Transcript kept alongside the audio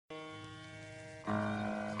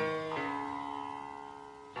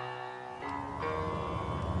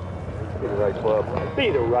right club. Be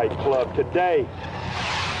the right club today.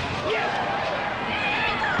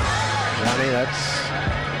 Johnny, that's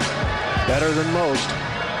better than most.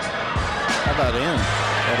 How about in?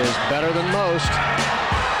 That is better than most.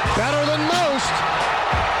 Better than most.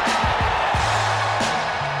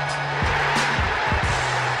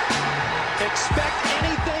 Expect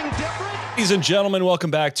anything different? Ladies and gentlemen,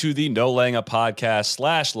 welcome back to the No Laying Up podcast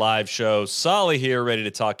 / live show. Solly here, ready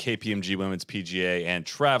to talk KPMG Women's PGA and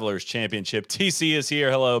Travelers Championship. TC is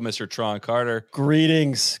here. Hello, Mr. Tron Carter.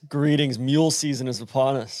 Greetings. Mule season is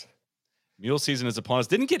upon us. Mule season is upon us.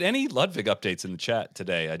 Didn't get any Ludwig updates in the chat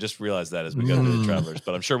today. I just realized that as we go through the Travelers,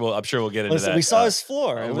 but I'm sure we'll get into that. We saw his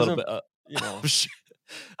floor. A little bit.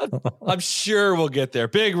 I'm sure we'll get there.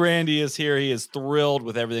 Big Randy is here. He is thrilled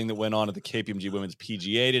with everything that went on at the KPMG Women's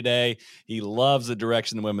PGA today. He loves the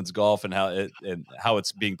direction of women's golf and how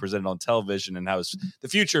it's being presented on television and how it's the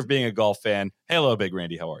future of being a golf fan. Hello, Big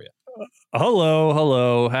Randy. How are you?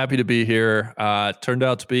 Hello. Happy to be here. Turned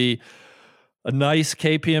out to be a nice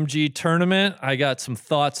KPMG tournament. I got some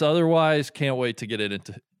thoughts otherwise. Can't wait to get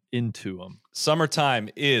into them. Summertime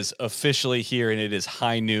is officially here, and it is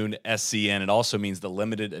High Noon SCN. It also means the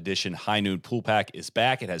limited edition High Noon Pool Pack is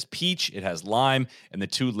back. It has peach, it has lime, and the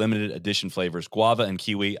two limited edition flavors, guava and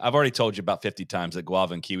kiwi. I've already told you about 50 times that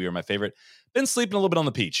guava and kiwi are my favorite. Been sleeping a little bit on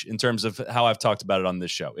the peach in terms of how I've talked about it on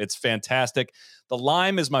this show. It's fantastic. The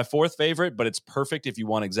lime is my fourth favorite, but it's perfect if you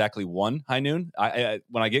want exactly one High Noon.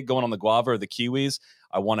 When I get going on the guava or the kiwis,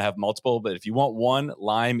 I want to have multiple, but if you want one,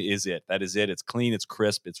 lime is it. That is it. It's clean, it's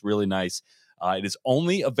crisp, it's really nice. It is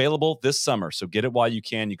only available this summer, so get it while you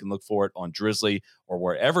can. You can look for it on Drizzly or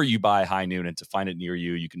wherever you buy High Noon, and to find it near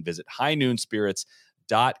you, you can visit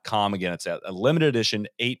highnoonspirits.com. Again, it's a limited edition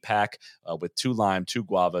 8-pack with 2 lime, 2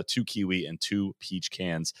 guava, 2 kiwi, and 2 peach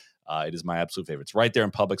cans. It is my absolute favorite. It's right there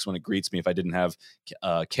in Publix when it greets me. If I didn't have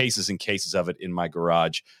cases and cases of it in my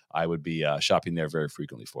garage, I would be shopping there very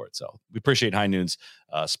frequently for it. So we appreciate High Noon's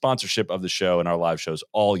sponsorship of the show and our live shows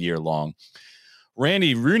all year long.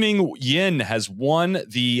 Randy, Runing Yin has won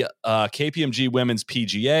the KPMG Women's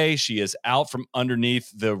PGA. She is out from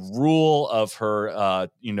underneath the rule of her,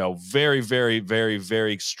 very, very, very,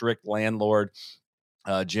 very strict landlord,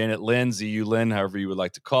 Janet Lynn, ZU Lynn, however you would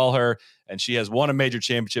like to call her. And she has won a major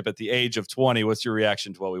championship at the age of 20. What's your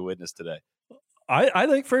reaction to what we witnessed today? I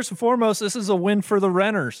think first and foremost, this is a win for the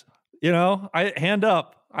renters. Hand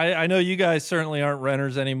up. I know you guys certainly aren't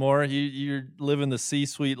renters anymore. You're living the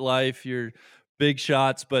C-suite life. You're big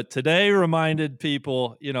shots. But today reminded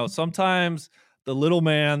people, sometimes the little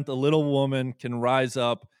man, the little woman can rise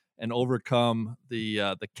up and overcome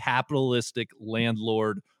the capitalistic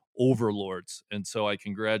landlord overlords. And so I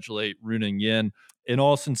congratulate Runing Yin. In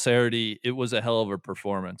all sincerity, it was a hell of a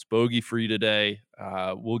performance. Bogey free today.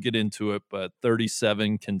 We'll get into it, but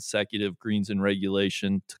 37 consecutive greens in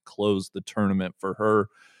regulation to close the tournament for her.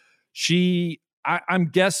 I'm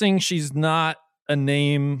guessing she's not a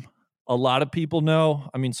name a lot of people know.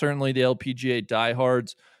 I mean, certainly the LPGA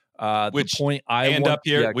diehards. Which, the point I end want, up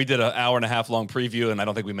here, yeah, we did an hour and a half long preview, and I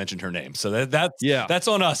don't think we mentioned her name. So that's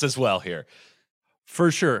on us as well here.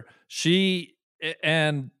 For sure.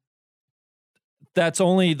 And that's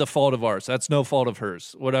only the fault of ours. That's no fault of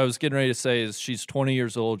hers. What I was getting ready to say is she's 20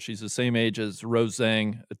 years old. She's the same age as Rose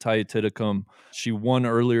Zhang, Ataya Titicum. She won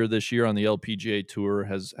earlier this year on the LPGA Tour,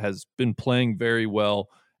 has been playing very well,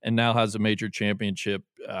 and now has a major championship.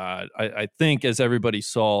 I think, as everybody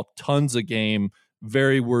saw, tons of game,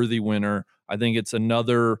 very worthy winner. I think it's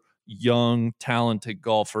another young, talented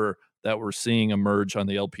golfer that we're seeing emerge on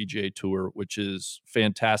the LPGA Tour, which is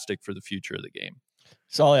fantastic for the future of the game.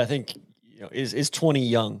 Solly, I think, is 20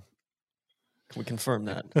 young? Can we confirm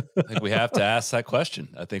that? I think we have to ask that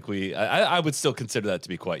question. I think I would still consider that to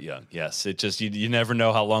be quite young. Yes, it just you never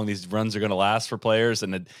know how long these runs are going to last for players,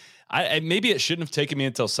 and maybe it shouldn't have taken me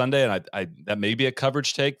until Sunday, and that may be a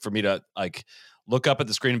coverage take for me to look up at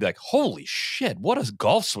the screen and be like, holy shit, what a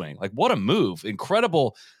golf swing. What a move.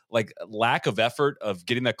 Incredible, lack of effort of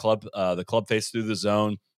getting that the club face through the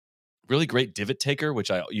zone. Really great divot taker, which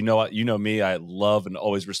you know me, I love and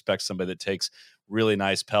always respect somebody that takes really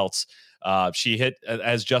nice pelts. She hit,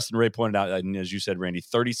 as Justin Ray pointed out, and as you said, Randy,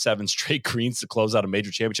 37 straight greens to close out a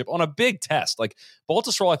major championship on a big test.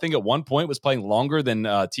 Baltusrol, I think at one point was playing longer than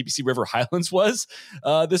TPC River Highlands was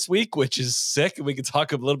this week, which is sick. And we can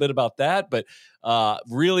talk a little bit about that, but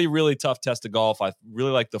really, really tough test of golf. I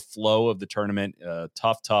really like the flow of the tournament.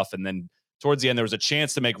 Tough. And then towards the end, there was a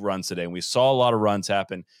chance to make runs today, and we saw a lot of runs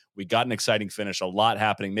happen. We got an exciting finish, a lot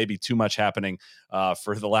happening, maybe too much happening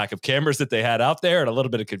for the lack of cameras that they had out there, and a little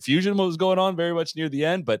bit of confusion what was going on very much near the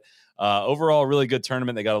end. But overall, really good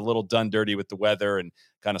tournament. They got a little done dirty with the weather and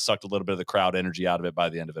kind of sucked a little bit of the crowd energy out of it by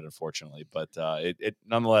the end of it, unfortunately. But it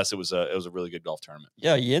nonetheless, it was a really good golf tournament.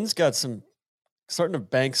 Yeah, Yin's got starting to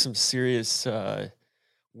bank some serious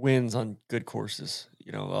wins on good courses.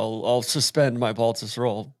 I'll suspend my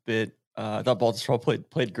Baltusrol bit. I thought Baltusrol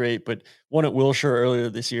played great, but won at Wilshire earlier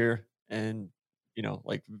this year, and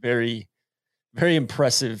very, very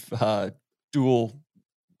impressive duel.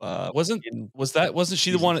 Wasn't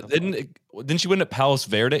she the one? Didn't she win at Palos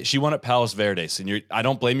Verdes? She won at Palos Verdes, and I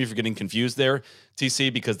don't blame you for getting confused there,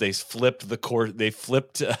 TC, because they flipped the course. They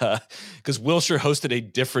flipped because Wilshire hosted a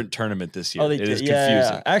different tournament this year. Oh, it is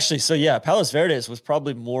confusing. Actually, so Palos Verdes was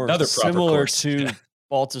probably more similar to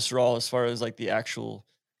Baltusrol as far as like the actual.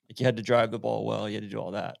 You had to drive the ball well. You had to do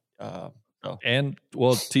all that. And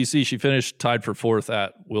TC, she finished tied for 4th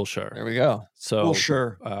at Wilshire. There we go. So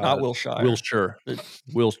Wilshire, not Wilshire. Wilshire.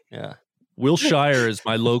 Yeah. Wilshire is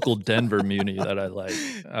my local Denver muni that I like.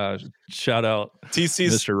 Shout out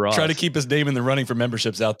TC's Mr. Ross. Trying to keep his name in the running for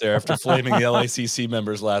memberships out there after flaming the LACC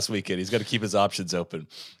members last weekend. He's got to keep his options open.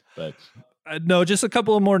 But no, just a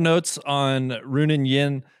couple of more notes on Runen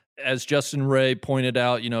Yin. As Justin Ray pointed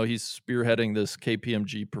out, he's spearheading this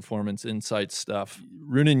KPMG Performance Insights stuff.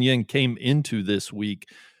 Runen Yin came into this week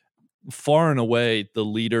far and away the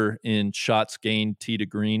leader in shots gained tee to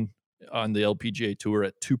green on the LPGA Tour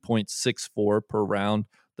at 2.64 per round.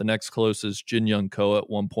 The next closest, Jin Young Ko at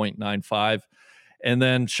 1.95. And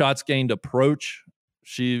then shots gained approach,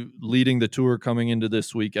 she leading the tour coming into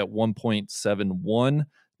this week at 1.71.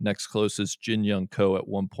 Next closest, Jin Young Ko at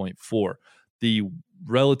 1.4. The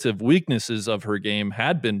relative weaknesses of her game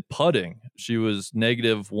had been putting. She was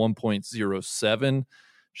negative 1.07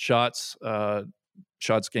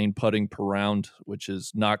 shots gained putting per round, which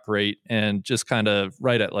is not great, and just kind of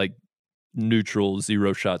right at like neutral,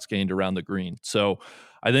 0 shots gained around the green. So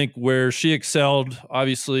I think where she excelled,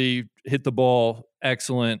 obviously hit the ball,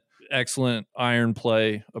 excellent iron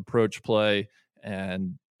play, approach play,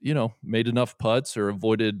 and made enough putts or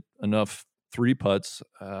avoided enough 3 putts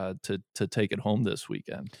to take it home this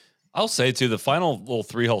weekend. I'll say too, the final little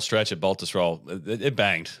 3-hole stretch at Baltusrol, it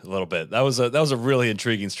banged a little bit. That was a really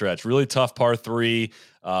intriguing stretch. Really tough par 3.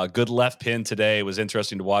 Good left pin today. It was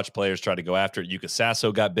interesting to watch players try to go after it. Yuka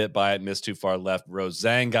Sasso got bit by it, missed too far left. Rose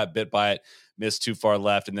Zhang got bit by it, missed too far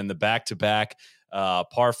left. And then the back-to-back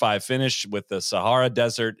par 5 finish with the Sahara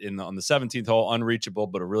Desert on the 17th hole, unreachable,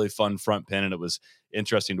 but a really fun front pin. And it was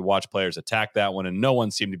interesting to watch players attack that one. And no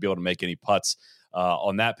one seemed to be able to make any putts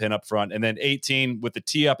on that pin up front. And then 18 with the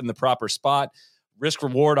tee up in the proper spot, risk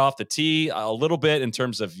reward off the tee a little bit in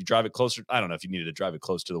terms of you drive it closer. I don't know if you needed to drive it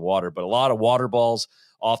close to the water, but a lot of water balls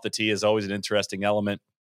off the tee is always an interesting element.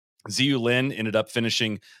 Ziyu Lin ended up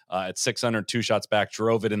finishing at 600, 2 shots back,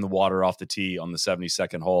 drove it in the water off the tee on the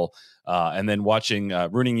 72nd hole. And then watching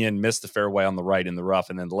Runen Yin miss the fairway on the right in the rough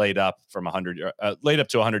and then laid up to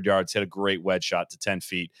 100 yards, hit a great wedge shot to 10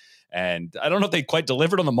 feet. And I don't know if they quite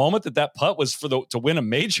delivered on the moment that putt was to win a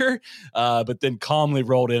major, but then calmly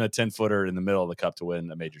rolled in a 10-footer in the middle of the cup to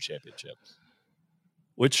win a major championship.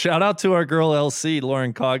 Which shout out to our girl LC,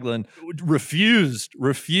 Lauren Coughlin,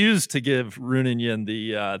 refused to give Runen Yin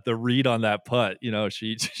the read on that putt.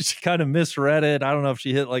 She kind of misread it. I don't know if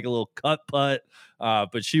she hit like a little cut putt,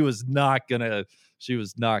 but she was not gonna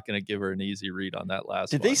give her an easy read on that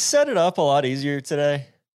last one. Did they set it up a lot easier today?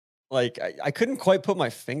 Like I couldn't quite put my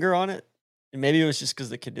finger on it. And maybe it was just because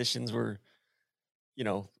the conditions were,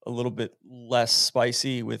 a little bit less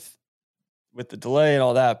spicy with the delay and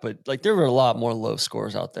all that. But like there were a lot more low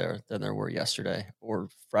scores out there than there were yesterday or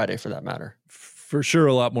Friday for that matter. For sure,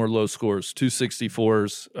 a lot more low scores.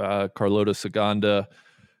 264s, Carlota Saganda,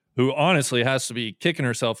 who honestly has to be kicking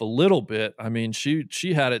herself a little bit. I mean,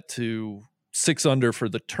 she had it to 6 under for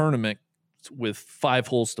the tournament with 5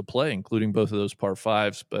 holes to play, including both of those par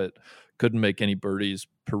 5s, but couldn't make any birdies.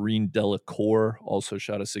 Perrine Delacour also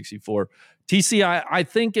shot a 64. TC, I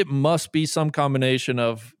think it must be some combination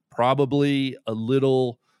of probably a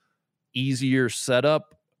little easier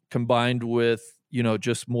setup combined with,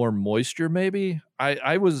 just more moisture maybe.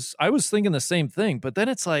 I was thinking the same thing, but then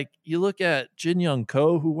it's like you look at Jin Young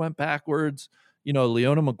Ko, who went backwards,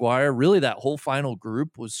 Leona Maguire, really that whole final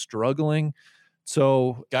group was struggling.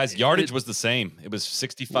 So guys, yardage was the same. It was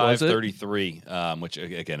 65-33, which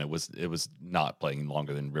again, it was not playing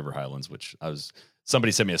longer than River Highlands, which I was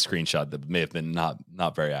somebody sent me a screenshot that may have been not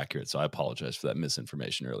very accurate. So I apologize for that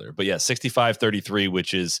misinformation earlier. But yeah, 65-33,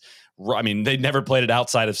 which is, I mean, they never played it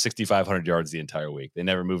outside of 6,500 yards the entire week. They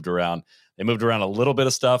never moved around. They moved around a little bit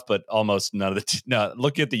of stuff, but almost none of the, no,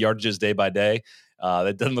 looking at the yardages day by day,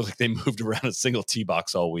 that doesn't look like they moved around a single tee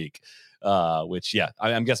box all week, which, yeah,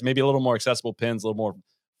 I'm guessing maybe a little more accessible pins, a little more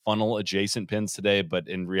funnel adjacent pins today, but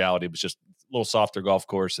in reality, it was just a little softer golf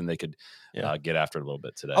course and they could get after it a little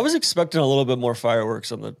bit today. I was expecting a little bit more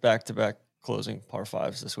fireworks on the back-to-back closing par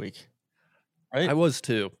fives this week. Right? I was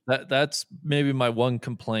too. That's maybe my one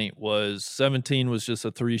complaint was 17 was just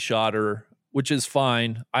a 3-shotter, which is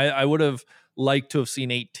fine. I would have liked to have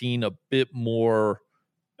seen 18 a bit more.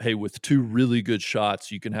 Hey, with 2 really good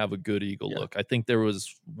shots, you can have a good eagle look. I think there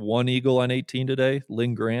was 1 eagle on 18 today.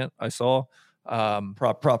 Lynn Grant, I saw.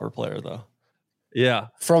 Proper player though. Yeah.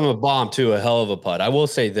 From a bomb to a hell of a putt. I will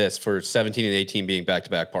say this for 17 and 18 being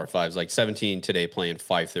back-to-back par fives, like 17 today playing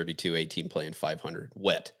 532, 18 playing 500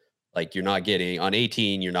 wet. Like you're not getting on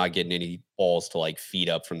 18, you're not getting any balls to like feed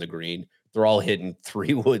up from the green. They're all hitting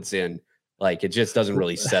 3 woods in. Like it just doesn't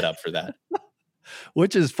really set up for that.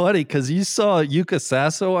 Which is funny because you saw Yuka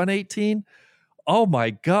Sasso on 18. Oh my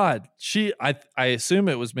God. I assume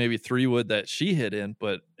it was maybe 3 wood that she hit in,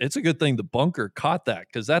 but it's a good thing the bunker caught that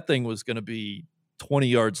because that thing was going to be 20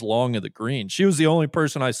 yards long of the green. She was the only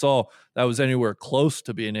person I saw that was anywhere close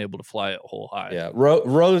to being able to fly it hole high. Yeah.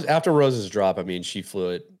 Rose, after Rose's drop, I mean, she flew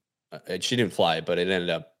it. She didn't fly it, but it ended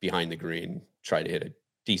up behind the green, tried to hit a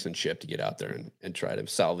decent chip to get out there and try to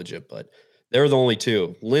salvage it. But they were the only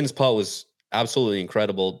 2. Lynn's putt was absolutely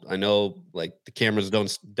incredible. I know like the cameras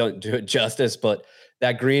don't do it justice, but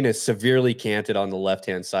that green is severely canted on the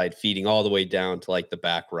left-hand side, feeding all the way down to like the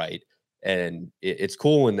back right. And it's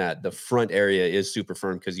cool in that the front area is super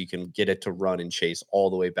firm because you can get it to run and chase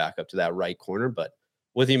all the way back up to that right corner. But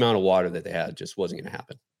with the amount of water that they had, it just wasn't going to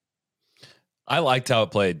happen. I liked how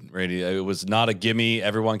it played, Randy. It was not a gimme.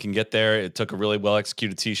 Everyone can get there. It took a really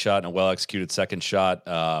well-executed tee shot and a well-executed second shot.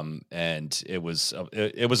 And it was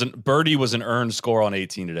birdie was an earned score on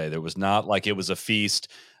 18 today. There was not like it was a feast.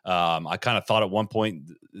 I kind of thought at one point,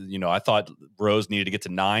 I thought Rose needed to get to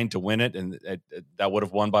 9 to win it, and that would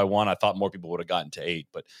have won by 1. I thought more people would have gotten to 8,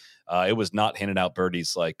 but it was not handing out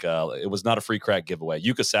birdies like it was not a free crack giveaway.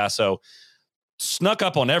 Yuka Sasso snuck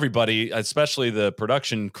up on everybody, especially the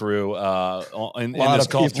production crew in this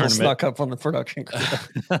golf tournament. Snuck up on the production crew.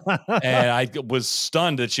 And I was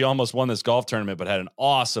stunned that she almost won this golf tournament, but had an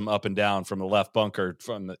awesome up and down from the left bunker,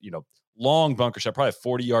 from the long bunker shot, probably a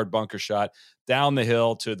 40-yard bunker shot down the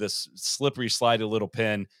hill to this slippery, slidey little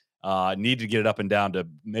pin. Needed to get it up and down to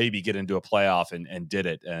maybe get into a playoff and did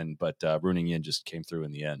it. But Ruining Yin just came through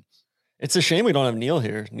in the end. It's a shame we don't have Neil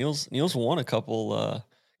here. Neil's won a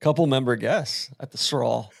couple member guests at the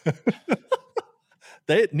Straw.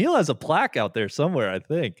 Neil has a plaque out there somewhere, I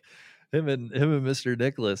think. Him and Mr.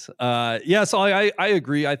 Nicholas. So I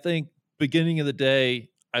agree. I think beginning of the day,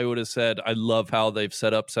 I would have said I love how they've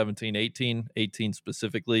set up 17, 18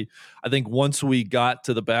 specifically. I think once we got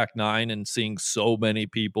to the back 9 and seeing so many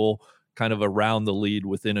people kind of around the lead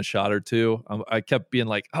within a shot or 2, I kept being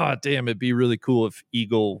like, damn, it'd be really cool if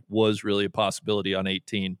eagle was really a possibility on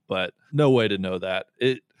 18, but no way to know that.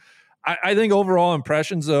 I think overall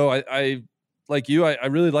impressions, though, I like you. I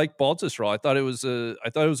really like Baltusrol. I thought it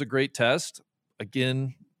was a great test.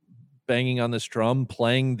 Again, banging on this drum,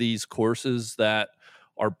 playing these courses that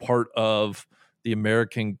are part of the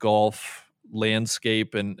American golf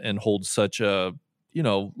landscape and hold such a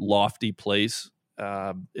lofty place.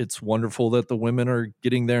 It's wonderful that the women are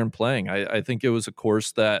getting there and playing. I think it was a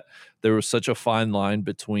course that there was such a fine line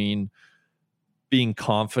between being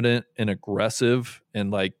confident and aggressive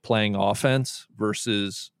and like playing offense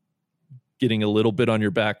versus getting a little bit on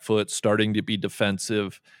your back foot, starting to be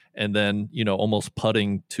defensive, and then, almost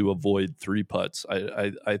putting to avoid 3 putts.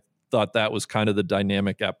 I thought that was kind of the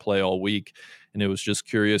dynamic at play all week. And it was just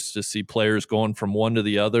curious to see players going from one to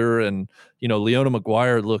the other. And, Leona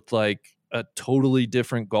Maguire looked like a totally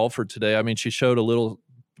different golfer today. I mean, she showed a little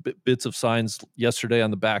bits of signs yesterday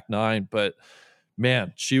on the back 9, but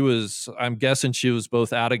man, I'm guessing she was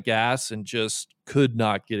both out of gas and just could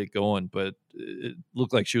not get it going, but it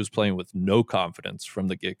looked like she was playing with no confidence from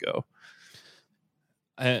the get-go.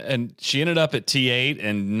 And she ended up at T8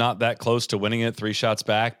 and not that close to winning it, 3 shots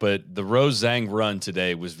back. But the Rose Zhang run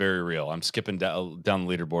today was very real. I'm skipping down the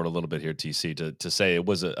leaderboard a little bit here, TC, to say it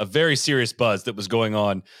was a very serious buzz that was going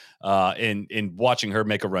on in watching her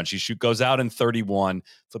make a run. She goes out in 31,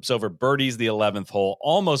 flips over, birdies the 11th hole,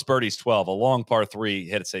 almost birdies 12, a long par 3,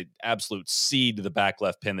 hits an absolute seed to the back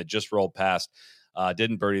left pin that just rolled past.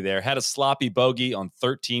 Didn't birdie there. Had a sloppy bogey on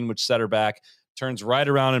 13, which set her back. turns right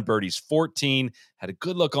around and birdies 14, had a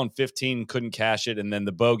good look on 15, couldn't cash it. And then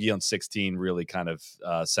the bogey on 16 really kind of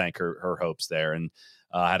sank her hopes there. And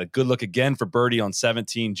had a good look again for birdie on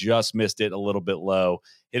 17, just missed it a little bit low,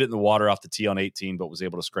 hit it in the water off the tee on 18, but was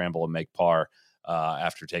able to scramble and make par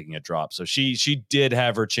after taking a drop. So she did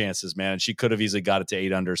have her chances, man. And she could have easily got it to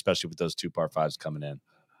 8 under, especially with those 2 par 5s coming in.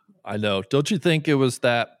 I know. Don't you think it was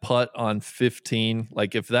that putt on 15?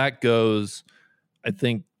 Like if that goes, I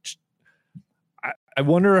think I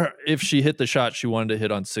wonder if she hit the shot she wanted to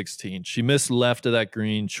hit on 16. She missed left of that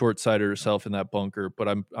green, short-sided herself in that bunker. But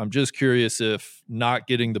I'm just curious if not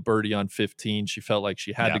getting the birdie on 15, she felt like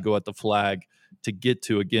she had to go at the flag to get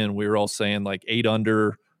to, again, we were all saying like 8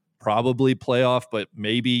 under, probably playoff, but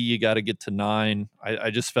maybe you got to get to 9.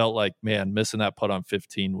 I just felt like, man, missing that putt on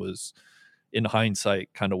 15 was, in hindsight,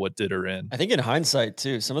 kind of what did her in. I think in hindsight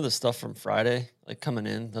too, some of the stuff from Friday, like coming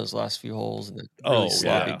in those last few holes and the really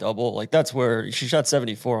sloppy double, like that's where she shot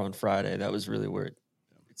 74 on Friday. That was really where it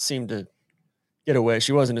seemed to get away.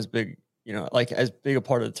 She wasn't as big, like as big a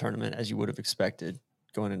part of the tournament as you would have expected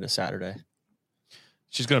going into Saturday.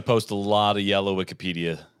 She's going to post a lot of yellow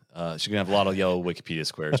Wikipedia. She's going to have a lot of yellow Wikipedia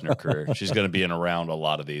squares in her career. She's going to be in around a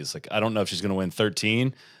lot of these. Like, I don't know if she's going to win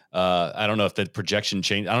 13. I don't know if the projection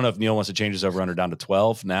changed. I don't know if Neil wants to change his over under down to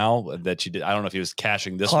 12 now that she did. I don't know if he was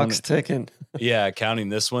cashing this Clock's one. ticking. Yeah, counting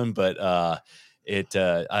this one, but I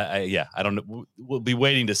don't know. We'll be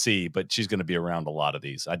waiting to see, but she's going to be around a lot of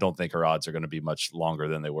these. I don't think her odds are going to be much longer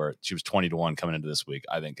than they were. She was 20-1 coming into this week.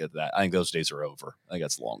 I think those days are over. I think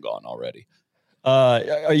that's long gone already.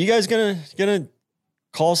 Are you guys gonna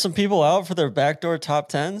call some people out for their backdoor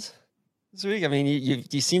top 10s this week? I mean,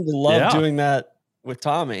 you seem to love doing that with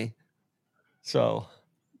Tommy. So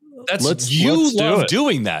let's love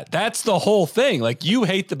doing that. That's the whole thing. Like, you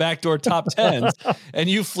hate the backdoor top 10s and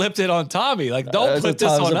you flipped it on Tommy. Like, don't put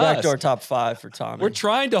this on us. Backdoor top 5 for Tommy. We're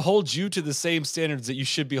trying to hold you to the same standards that you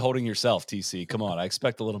should be holding yourself, TC. Come on. I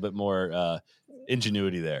expect a little bit more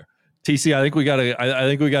ingenuity there. TC, I think we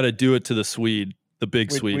gotta do it to the Swede, the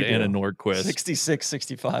big Swede, Anna Nordquist.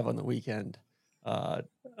 66-65 on the weekend.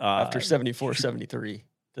 After 74-73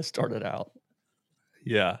 to start it out.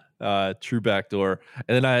 Yeah, true backdoor.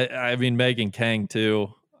 And then I mean Megan Kang too.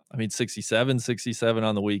 I mean 67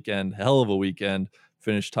 on the weekend. Hell of a weekend.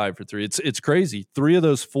 Finished tied for 3. It's crazy. 3 of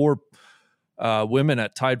those 4 women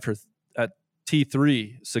at T3,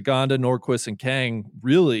 Saganda, Nordquist, and Kang,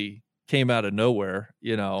 really came out of nowhere.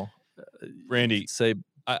 Randy, say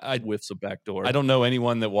I whiffs a backdoor. I don't know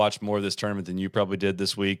anyone that watched more of this tournament than you probably did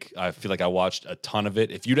this week. I feel like I watched a ton of it.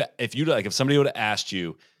 If somebody would have asked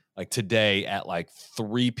you, like today at like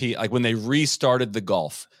 3 p.m., like when they restarted the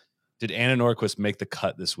golf, did Anna Nordquist make the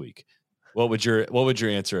cut this week? What would your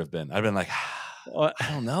answer have been? I've been like, I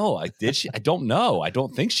don't know. Did she? I don't know. I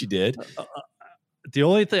don't think she did. The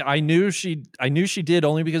only thing I knew she did,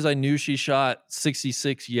 only because I knew she shot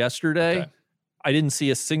 66 yesterday. Okay. I didn't see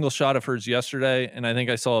a single shot of hers yesterday, and I think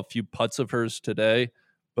I saw a few putts of hers today.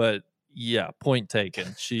 But yeah, point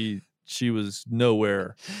taken. She was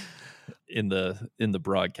nowhere in the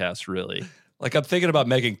broadcast, really. Like, I'm thinking about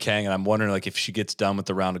Megan Kang, and I'm wondering, like, if she gets done with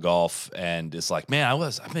the round of golf and it's like, man,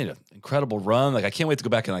 I made an incredible run. Like, I can't wait to go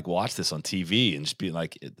back and like watch this on TV, and just be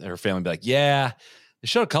like, her family be like, yeah, they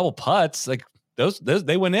showed a couple putts. Like, those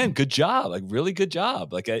they went in. Good job. Like, really good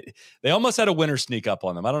job. Like, they almost had a winner sneak up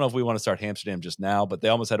on them. I don't know if we want to start Amsterdam just now, but they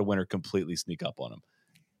almost had a winner completely sneak up on them.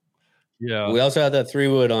 Yeah. We also had that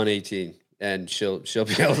 3-wood on 18. And she'll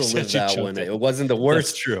be able to live that one. It wasn't the worst.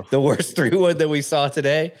 That's true. The worst 3-wood that we saw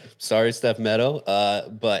today. Sorry, Steph Meadow.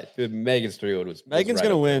 But Megan's 3-wood was. Megan's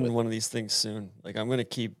gonna win one of these things soon. Like, I'm gonna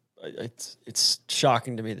keep. It's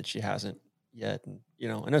shocking to me that she hasn't yet. And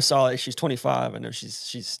I know Solly. She's 25. I know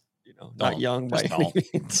she's not young by any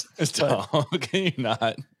means. Can you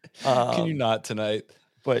not? Can you not tonight?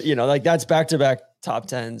 But like, that's back-to-back top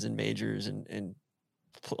 10s and majors, and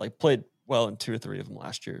like played well in 2 or 3 of them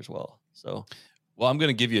last year as well. So, well, I'm going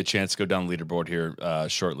to give you a chance to go down the leaderboard here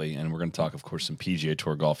shortly, and we're going to talk, of course, some PGA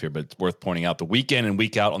Tour golf here. But it's worth pointing out, the week in and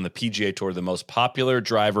week out on the PGA Tour, the most popular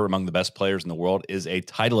driver among the best players in the world is a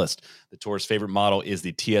Titleist. The Tour's favorite model is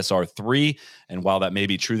the TSR3, and while that may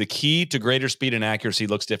be true, the key to greater speed and accuracy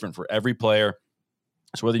looks different for every player.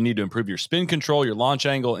 So whether you need to improve your spin control, your launch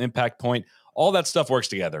angle, impact point, all that stuff works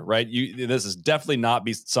together, right? This is definitely not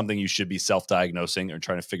something you should be self-diagnosing or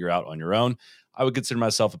trying to figure out on your own. I would consider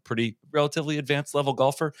myself a pretty relatively advanced level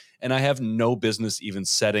golfer, and I have no business even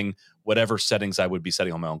setting whatever settings I would be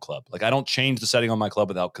setting on my own club. Like, I don't change the setting on my club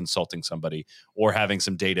without consulting somebody or having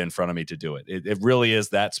some data in front of me to do it. It really is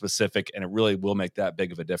that specific, and it really will make that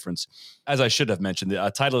big of a difference. As I should have mentioned,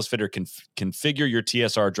 a Titleist fitter can configure your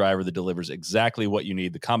TSR driver that delivers exactly what you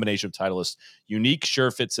need. The combination of Titleist's unique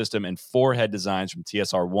SureFit system and 4 head designs from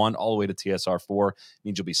TSR1 all the way to TSR4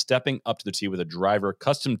 means you'll be stepping up to the tee with a driver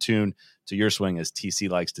custom tuned to your swing, as TC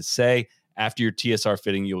likes to say. After your TSR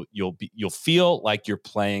fitting, you'll feel like you're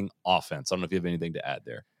playing offense. I don't know if you have anything to add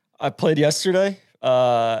there. I played yesterday.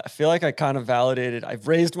 I feel like I kind of validated. I've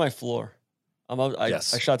raised my floor. I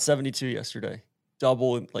shot 72 yesterday,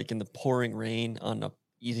 double like in the pouring rain on a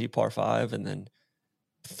easy par 5, and then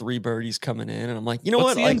 3 birdies coming in, and I'm like, you know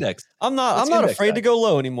What's what? the index? I'm not afraid to go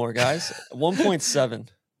low anymore, guys. 1.7.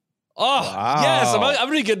 Oh, wow. Yes. I'm going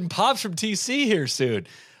to be getting pops from TC here soon.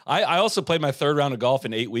 I also played my 3rd round of golf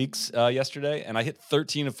in 8 weeks yesterday, and I hit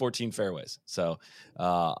 13 of 14 fairways. So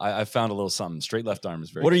I found a little something. Straight left arm is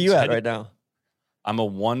very What are good. you at right now? I'm a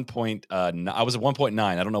 1. I was at 1.9.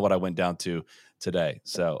 I don't know what I went down to today.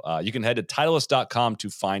 So you can head to Titleist.com to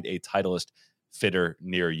find a Titleist fitter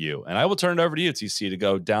near you. And I will turn it over to you, TC, to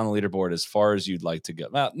go down the leaderboard as far as you'd like to go.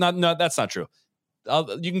 No, that's not true.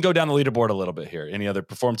 You can go down the leaderboard a little bit here. Any other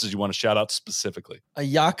performances you want to shout out specifically?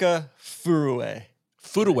 Ayaka Furuwe.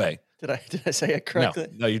 Footaway. Did I say it correctly?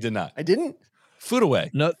 No, you did not. I didn't. Footaway.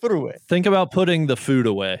 No, Furuwe. think about putting the food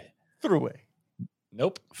away. Furuwe.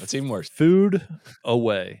 Nope. That's even worse. Food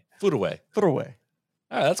away. Footaway. Furuwe.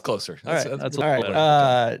 All right, that's closer. All right. That's All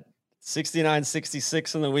right.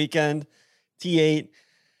 69-66 on the weekend. T8.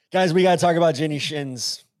 Guys, we got to talk about Jenny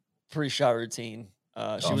Shin's pre-shot routine.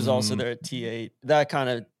 She was also there at T8. That kind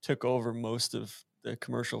of took over most of the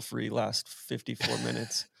commercial-free last 54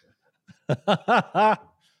 minutes. And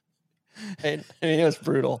I mean, it was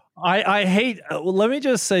brutal. I hate. Let me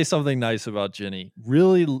just say something nice about Jenny.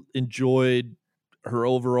 Really enjoyed her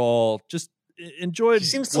overall. Just enjoyed She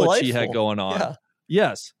seems what she delightful. had going on. Yeah.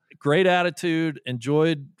 Yes, great attitude.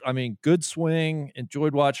 Enjoyed. I mean, good swing.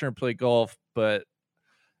 Enjoyed watching her play golf. But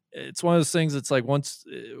it's one of those things. It's like once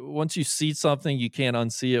you see something, you can't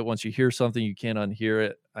unsee it. Once you hear something, you can't unhear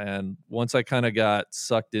it. And once I kind of got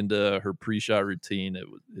sucked into her pre-shot routine,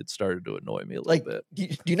 it started to annoy me a little bit. Do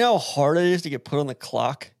you know how hard it is to get put on the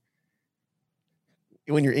clock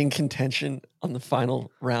when you're in contention on the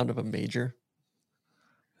final round of a major?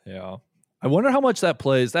 Yeah. I wonder how much that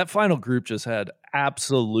plays. That final group just had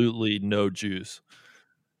absolutely no juice.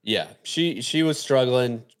 Yeah, she was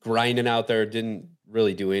struggling, grinding out there, didn't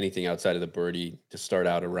really do anything outside of the birdie to start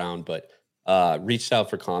out a round, but reached out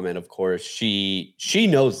for comment. Of course, she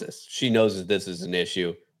knows this. She knows that this is an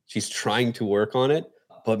issue. She's trying to work on it,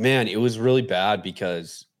 but man, it was really bad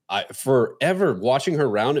because forever watching her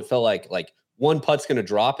round, it felt like one putt's going to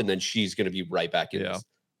drop and then she's going to be right back in this.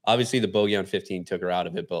 Obviously, the bogey on 15 took her out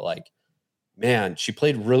of it, but man, she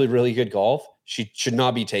played really, really good golf. She should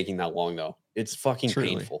not be taking that long though. It's fucking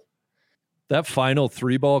painful. That final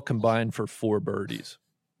 3-ball combined for 4 birdies.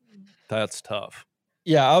 That's tough.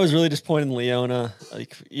 Yeah, I was really disappointed in Leona.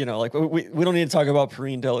 We don't need to talk about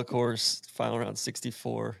Perrine Delacour's final round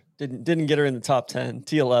 64. Didn't get her in the top 10.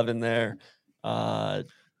 T11 there.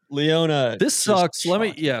 Leona. This sucks.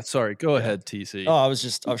 Sorry. Go ahead, TC. Oh, I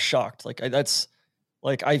was shocked.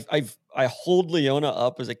 I hold Leona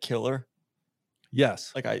up as a killer.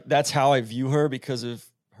 Yes. That's how I view her because of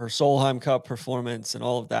her Solheim Cup performance and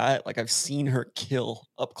all of that. I've seen her kill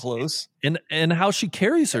up close. And how she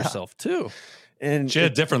carries herself too. And she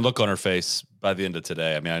had a different look on her face by the end of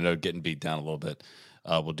today. I mean, I know getting beat down a little bit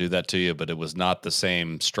will do that to you, but it was not the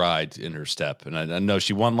same stride in her step. And I know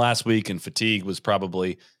she won last week, and fatigue was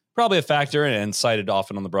probably a factor, and cited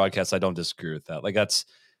often on the broadcast. I don't disagree with that. That's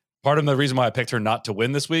part of the reason why I picked her not to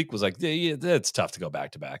win this week was it's tough to go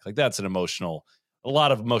back to back. That's a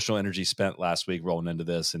lot of emotional energy spent last week rolling into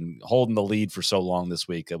this and holding the lead for so long this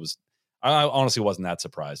week. I honestly wasn't that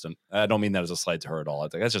surprised. And I don't mean that as a slight to her at all. I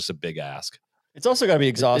think that's just a big ask. It's also got to be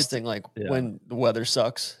exhausting, when the weather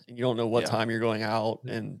sucks and you don't know what time you're going out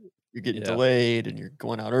and you're getting delayed and you're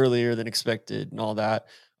going out earlier than expected and all that.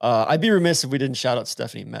 I'd be remiss if we didn't shout out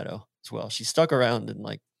Stephanie Meadow as well. She stuck around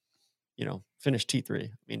and finished T3. I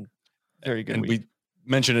mean, very good. And we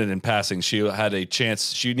mentioned it in passing. She had a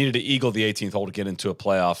chance. She needed to eagle the 18th hole to get into a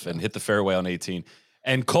playoff and hit the fairway on 18.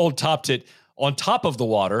 And Cole topped it on top of the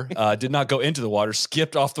water, did not go into the water,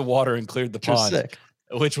 skipped off the water and cleared the pond.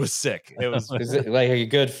 Which was sick. It was like a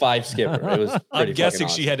good 5 skipper. It was. I'm guessing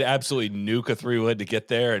she had to absolutely nuke a 3-wood to get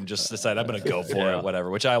there and just decide I'm going to go for it, whatever.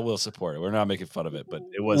 Which I will support. We're not making fun of it, but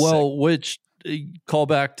it was. Well, sick. call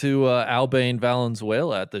back to Albane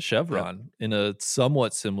Valenzuela at the Chevron in a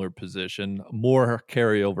somewhat similar position, more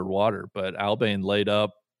carryover water, but Albane laid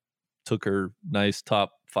up, took her nice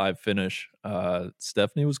top 5 finish.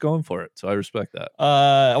 Stephanie was going for it, so I respect that.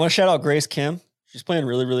 I want to shout out Grace Kim. She's playing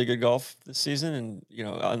really, really good golf this season, and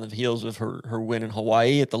on the heels of her win in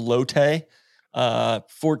Hawaii at the Lotte,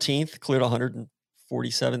 14th, cleared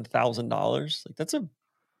 $147,000. Like, that's a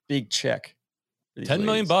big check. $10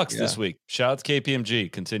 million this week. Shout out to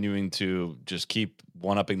KPMG continuing to just keep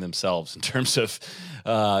one-upping themselves in terms of,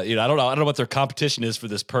 I don't know what their competition is for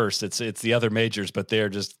this purse. It's the other majors, but they're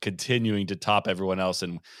just continuing to top everyone else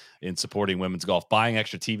in supporting women's golf, buying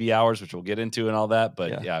extra TV hours, which we'll get into and all that.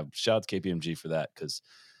 But shout out to KPMG for that, because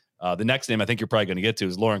the next name I think you're probably going to get to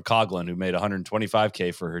is Lauren Coughlin, who made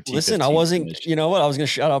 $125K for her T15. Listen, I wasn't, finish. You know what? I was going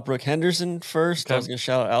to shout out Brooke Henderson first. Okay. I was going to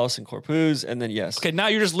shout out Allison Corpuz, and then Okay, now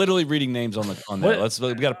you're just literally reading names on that.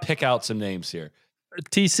 We got to pick out some names here.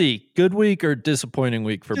 TC, good week or disappointing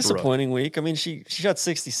week for Brooke? Disappointing week. I mean, she shot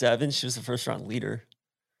 67. She was the first round leader,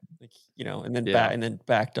 and then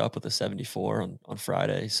backed up with a 74 on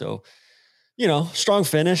Friday. So, strong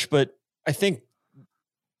finish, but I think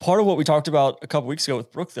part of what we talked about a couple weeks ago with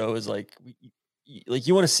Brooke, though, is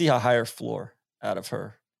you want to see a higher floor out of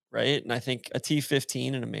her, right? And I think a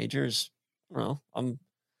T15 in a major is, I'm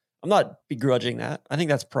not begrudging that. I think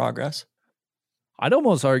that's progress. I'd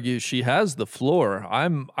almost argue she has the floor.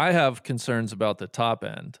 I have concerns about the top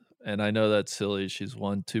end, and I know that's silly. She's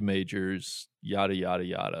won 2 majors, yada yada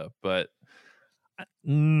yada, but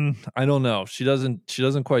I don't know. She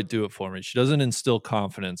doesn't quite do it for me. She doesn't instill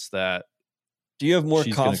confidence that. Do you have more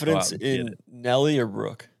confidence in Nelly or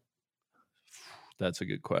Brooke? That's a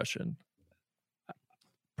good question.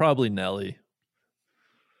 Probably Nelly.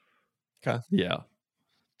 Okay. Yeah,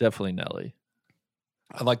 definitely Nelly.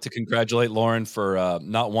 I'd like to congratulate Lauren for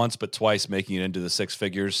not once but twice making it into the 6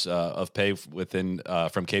 figures of pay within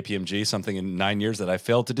from KPMG, something in 9 years that I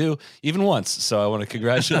failed to do even once. So I want to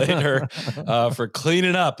congratulate her for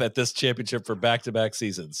cleaning up at this championship for back-to-back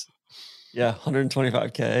seasons. Yeah,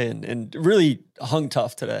 125K and really hung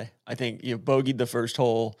tough today. I think bogeyed the first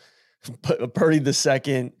hole, birdied the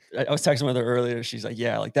second. I was texting with her earlier. She's like,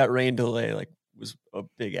 yeah, like that rain delay was a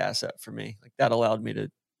big asset for me. Like that allowed me to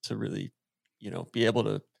really, be able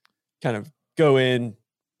to kind of go in,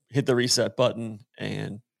 hit the reset button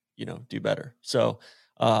and, do better. So,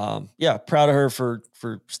 proud of her for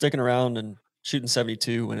sticking around and shooting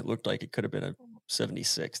 72 when it looked like it could have been a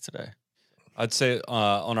 76 today. I'd say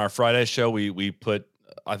on our Friday show, we put,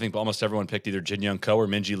 I think almost everyone picked either Jin Young Ko or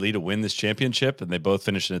Minjee Lee to win this championship, and they both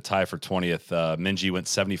finished in a tie for 20th. Minjee went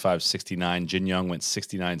 75-69. Jin Young went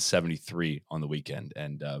 69-73 on the weekend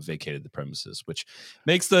and vacated the premises, which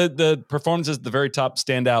makes the performances at the very top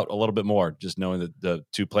stand out a little bit more, just knowing that the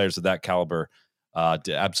 2 players of that caliber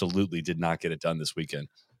absolutely did not get it done this weekend.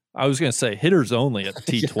 I was going to say hitters only at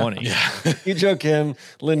T20. Yeah. Yu-Jo Kim,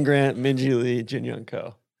 Lynn Grant, Minjee Lee, Jin Young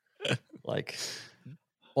Ko. Like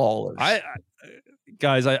ballers.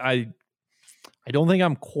 Guys, I don't think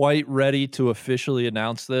I'm quite ready to officially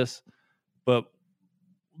announce this, but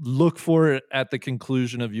look for it at the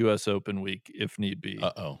conclusion of U.S. Open week if need be.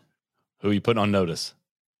 Uh-oh. Who are you putting on notice?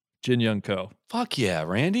 Jin Young Ko. Fuck yeah,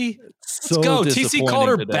 Randy. So let's go. TC called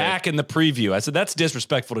her today. back in the preview. I said, that's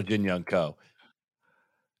disrespectful to Jin Young Ko.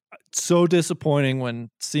 So disappointing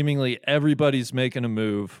when seemingly everybody's making a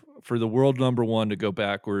move for the world number 1 to go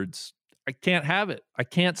backwards. I can't have it. I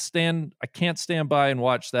can't stand by and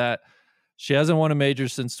watch that. She hasn't won a major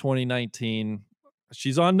since 2019.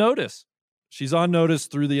 She's on notice. She's on notice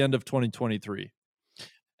through the end of 2023.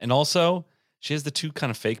 And also, she has the 2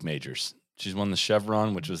 kind of fake majors. She's won the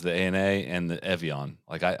Chevron, which was the ANA, and the Evian.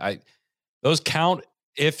 Like those count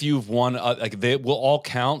if you've won. Like they will all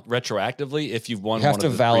count retroactively if you've won. You have one to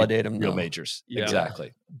of the validate them. Real majors. Yeah.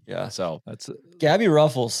 Exactly. Yeah. So that's it. Gabby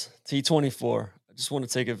Ruffles, T24. I just want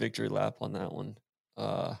to take a victory lap on that one.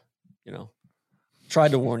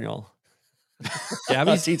 Tried to warn y'all.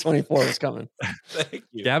 Gabby's T24 is coming. Thank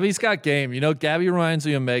you. Gabby's got game. Gabby reminds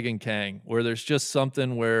me of Megan Kang, where there's just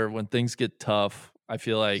something where when things get tough, I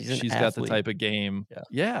feel like she's got the type of game.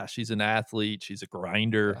 Yeah, she's an athlete. She's a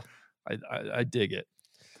grinder. Yeah. I dig it.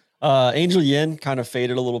 Angel Yin kind of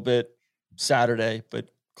faded a little bit Saturday, but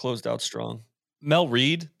closed out strong. Mel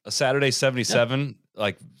Reed, a Saturday 77,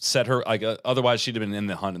 set her otherwise she'd have been in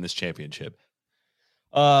the hunt in this championship.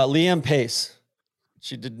 Liam Pace,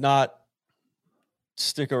 she did not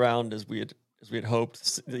stick around as we had hoped.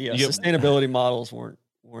 Sustainability models weren't.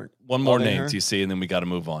 One more name, TC, and then we got to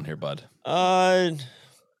move on here, bud.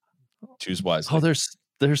 Choose wisely. Oh,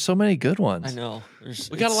 there's so many good ones. I know.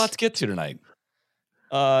 We got a lot to get to tonight.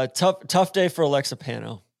 Tough day for Alexa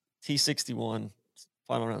Pano. T61,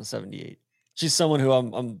 final round 78. She's someone who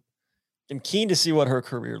I'm keen to see what her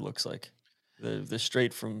career looks like. The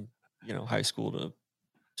straight from high school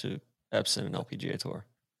to Epson and LPGA Tour.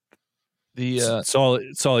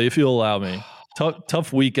 Solly, if you'll allow me,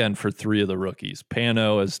 tough weekend for three of the rookies.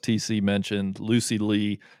 Pano, as TC mentioned, Lucy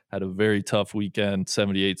Lee had a very tough weekend,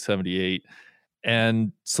 78-78,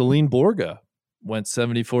 and Celine Borga went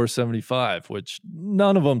 74-75, which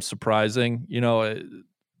none of them surprising.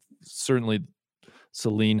 Certainly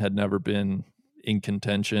Celine had never been in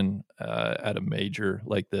contention at a major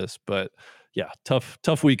like this, but yeah,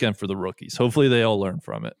 tough weekend for the rookies. Hopefully they all learn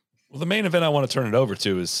from it. Well, the main event I want to turn it over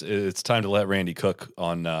to is it's time to let Randy cook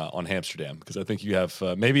on Amsterdam, because I think you have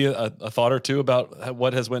maybe a thought or two about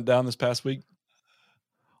what has went down this past week.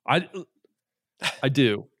 I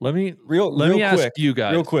do. Let me quick, ask you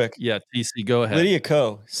guys real quick. Yeah, TC, go ahead. Lydia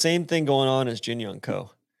Ko, same thing going on as Jin Young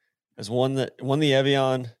Ko, has won the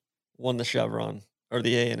Evian, won the Chevron or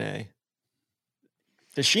the ANA.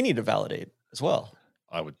 Does she need to validate as well?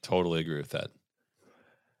 I would totally agree with that.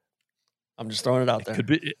 I'm just throwing it out there.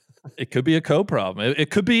 It could be a Co problem.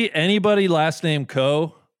 It could be anybody last name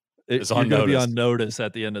Co. It's going to be on notice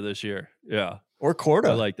at the end of this year. Yeah. Or Corda.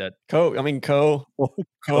 I like that. Co,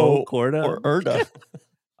 Corda or Erda.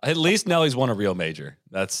 At least Nellie's won a real major.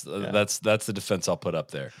 That's the defense I'll put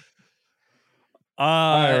up there.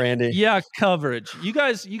 All right, Randy. Yeah, coverage. You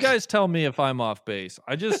guys tell me if I'm off base.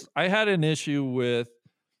 I had an issue with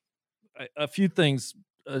a few things.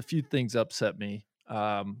 A few things upset me.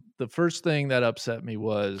 The first thing that upset me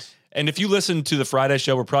was, and if you listen to the Friday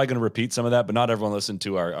show, we're probably going to repeat some of that, but not everyone listened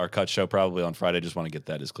to our cut show probably on Friday. Just want to get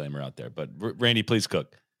that disclaimer out there. But Randy, please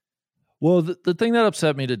cook. Well, the thing that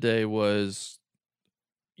upset me today was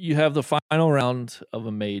you have the final round of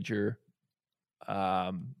a major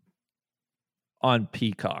on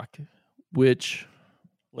Peacock, which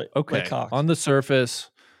on the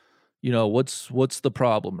surface, what's the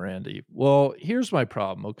problem, Randy? Well, here's my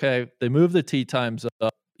problem. Okay, they moved the tee times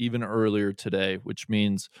up even earlier today, which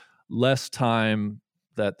means less time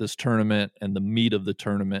that this tournament and the meat of the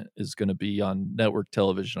tournament is going to be on network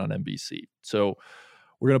television on NBC. So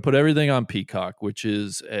we're going to put everything on Peacock, which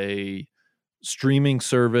is a streaming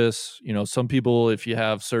service. Some people, if you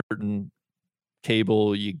have certain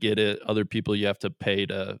cable, you get it. Other people, you have to pay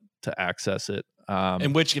to access it.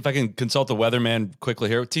 In which, if I can consult the weatherman quickly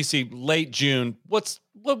here, TC, late June, what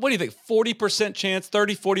do you think? 40% chance,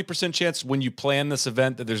 30-40% chance when you plan this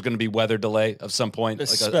event that there's going to be weather delay of some point,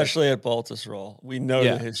 especially at Baltusrol. We know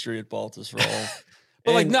the history at Baltusrol.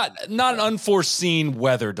 But not an unforeseen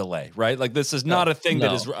weather delay, right? Like this is not a thing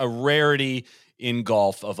that is a rarity in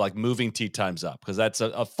golf of like moving tee times up, because that's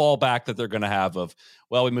a fallback that they're going to have of,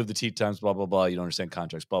 well, we moved the tee times, blah, blah, blah. You don't understand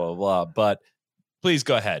contracts, blah, blah, blah. But please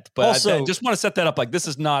go ahead. But also, I just want to set that up. Like this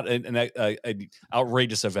is not an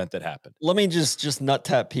outrageous event that happened. Let me just nut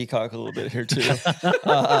tap Peacock a little bit here too.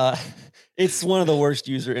 It's one of the worst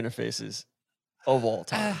user interfaces of all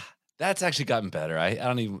time. That's actually gotten better. I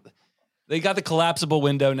don't even. They got the collapsible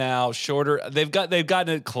window now, shorter. They've gotten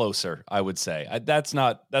it closer, I would say. That's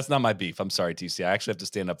not my beef. I'm sorry, TC. I actually have to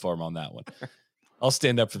stand up for him on that one. I'll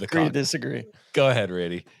stand up for the Agree to disagree. Go ahead,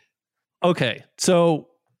 Randy. Okay, so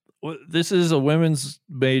this is a women's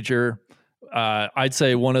major. I'd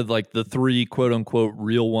say one of like the three quote unquote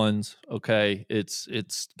real ones. Okay, it's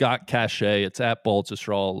got cachet. It's at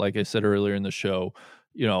Baltusrol, like I said earlier in the show.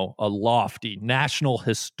 A lofty national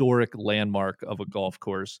historic landmark of a golf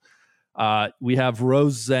course. We have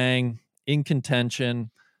Rose Zhang in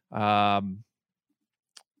contention. And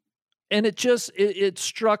it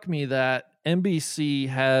struck me that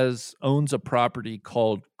NBC owns a property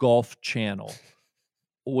called Golf Channel,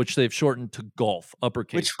 which they've shortened to Golf,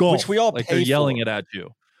 uppercase. Which we all like pay they're yelling for. it at you,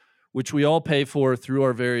 which we all pay for through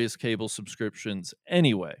our various cable subscriptions.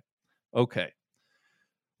 Anyway, okay.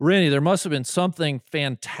 Randy, there must have been something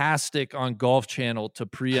fantastic on Golf Channel to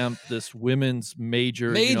preempt this women's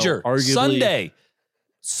major. Arguably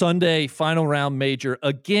Sunday final round major.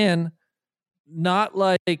 Again, not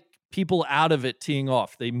like people out of it teeing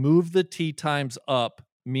off. They moved the tee times up,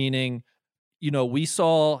 meaning, we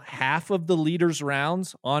saw half of the leaders'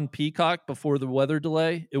 rounds on Peacock before the weather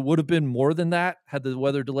delay. It would have been more than that had the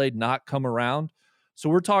weather delay not come around. So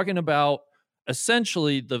we're talking about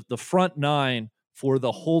essentially the front nine for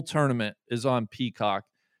the whole tournament is on Peacock.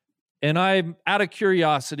 And I'm out of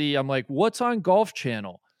curiosity, I'm like, what's on Golf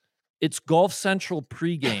Channel? It's Golf Central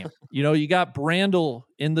pregame. You got Brandel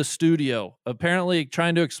in the studio, apparently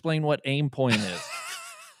trying to explain what aim point is.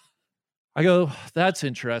 I go, that's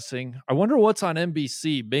interesting. I wonder what's on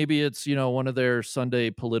NBC. Maybe it's, one of their Sunday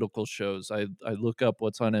political shows. I look up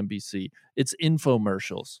what's on NBC. It's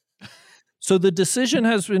infomercials. So the decision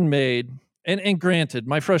has been made, and granted,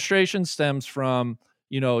 my frustration stems from,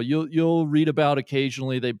 you'll read about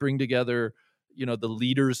occasionally they bring together, the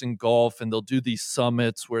leaders in golf, and they'll do these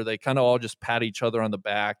summits where they kind of all just pat each other on the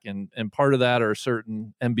back, and part of that are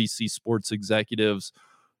certain NBC sports executives.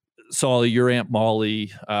 Saw your Aunt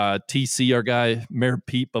Molly, TC, our guy, Mayor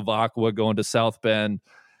Pete Bavacqua going to South Bend.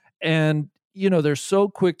 And, they're so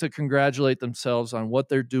quick to congratulate themselves on what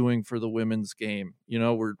they're doing for the women's game.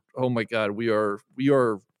 Oh my God, we are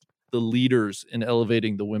the leaders in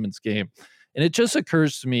elevating the women's game. And it just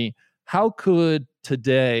occurs to me, how could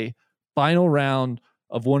today, final round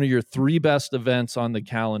of one of your 3 best events on the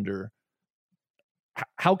calendar,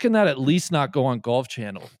 how can that at least not go on Golf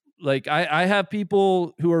Channel? Like I have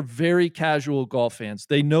people who are very casual golf fans.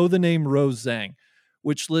 They know the name Rose Zhang,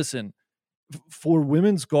 which, listen, for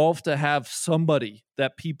women's golf to have somebody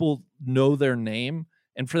that people know their name,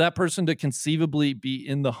 and for that person to conceivably be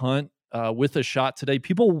in the hunt with a shot today,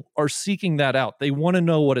 people are seeking that out. They want to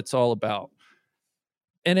know what it's all about.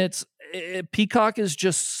 And Peacock is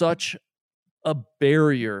just such a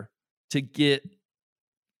barrier to get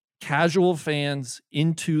casual fans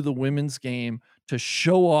into the women's game, to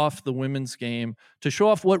show off the women's game, to show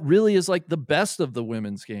off what really is like the best of the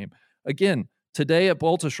women's game. Again, today at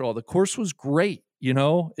Baltusrol, the course was great.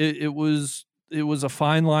 It was a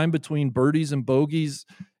fine line between birdies and bogeys.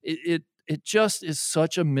 It just is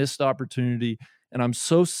such a missed opportunity, and I'm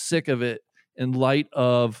so sick of it. In light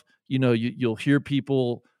of, you'll hear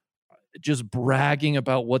people just bragging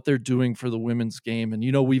about what they're doing for the women's game,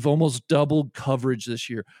 and we've almost doubled coverage this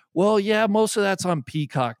year. Well, yeah, most of that's on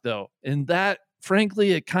Peacock though, and that,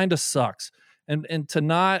 frankly, it kind of sucks. And to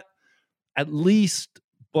not at least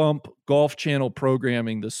bump Golf Channel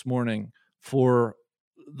programming this morning for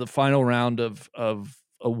the final round of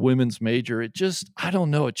a women's major, I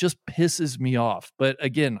don't know, it just pisses me off. But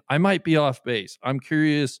again, I might be off base. I'm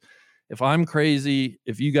curious if I'm crazy,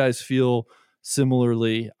 if you guys feel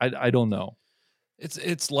similarly. I don't know.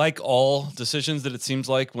 It's like all decisions that it seems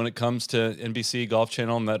like when it comes to NBC, Golf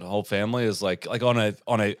Channel, and that whole family is like on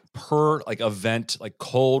a per like event, like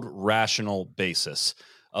cold rational basis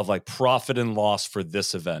of like profit and loss for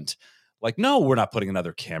this event. Like, no, we're not putting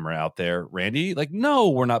another camera out there, Randy. Like, no,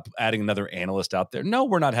 we're not adding another analyst out there. No,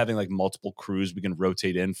 we're not having like multiple crews we can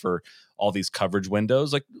rotate in for all these coverage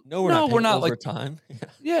windows. Like, no, we're not like time.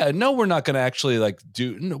 Yeah, no, we're not going to actually like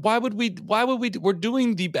do. Why would we? We're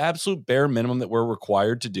doing the absolute bare minimum that we're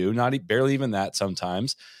required to do. Barely even that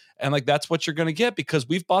sometimes. And like, that's what you're going to get because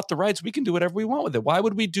we've bought the rights. We can do whatever we want with it. Why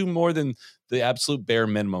would we do more than the absolute bare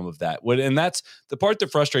minimum of that? And that's the part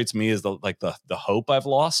that frustrates me is the hope I've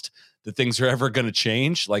lost that things are ever going to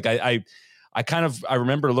change. Like I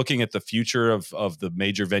remember looking at the future of the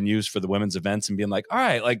major venues for the women's events and being like, all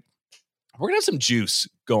right, like we're going to have some juice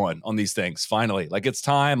going on these things. Finally, like it's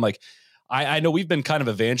time. Like I know we've been kind of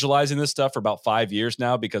evangelizing this stuff for about 5 years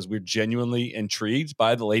now because we're genuinely intrigued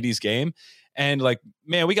by the ladies' game. And like,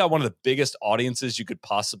 man, we got one of the biggest audiences you could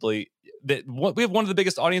possibly, we have one of the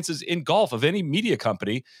biggest audiences in golf of any media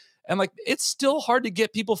company. And like, it's still hard to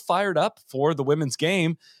get people fired up for the women's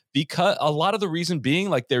game because a lot of the reason being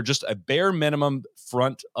like, they're just a bare minimum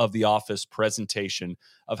front of the office presentation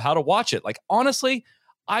of how to watch it. Like, honestly,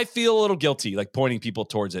 I feel a little guilty, like pointing people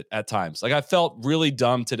towards it at times. Like I felt really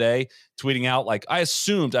dumb today tweeting out, like I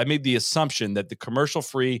made the assumption that the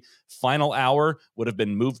commercial-free final hour would have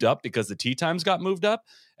been moved up because the tee times got moved up.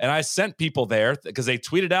 And I sent people there because they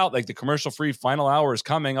tweeted out like the commercial-free final hour is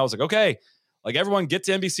coming. I was like, okay, like everyone get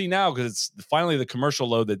to NBC now because it's finally the commercial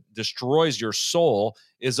load that destroys your soul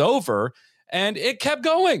is over. And it kept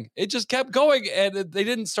going. It just kept going. And they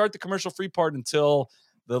didn't start the commercial-free part until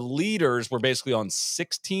the leaders were basically on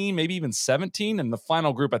 16, maybe even 17. And the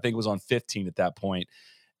final group, I think, was on 15 at that point.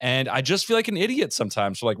 And I just feel like an idiot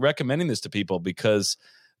sometimes for like recommending this to people because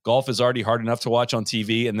golf is already hard enough to watch on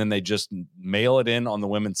TV. And then they just mail it in on the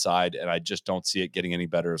women's side. And I just don't see it getting any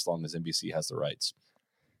better as long as NBC has the rights.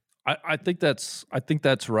 I think that's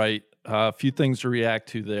right. A few things to react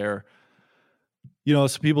to there.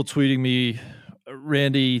 Some people tweeting me,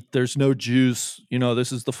 Randy, there's no juice.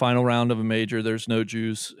 This is the final round of a major. There's no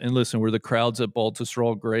juice. And listen, were the crowds at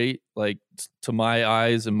Baltusrol great? Like to my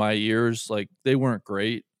eyes and my ears, like they weren't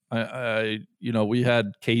great. We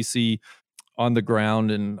had Casey on the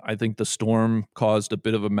ground, and I think the storm caused a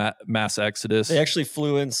bit of a mass exodus. They actually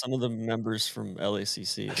flew in some of the members from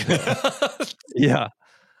LACC as well. Yeah.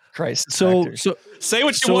 crisis So factor. so Say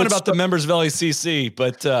what you So want it's- about the members of LACC,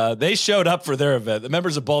 but they showed up for their event. The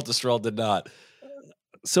members of Baltusrol did not.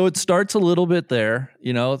 So it starts a little bit there.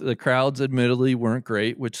 You know, the crowds admittedly weren't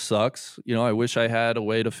great, which sucks. You know, I wish I had a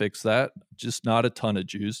way to fix that. Just not a ton of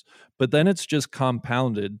juice. But then it's just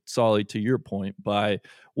compounded, Solly, to your point, by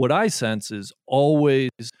what I sense is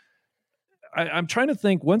always. I'm trying to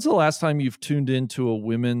think, when's the last time you've tuned into a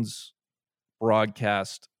women's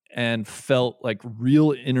broadcast and felt like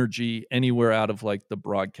real energy anywhere out of like the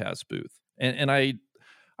broadcast booth? And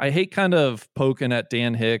I hate kind of poking at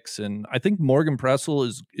Dan Hicks, and I think Morgan Pressel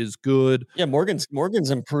is good. Yeah, Morgan's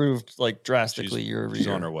improved like drastically year over She's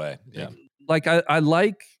year. on her way. Yeah. Like I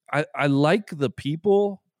like the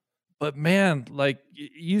people, but man, like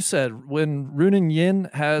you said, when Runen Yin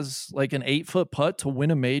has like an 8-foot putt to win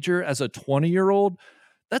a major as a 20-year-old,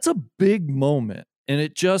 that's a big moment. And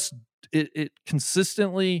it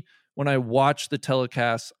consistently, when I watch the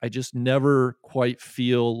telecast, I just never quite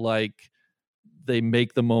feel like they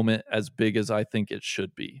make the moment as big as I think it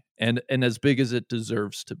should be, and as big as it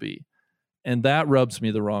deserves to be. And that rubs me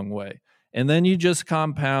the wrong way. And then you just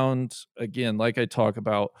compound again, like I talk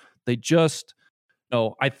about, they just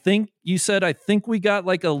no, I think you said, I think we got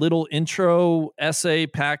like a little intro essay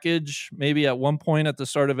package maybe at one point at the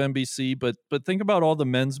start of NBC, but think about all the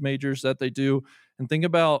men's majors that they do, and think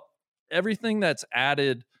about everything that's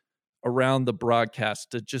added around the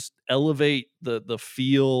broadcast to just elevate the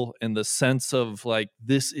feel and the sense of like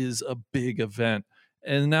this is a big event.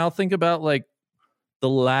 And now think about like the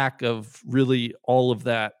lack of really all of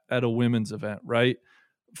that at a women's event, right?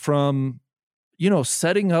 From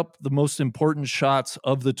setting up the most important shots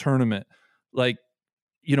of the tournament. Like,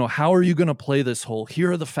 how are you going to play this hole?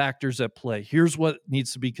 Here are the factors at play. Here's what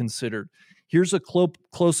needs to be considered. Here's a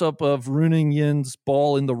close up of Runen Yin's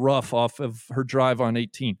ball in the rough off of her drive on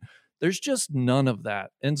 18. There's just none of that.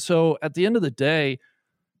 And so at the end of the day,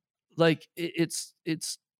 like it's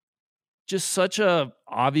just such a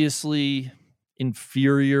obviously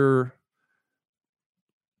inferior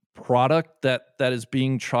product that is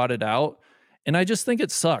being trotted out. And I just think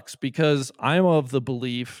it sucks because I'm of the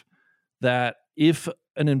belief that if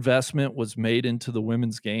an investment was made into the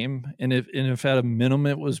women's game, and if at a minimum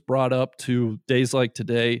it was brought up to days like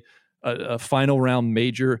today, a final round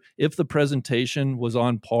major, if the presentation was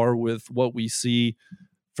on par with what we see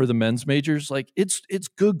for the men's majors, like it's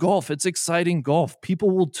good golf, it's exciting golf,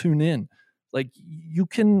 people will tune in. Like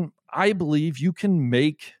I believe you can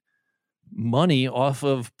make money off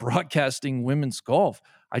of broadcasting women's golf.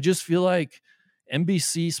 I just feel like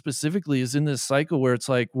NBC specifically is in this cycle where it's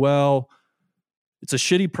like, well, it's a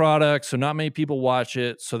shitty product, so not many people watch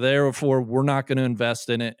it, so therefore we're not going to invest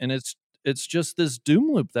in it. And it's just this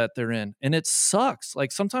doom loop that they're in, and it sucks.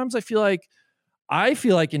 Like sometimes I feel like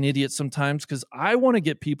an idiot sometimes because I want to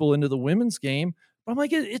get people into the women's game, but I'm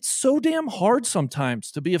like, it's so damn hard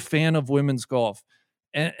sometimes to be a fan of women's golf.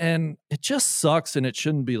 And it just sucks, and it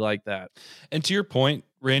shouldn't be like that. And to your point,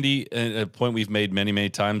 Randy, a point we've made many, many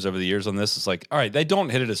times over the years on this is like, all right, they don't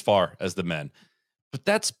hit it as far as the men, but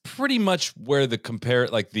that's pretty much where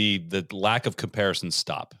the lack of comparisons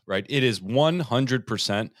stop, right? It is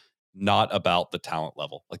 100% not about the talent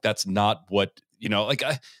level. Like that's not what,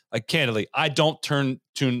 candidly, I don't turn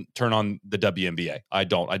on the WNBA. I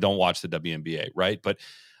don't watch the WNBA, right? But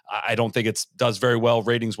I don't think it does very well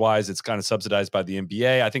ratings wise. It's kind of subsidized by the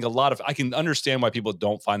NBA. I think I can understand why people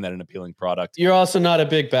don't find that an appealing product. You're also not a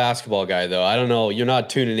big basketball guy, though. I don't know. You're not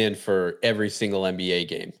tuning in for every single NBA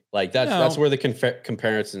game. Like that's where the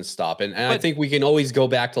comparisons stop. And I think we can always go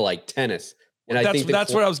back to like tennis. And I think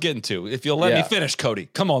that's what I was getting to. If you'll let me finish, Cody,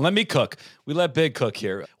 come on, let me cook. We let Big cook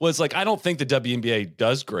here. Well, it's like, I don't think the WNBA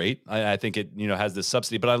does great. I think it, has this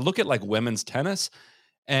subsidy, but I look at like women's tennis,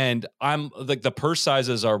 and I'm like, the purse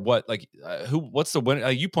sizes are what's the winner?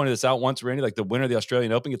 You pointed this out once, Randy, like the winner of the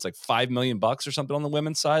Australian Open gets like $5 million or something on the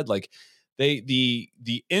women's side. Like the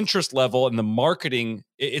interest level and the marketing,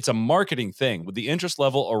 it's a marketing thing with the interest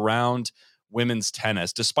level around women's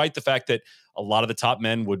tennis, despite the fact that a lot of the top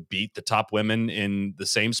men would beat the top women in the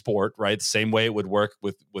same sport, right? The same way it would work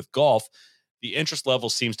with golf. The interest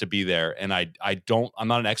level seems to be there. And I'm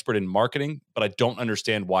not an expert in marketing, but I don't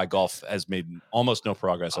understand why golf has made almost no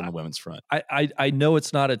progress on the women's front. I know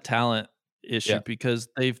it's not a talent issue because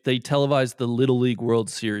they televised the Little League World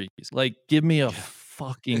Series. Like, give me a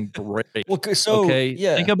fucking break.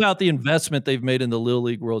 Think about the investment they've made in the Little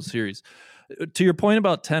League World Series. To your point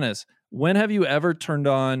about tennis, when have you ever turned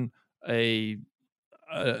on one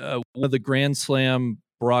of the Grand Slam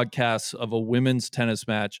broadcasts of a women's tennis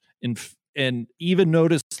match and even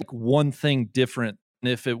noticed like one thing different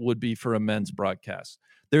than if it would be for a men's broadcast?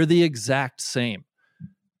 They're the exact same.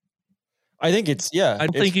 I think it's yeah. I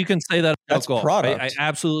don't think you can say that about that's golf. product. I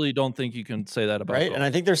absolutely don't think you can say that about right. golf. And I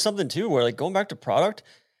think there's something too where like going back to product,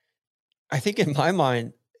 I think in my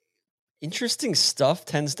mind, interesting stuff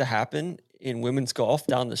tends to happen in women's golf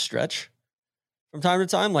down the stretch from time to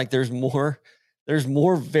time. Like there's more there's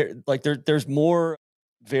more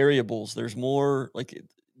variables. There's more like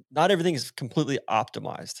not everything is completely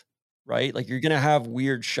optimized, right? Like you're gonna have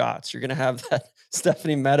weird shots. You're gonna have that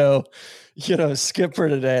Stephanie Meadow, skipper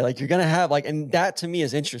today. Like you're gonna have like, and that to me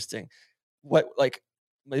is interesting. What like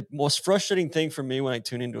my most frustrating thing for me when I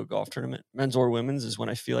tune into a golf tournament, men's or women's, is when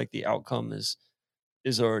I feel like the outcome is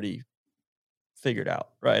already figured out,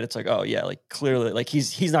 right? It's like, oh yeah, like clearly, like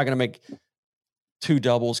he's not gonna make two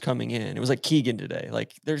doubles coming in. It was like Keegan today.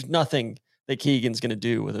 Like there's nothing that Keegan's going to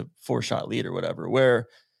do with a 4-shot lead or whatever. Where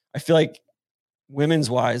I feel like women's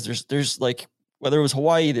wise, there's like whether it was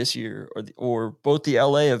Hawaii this year or both the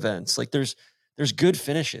LA events, like there's good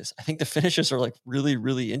finishes. I think the finishes are like really,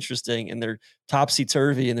 really interesting and they're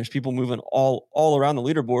topsy-turvy and there's people moving all around the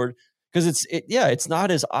leaderboard because it's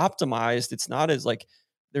not as optimized. It's not as like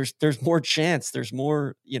there's more chance. There's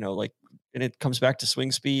more, like, and it comes back to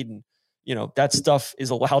swing speed and that stuff is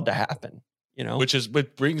allowed to happen, Which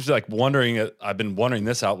brings like wondering, I've been wondering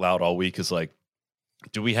this out loud all week is like,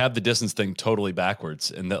 do we have the distance thing totally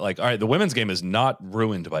backwards? And that like, all right, the women's game is not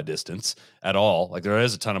ruined by distance at all. Like there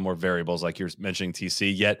is a ton of more variables, like you're mentioning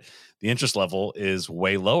TC, yet the interest level is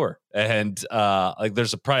way lower. And like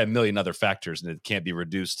there's probably a million other factors and it can't be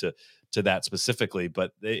reduced to that specifically,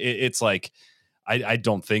 but it's like, I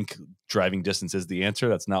don't think driving distance is the answer.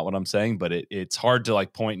 That's not what I'm saying, but it's hard to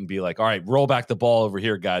like point and be like, all right, roll back the ball over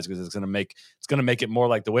here, guys, because it's going to make it more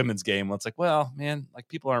like the women's game. Well, it's like, well, man, like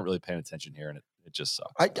people aren't really paying attention here, and it just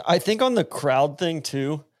sucks. I think on the crowd thing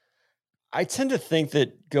too, I tend to think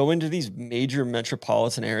that going to these major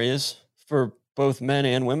metropolitan areas for both men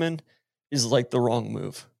and women is like the wrong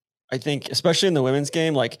move. I think, especially in the women's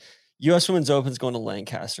game, like U.S. Women's Open is going to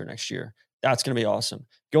Lancaster next year. That's going to be awesome.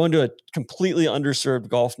 Going to a completely underserved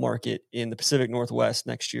golf market in the Pacific Northwest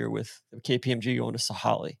next year with the KPMG going to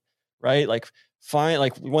Sahali, right? Like fine,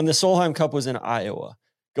 like when the Solheim Cup was in Iowa,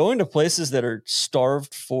 going to places that are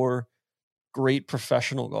starved for great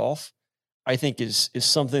professional golf, I think is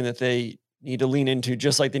something that they need to lean into,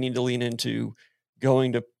 just like they need to lean into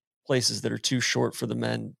going to places that are too short for the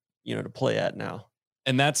men, to play at now.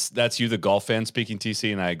 And that's you, the golf fan speaking,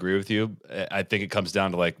 TC, and I agree with you. I think it comes down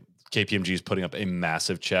to like, KPMG is putting up a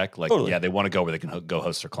massive check. Like, totally. Yeah, they want to go where they can go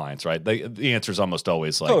host their clients, right? The answer is almost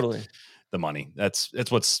always like totally the money. It's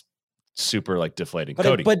what's super like deflating. But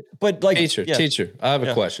Cody, but like teacher, I have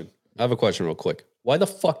a question. I have a question real quick. Why the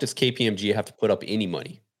fuck does KPMG have to put up any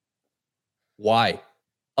money? Why?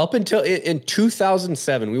 Up until in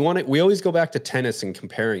 2007, we always go back to tennis and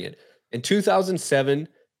comparing it. In 2007,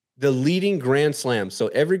 the leading Grand Slam, so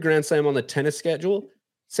every Grand Slam on the tennis schedule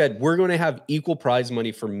said we're going to have equal prize money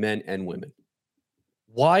for men and women.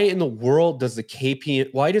 Why in the world does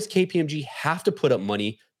why does KPMG have to put up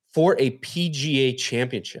money for a PGA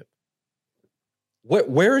championship?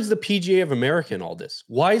 Where is the PGA of America in all this?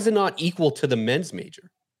 Why is it not equal to the men's major?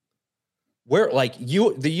 Where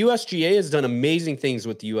the USGA has done amazing things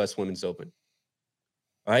with the US Women's Open.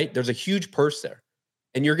 All right? There's a huge purse there.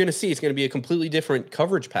 And you're going to see it's going to be a completely different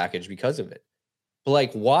coverage package because of it. But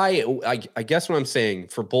like, why? I guess what I'm saying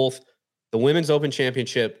for both the Women's Open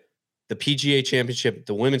Championship, the PGA Championship,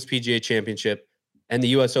 the Women's PGA Championship, and the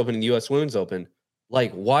U.S. Open and the U.S. Women's Open,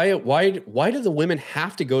 like, why do the women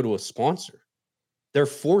have to go to a sponsor? They're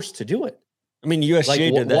forced to do it. I mean,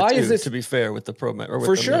 USGA did that why too, is this, to be fair, with the Pro or with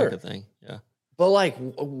for the sure America thing. Yeah. But like,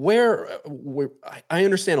 where I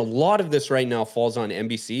understand a lot of this right now falls on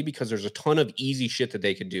NBC because there's a ton of easy shit that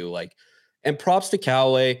they could do. Like, and props to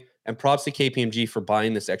Callaway. And props to KPMG for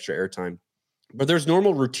buying this extra airtime. But there's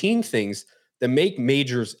normal routine things that make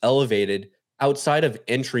majors elevated outside of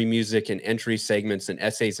entry music and entry segments and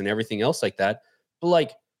essays and everything else like that. But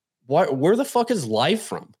like, where the fuck is Live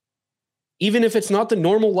From? Even if it's not the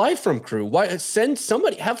normal Live From crew, why send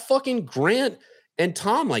somebody, have fucking Grant and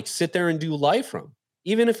Tom like sit there and do Live From,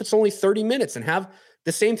 even if it's only 30 minutes and have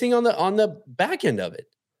the same thing on the back end of it.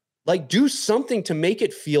 Like, do something to make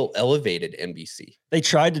it feel elevated, NBC. They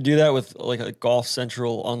tried to do that with like a Golf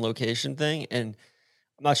Central on location thing. And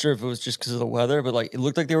I'm not sure if it was just because of the weather, but like, it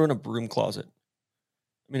looked like they were in a broom closet.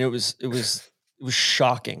 I mean, it was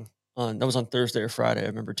shocking. That was on Thursday or Friday. I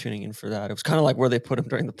remember tuning in for that. It was kind of like where they put them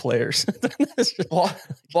during the Players.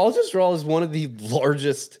 Baltusrol is one of the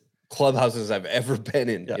largest clubhouses I've ever been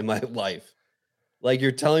in my life. Like,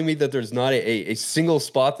 you're telling me that there's not a single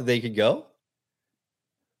spot that they could go?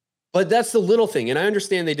 But that's the little thing. And I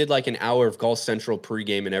understand they did like an hour of Golf Central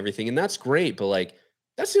pregame and everything, and that's great. But like,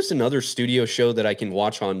 that's just another studio show that I can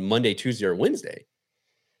watch on Monday, Tuesday, or Wednesday.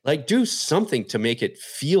 Like, do something to make it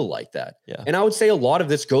feel like that. Yeah. And I would say a lot of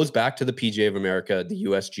this goes back to the PGA of America, the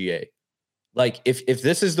USGA. Like, if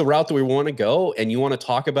this is the route that we want to go, and you want to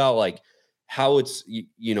talk about like how it's,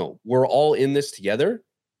 you know, we're all in this together,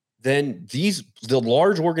 then the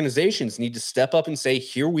large organizations need to step up and say,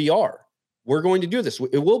 here we are. We're going to do this.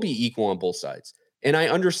 It will be equal on both sides. And I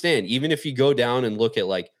understand, even if you go down and look at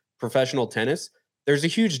like professional tennis, there's a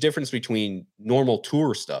huge difference between normal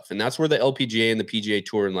tour stuff. And that's where the LPGA and the PGA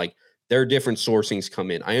Tour and like their different sourcings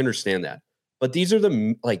come in. I understand that. But these are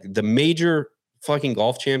the major fucking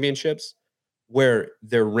golf championships where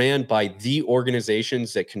they're ran by the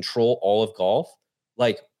organizations that control all of golf.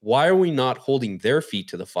 Like, why are we not holding their feet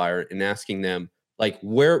to the fire and asking them, like,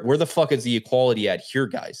 where the fuck is the equality at here,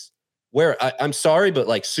 guys? I'm sorry, but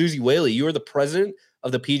like Susie Whaley, you were the president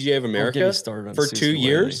of the PGA of America for 2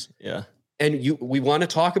 years. Yeah. And we want to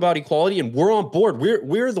talk about equality, and we're on board.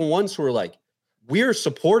 We're the ones who are like, we're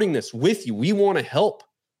supporting this with you. We want to help.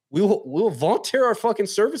 We'll volunteer our fucking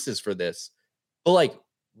services for this. But like,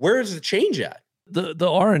 where is the change at? The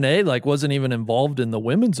RNA like wasn't even involved in the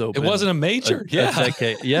Women's Open. It wasn't a major. A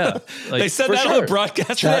decade. Yeah. Like, they said that on the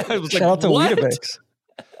broadcast. Shout out to Weetabix.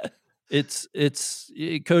 It's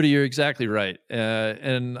Cody, you're exactly right.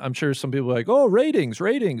 And I'm sure some people are like, oh, ratings,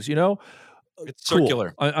 you know. It's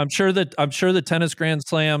circular. Cool. I'm sure the tennis Grand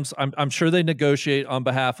Slams, I'm sure they negotiate on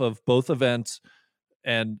behalf of both events,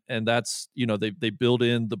 and that's, you know, they build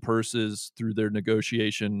in the purses through their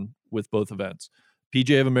negotiation with both events.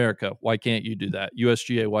 PGA of America, why can't you do that?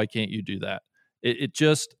 USGA, why can't you do that?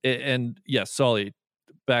 And yes, Solly,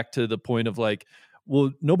 back to the point of like,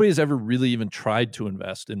 well, nobody has ever really even tried to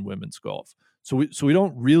invest in women's golf. So we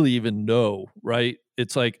don't really even know, right?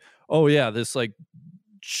 It's like, oh yeah, this like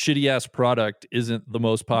shitty ass product isn't the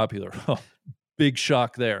most popular. Big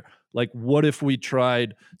shock there. Like, what if we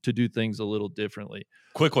tried to do things a little differently?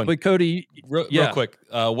 Quick one. But Cody, real quick.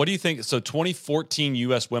 What do you think? So 2014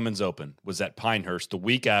 U.S. Women's Open was at Pinehurst the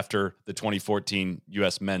week after the 2014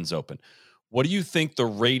 U.S. Men's Open. What do you think the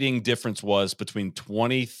rating difference was between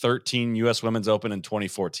 2013 U.S. Women's Open and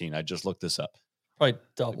 2014? I just looked this up. Probably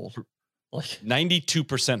double. Like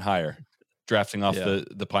 92% higher drafting off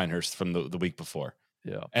the Pinehurst from the week before.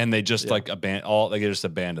 Yeah. And they just like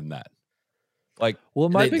abandoned that. Like, well,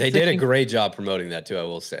 they did a great job promoting that too, I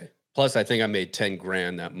will say. Plus, I think I made 10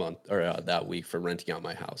 grand that month or that week for renting out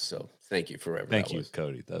my house. So thank you for everything. Thank you,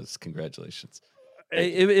 Cody. Congratulations.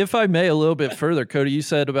 If I may, a little bit further, Cody, you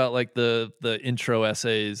said about like the intro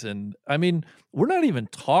essays, and I mean, we're not even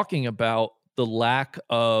talking about the lack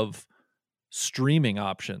of streaming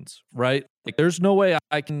options, right? Like, there's no way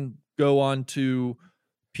I can go on to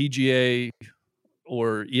PGA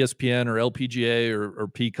or ESPN or LPGA or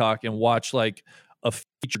Peacock and watch like a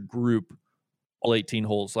featured group all 18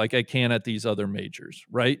 holes like I can at these other majors,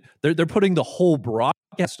 right? They're putting the whole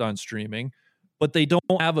broadcast on streaming, but they don't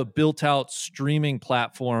have a built-out streaming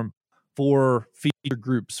platform for featured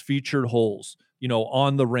groups, featured holes, you know,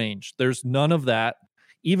 on the range. There's none of that.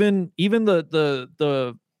 Even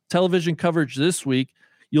the television coverage this week,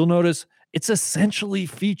 you'll notice it's essentially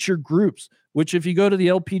featured groups, which if you go to the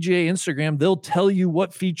LPGA Instagram, they'll tell you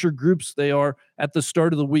what featured groups they are at the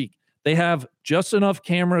start of the week. They have just enough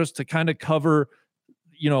cameras to kind of cover,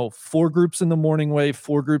 you know, 4 groups in the morning wave,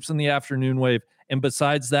 4 groups in the afternoon wave. And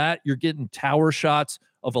besides that, you're getting tower shots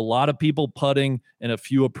of a lot of people putting and a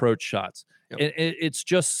few approach shots. Yep. It's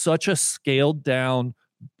just such a scaled down,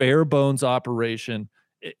 bare bones operation.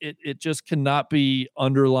 It just cannot be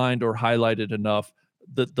underlined or highlighted enough,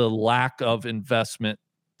 the lack of investment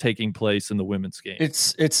taking place in the women's game.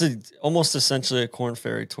 It's almost essentially a Corn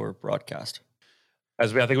Ferry Tour broadcast. I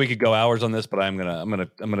think we could go hours on this, but I'm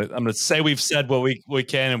gonna say we've said what we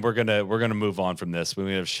can, and we're gonna move on from this.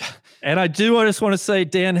 And I just want to say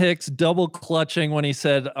Dan Hicks double clutching when he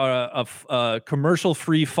said a commercial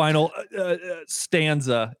free final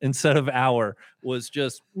stanza instead of hour was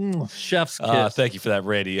just chef's kiss. Thank you for that,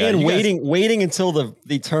 Brady. And waiting until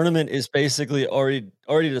the tournament is basically already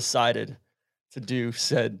decided to do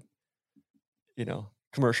said, you know,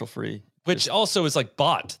 commercial free. Which also is like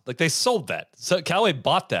bought, like they sold that. So Callaway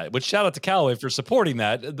bought that. Which shout out to Callaway for supporting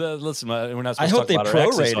that. Listen, we're not supposed to talk about our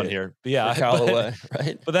exes on here, but yeah, Callaway,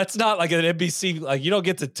 right? But that's not like an NBC. Like you don't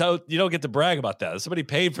get to brag about that. Somebody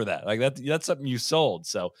paid for that. Like that's something you sold.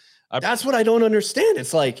 So that's what I don't understand.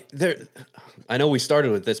 It's like I know we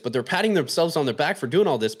started with this, but they're patting themselves on their back for doing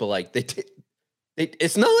all this. But like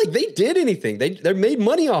It's not like they did anything. They made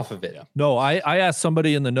money off of it. Yeah. No, I asked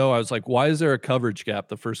somebody in the know. I was like, why is there a coverage gap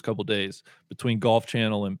the first couple days between Golf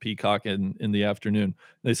Channel and Peacock in the afternoon?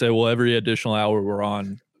 They say, well, every additional hour we're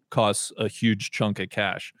on costs a huge chunk of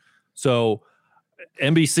cash. So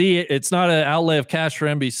NBC, it's not an outlay of cash for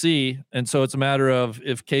NBC. And so it's a matter of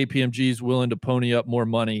if KPMG is willing to pony up more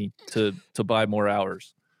money to buy more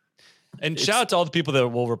hours. And shout out to all the people that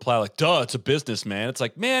will reply like, duh, it's a business, man. It's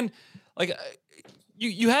like, man, like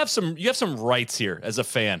you have some rights here as a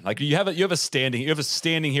fan. Like you have a standing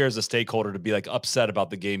here as a stakeholder to be like upset about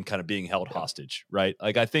the game kind of being held hostage, right?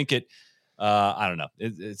 Like I think I don't know.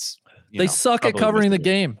 It's they suck at covering the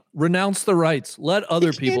game. Renounce the rights. Let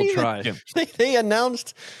other people try. They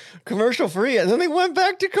announced commercial free and then they went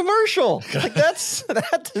back to commercial. Like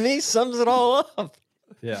that to me sums it all up.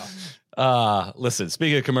 Yeah. Listen,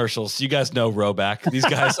 speaking of commercials, you guys know Roback. These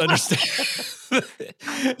guys understand.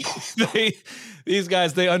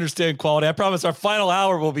 They understand quality. I promise our final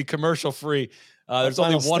hour will be commercial free. There's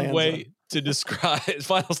only one way to describe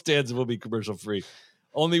final stanza will be commercial free.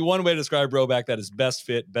 Only one way to describe Roback, that is best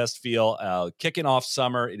fit, best feel. Kicking off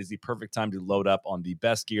summer, it is the perfect time to load up on the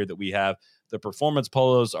best gear that we have. The performance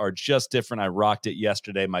polos are just different. I rocked it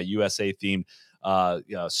yesterday, my USA themed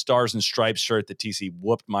stars and stripes shirt that TC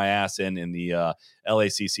whooped my ass in the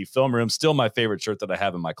LACC film room. Still my favorite shirt that I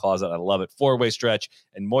have in my closet. I love it. 4-way stretch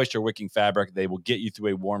and moisture wicking fabric. They will get you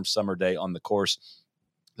through a warm summer day on the course.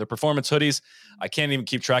 The performance hoodies, I can't even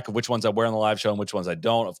keep track of which ones I wear on the live show and which ones I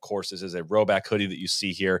don't. Of course, this is a Roback hoodie that you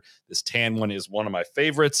see here. This tan one is one of my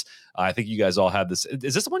favorites. I think you guys all have this.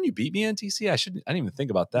 Is this the one you beat me in, TC? I didn't even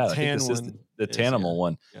think about that. I think this is the Tanimal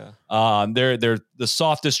one. Yeah. They're the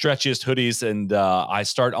softest, stretchiest hoodies, and I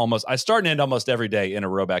start and end almost every day in a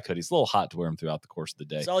Roback hoodie. It's a little hot to wear them throughout the course of the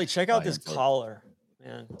day. Solly, check out this collar.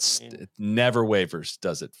 Man, it never wavers,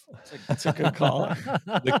 does it? It's a good call.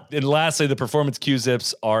 And lastly, the performance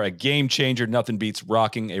Q-Zips are a game changer. Nothing beats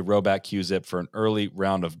rocking a Roback Q-Zip for an early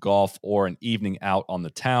round of golf or an evening out on the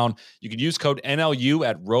town. You can use code NLU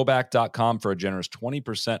at roback.com for a generous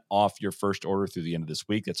 20% off your first order through the end of this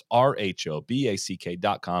week. That's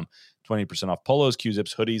RHOBACK.com. 20% off polos,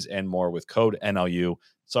 Q-Zips, hoodies, and more with code NLU.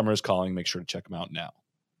 Summer is calling. Make sure to check them out now.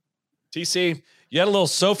 TC, you had a little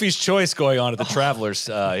Sophie's Choice going on at the Travelers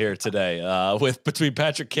here today with between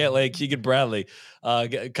Patrick Cantlay and Keegan Bradley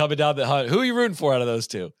coming down the hunt. Who are you rooting for out of those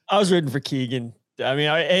two? I was rooting for Keegan. I mean,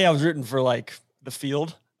 I was rooting for like the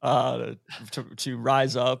field to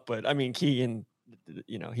rise up, but I mean, Keegan,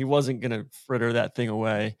 he wasn't going to fritter that thing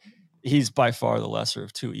away. He's by far the lesser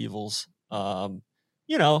of two evils. I'm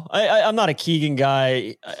not a Keegan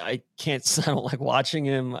guy. I don't like watching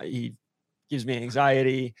him. He gives me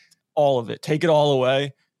anxiety. All of it. Take it all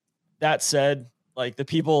away. That said, like the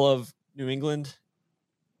people of New England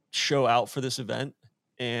show out for this event,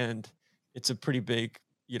 and it's a pretty big,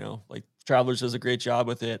 like Travelers does a great job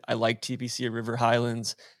with it. I like TPC at River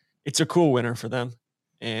Highlands. It's a cool winner for them.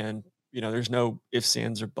 And, there's no ifs,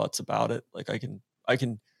 ands, or buts about it. Like I can,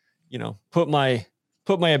 put my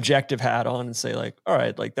objective hat on and say like, all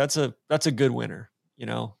right, like that's a good winner, and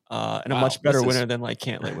a much better winner than like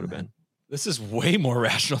Cantlay would have been. This is way more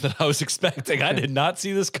rational than I was expecting. I did not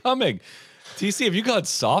see this coming. TC, have you gone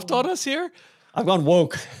soft on us here? I've gone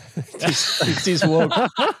woke. TC's woke.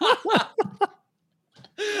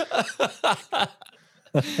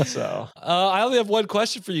 So I only have one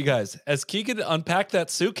question for you guys. Has Keegan unpacked that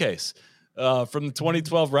suitcase from the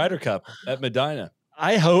 2012 Ryder Cup at Medina?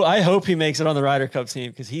 I hope he makes it on the Ryder Cup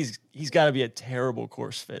team because he's got to be a terrible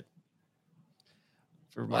course fit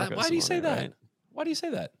for Marco. Why do you say that? Right? Why do you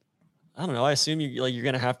say that? I don't know. I assume you're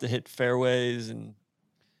going to have to hit fairways and,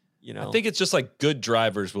 I think it's just like good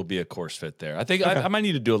drivers will be a course fit there. I think I might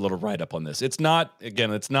need to do a little write up on this. It's not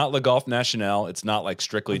Le Golf National. It's not like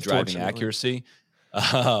strictly driving accuracy.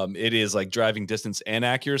 It is like driving distance and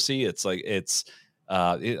accuracy. It's like,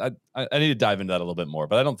 I need to dive into that a little bit more,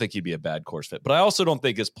 but I don't think he'd be a bad course fit. But I also don't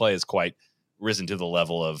think his play has quite risen to the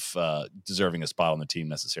level of deserving a spot on the team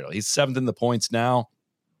necessarily. He's 7th in the points now.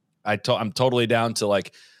 I'm totally down to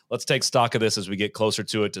like, let's take stock of this as we get closer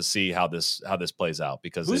to it to see how this plays out.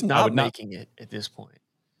 Because who's not making it at this point?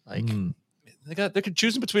 Like they're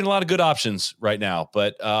choosing between a lot of good options right now.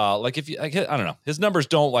 But like I don't know, his numbers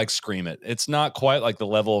don't like scream it. It's not quite like the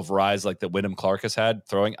level of rise like that Wyndham Clark has had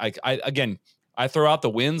throwing. I throw out the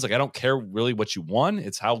wins. Like I don't care really what you won.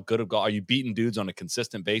 It's how good of golf are you beating dudes on a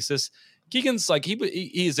consistent basis. Keegan's like he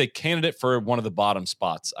is a candidate for one of the bottom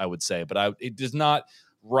spots, I would say, but it does not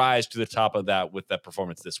rise to the top of that with that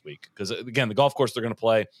performance this week. Because again, the golf course they're going to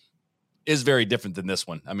play, is very different than this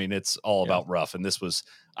one. I mean, it's all about rough. And this was,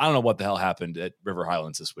 I don't know what the hell happened at River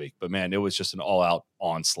Highlands this week, but man, it was just an all out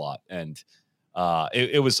onslaught. And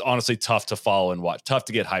it was honestly tough to follow and watch, tough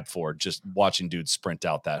to get hyped for, just watching dudes sprint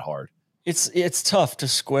out that hard. It's tough to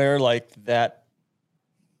square like that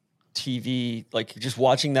TV, like just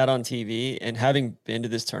watching that on TV and having been to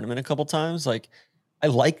this tournament a couple times. Like, I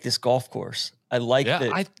like this golf course. I like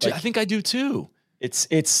that. I think I do too.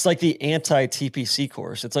 It's like the anti TPC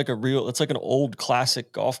course. It's like an old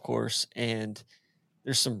classic golf course. And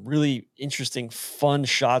there's some really interesting, fun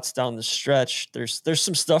shots down the stretch. There's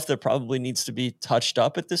some stuff that probably needs to be touched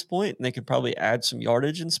up at this point, and they could probably add some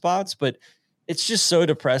yardage in spots, but it's just so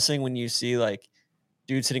depressing when you see like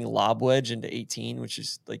dudes hitting lob wedge into 18, which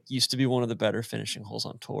is like used to be one of the better finishing holes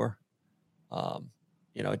on tour.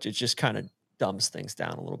 It just kind of dumbs things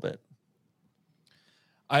down a little bit.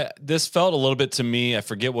 This felt a little bit to me, I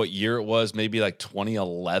forget what year it was, maybe like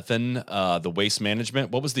 2011, the Waste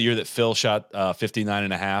Management. What was the year that Phil shot 59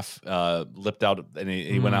 and a half, lipped out, and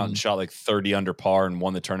he went out and shot like 30 under par and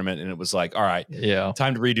won the tournament. And it was like, all right,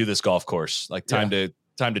 time to redo this golf course. Like time to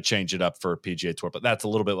change it up for a PGA Tour. But that's a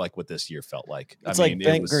little bit like what this year felt like. It's like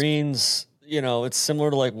bent greens, it's similar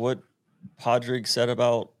to like what Podrick said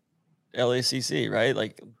about LACC, right?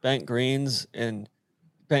 Like bent greens and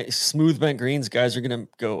smooth bent greens, guys are going to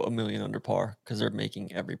go a million under par because they're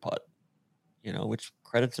making every putt, which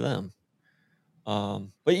credit to them. But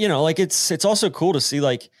like it's also cool to see,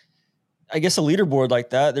 like, I guess a leaderboard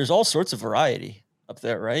like that, there's all sorts of variety up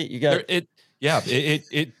there, right? You got it. Yeah.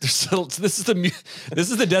 This is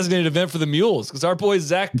the designated event for the mules, because our boy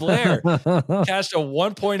Zach Blair cashed a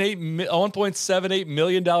 $1.78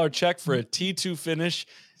 million check for a T2 finish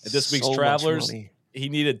at this week's Travelers. He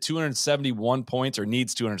needed 271 points, or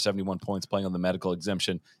needs 271 points, playing on the medical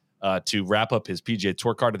exemption to wrap up his PGA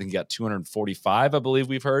Tour card. I think he got 245, I believe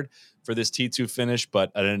we've heard, for this T2 finish, but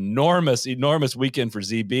an enormous weekend for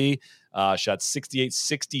ZB. Shot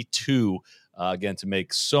 68-62 again to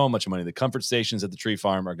make so much money. The comfort stations at the Tree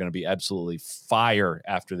Farm are going to be absolutely fire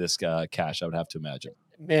after this cash, I would have to imagine.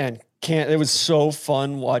 Man, it was so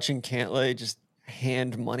fun watching Cantlay just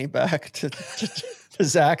hand money back to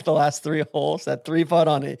Zach the last 3 holes. That 3-putt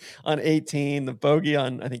on 18, the bogey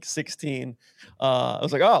on I think 16. I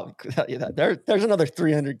was like, oh, yeah, there's another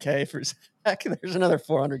 $300K for Zach. There's another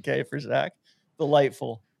 $400K for Zach.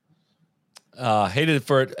 Delightful. Hated it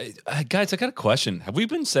for it. Guys, I got a question. Have we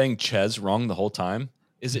been saying Ches wrong the whole time?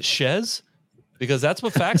 Is it Chez? Because that's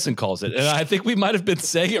what Faxon calls it, and I think we might have been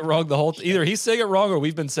saying it wrong the whole. Either he's saying it wrong or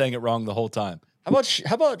we've been saying it wrong the whole time. How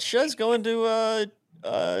about Chez going to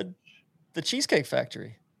the Cheesecake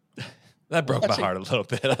Factory? That broke my heart a little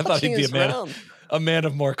bit. I thought he'd be a man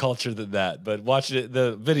of more culture than that. But watch it,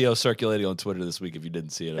 the video circulating on Twitter this week, if you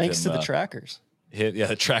didn't see it. Thanks to the trackers.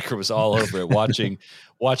 The tracker was all over it, watching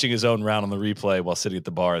his own round on the replay while sitting at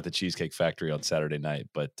the bar at the Cheesecake Factory on Saturday night.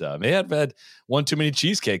 But may have had one too many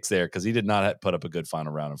cheesecakes there, because he did not put up a good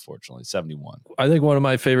final round, unfortunately. 71. I think one of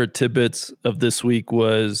my favorite tidbits of this week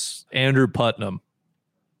was Andrew Putnam,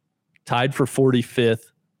 tied for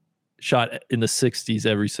 45th, shot in the 60s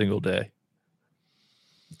every single day.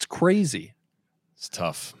 It's crazy. It's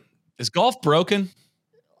tough. Is golf broken?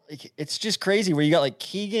 It's just crazy where you got like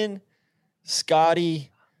Keegan, Scotty,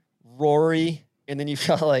 Rory, and then you've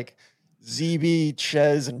got like ZB,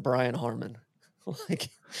 Ches, and Brian Harmon. Like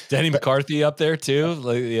Denny McCarthy up there too.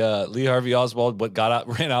 Like Lee Harvey Oswald,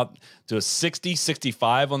 ran out to a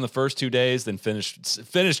 60-65 on the first 2 days, then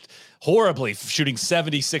finished horribly, shooting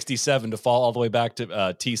 70-67 to fall all the way back to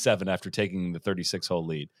T7 after taking the 36-hole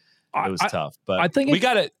lead. It was tough, but I think we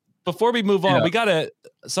got it. Before we move on, we got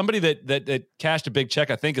somebody that cashed a big check,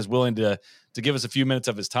 I think, is willing to give us a few minutes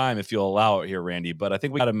of his time, if you'll allow it here, Randy. But I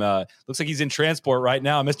think we got him. Looks like he's in transport right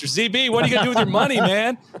now. Mr. ZB, what are you going to do with your money,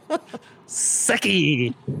 man?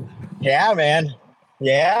 Sucky. Yeah, man.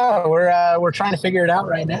 Yeah, we're trying to figure it out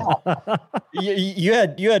right now. you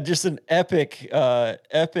had just an epic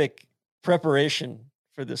preparation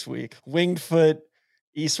for this week. Winged foot,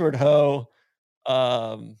 Eastward Ho,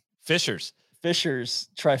 Fishers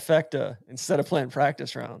trifecta instead of playing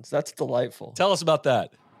practice rounds. That's delightful. Tell us about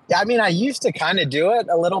that. Yeah, I mean, I used to kind of do it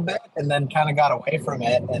a little bit and then kind of got away from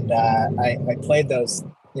it. And I played those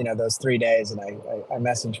 3 days, and I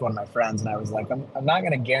messaged one of my friends, and I was like, I'm not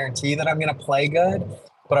going to guarantee that I'm going to play good,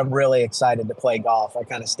 but I'm really excited to play golf. I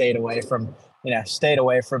kind of stayed away from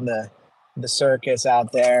the circus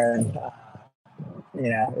out there. And,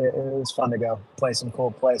 it was fun to go play some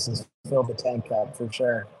cool places, fill the tank up for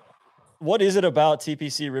sure. What is it about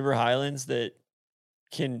TPC River Highlands that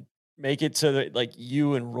can make it so that like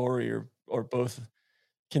you and Rory are both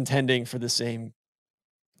contending for the same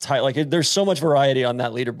tight. Like there's so much variety on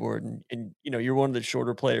that leaderboard, and you know, you're one of the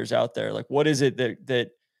shorter players out there. Like, what is it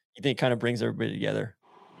that you think kind of brings everybody together?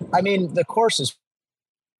 I mean, the course is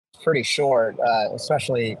pretty short,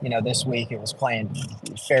 especially, you know, this week it was playing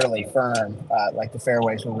fairly firm. Like the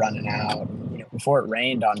fairways were running out. You know, before it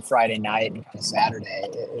rained on Friday night and kind of Saturday,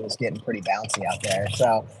 it was getting pretty bouncy out there.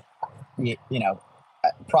 So, you know,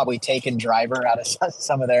 probably taking driver out of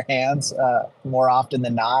some of their hands more often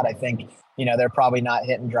than not. I think, you know, they're probably not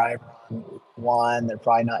hitting driver on 1. They're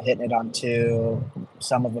probably not hitting it on 2.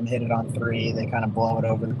 Some of them hit it on 3. They kind of blow it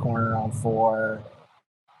over the corner on 4.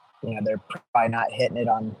 You know, they're probably not hitting it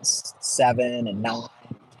on 7 and 9,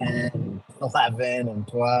 10, and 11 and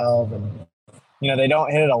 12. And, you know, they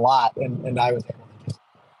don't hit it a lot. And I was able to just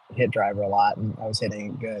hit driver a lot, and I was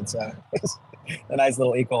hitting it good. So it's a nice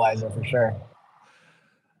little equalizer for sure.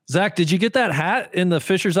 Zach, did you get that hat in the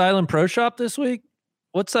Fisher's Island Pro Shop this week?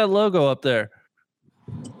 What's that logo up there?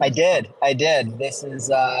 I did. This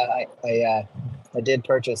is, I did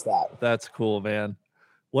purchase that. That's cool, man.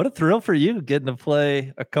 What a thrill for you getting to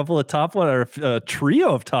play a couple of top one or a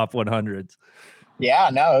trio of top 100s. Yeah,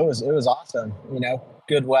 no, it was awesome. You know,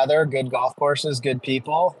 good weather, good golf courses, good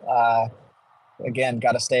people. Again,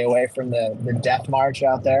 got to stay away from the death march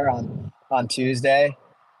out there on Tuesday.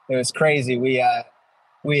 It was crazy. We had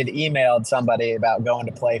emailed somebody about going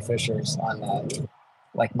to play Fishers on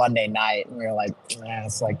like Monday night, and we were like,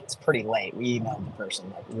 it's pretty late. We emailed the person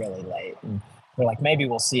like really late, and we're like, maybe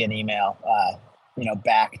we'll see an email you know,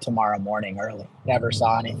 back tomorrow morning early. Never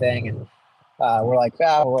saw anything. And we're like,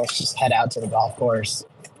 well, let's just head out to the golf course.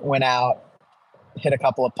 Went out, hit a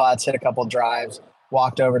couple of putts, hit a couple of drives,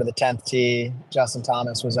 walked over to the 10th tee. Justin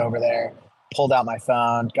Thomas was over there, pulled out my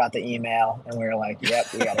phone, got the email, and we were like, yep,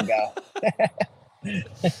 we got to go.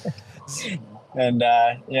 And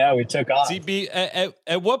yeah, we took off. CB,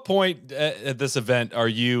 at what point at this event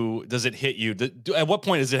does it hit you? At what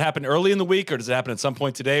point does it happen early in the week, or does it happen at some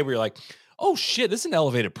point today where you're like, oh shit, this is an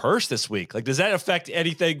elevated purse this week? Like, does that affect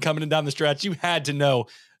anything coming in down the stretch? You had to know.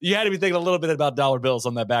 You had to be thinking a little bit about dollar bills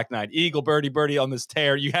on that back nine. Eagle, birdie on this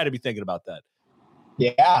tear. You had to be thinking about that.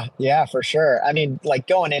 Yeah, for sure. I mean, like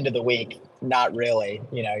going into the week, not really.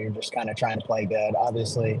 You know, you're just kind of trying to play good.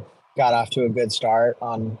 Obviously, got off to a good start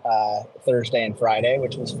on Thursday and Friday,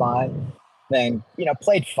 which was fine. Then, you know,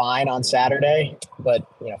 played fine on Saturday, but,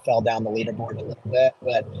 you know, fell down the leaderboard a little bit,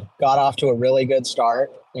 but got off to a really good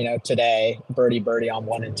start. You know, today, birdie on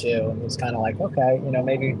 1 and 2, and it was kind of like, okay, you know,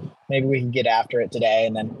 maybe we can get after it today,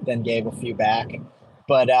 and then gave a few back.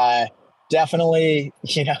 But definitely,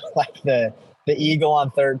 you know, like the eagle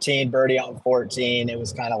on 13, birdie on 14, it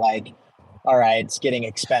was kind of like, all right, it's getting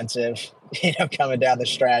expensive, you know, coming down the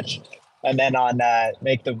stretch. And then on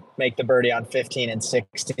make the birdie on 15 and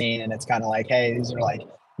 16, and it's kind of like, hey, these are like $1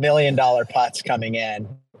 million putts coming in,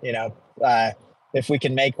 you know. If we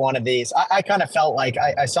can make one of these, I kind of felt like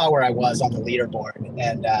I saw where I was on the leaderboard,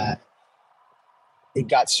 and it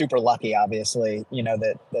got super lucky, obviously, you know,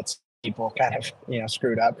 that's people kind of, you know,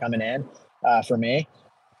 screwed up coming in for me.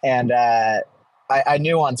 And I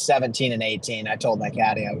knew on 17 and 18, I told my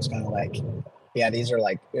caddy, I was kind of like, yeah, these are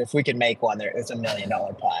like, if we can make one there, it's $1 million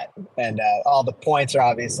putt. And all the points are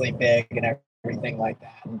obviously big and everything like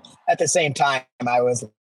that. And at the same time, I was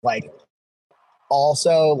like,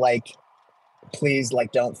 also like, please,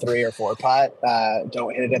 like, don't 3 or 4 putt.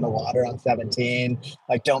 Don't hit it in the water on 17.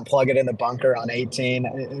 Like, don't plug it in the bunker on 18.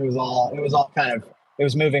 It was all kind of, it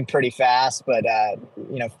was moving pretty fast, but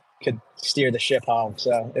you know, could steer the ship home.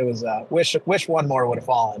 So it was wish one more would have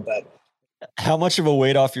fallen. But how much of a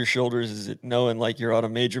weight off your shoulders is it knowing like you're on a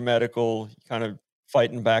major medical, kind of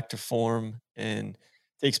fighting back to form, and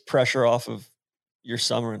takes pressure off of your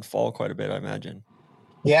summer and fall quite a bit, I imagine?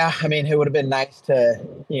 Yeah, I mean, it would have been nice to,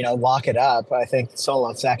 you know, lock it up. I think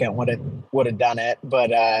solo second would have done it,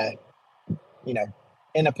 but you know,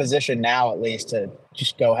 in a position now at least to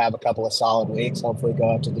just go have a couple of solid weeks. Hopefully,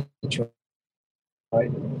 go up to Detroit,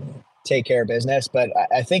 take care of business. But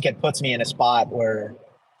I think it puts me in a spot where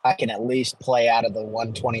I can at least play out of the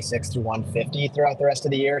 126 through 150 throughout the rest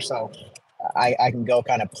of the year. So I can go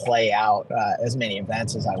kind of play out as many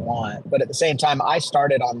events as I want. But at the same time, I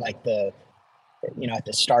started on like at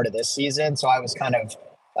the start of this season. So I was kind of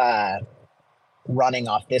running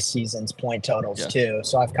off this season's point totals too.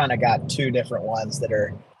 So I've kind of got 2 different ones that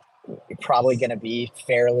are probably going to be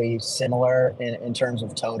fairly similar in terms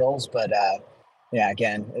of totals. But yeah,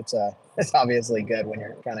 again, it's obviously good when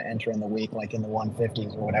you're kind of entering the week like in the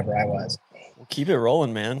 150s or whatever I was. Well, keep it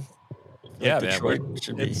rolling, man. Yeah, like man. Detroit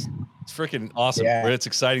should be. It's freaking awesome. Yeah. It's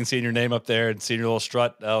exciting seeing your name up there and seeing your little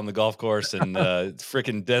strut on the golf course, and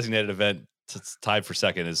freaking designated event it's tied for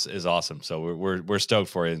second is awesome. So we're stoked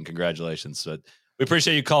for you and congratulations. But we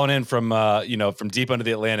appreciate you calling in from from deep under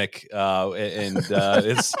the Atlantic.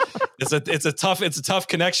 It's a tough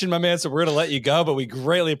connection, my man. So we're gonna let you go, but we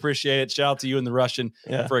greatly appreciate it. Shout out to you and the Russian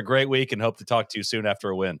for a great week, and hope to talk to you soon after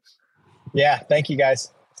a win. Yeah, thank you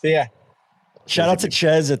guys. See ya. Shout out to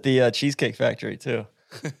Ches at the Cheesecake Factory too.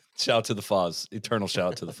 Shout out to the Foz. Eternal shout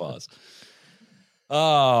out to the Foz.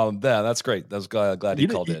 Oh, yeah, that's great. That was glad he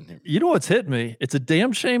called in. You know what's hit me? It's a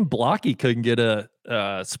damn shame Blocky couldn't get a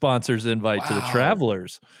sponsor's invite to the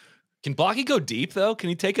Travelers. Can Blocky go deep though? Can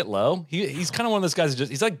he take it low? He's kind of one of those guys.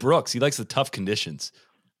 He's like Brooks. He likes the tough conditions.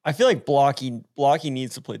 I feel like Blocky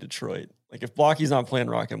needs to play Detroit. Like if Blocky's not playing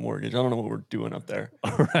Rocket Mortgage, I don't know what we're doing up there.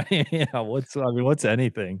 Right? Yeah. What's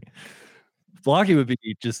anything? Blocky would be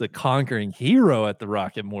just a conquering hero at the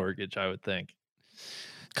Rocket Mortgage, I would think.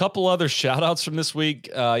 Couple other shout outs from this week.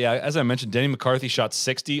 As I mentioned, Denny McCarthy shot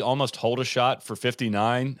 60, almost hold a shot for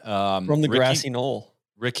 59. From the grassy knoll.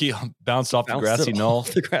 Ricky bounced off the grassy knoll.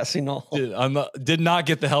 The grassy knoll. Did not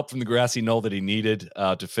get the help from the grassy knoll that he needed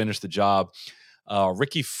to finish the job.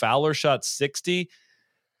 Ricky Fowler shot 60.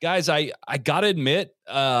 Guys, I gotta admit,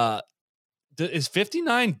 is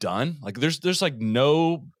 59 done? Like there's like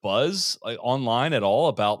no buzz like online at all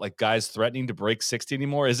about like guys threatening to break 60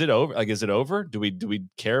 anymore. Is it over? Like, is it over? Do we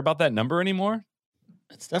care about that number anymore?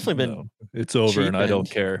 It's definitely been it's over and I don't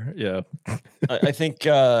care. Yeah. I think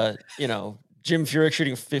Jim Furyk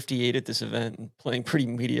shooting 58 at this event and playing pretty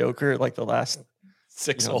mediocre like the last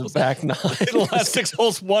 6 holes. The back 9. The last 6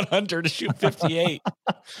 holes 100 to shoot 58.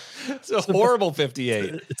 It's a horrible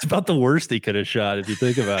 58. It's about the worst he could have shot if you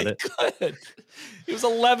think about it. Good. He was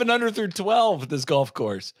 11 under through 12 at this golf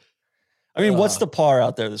course. I mean, what's the par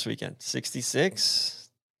out there this weekend? 66,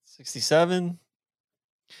 67?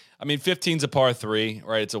 I mean, 15's a par 3,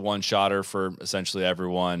 right? It's a one-shotter for essentially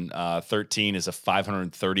everyone. 13 is a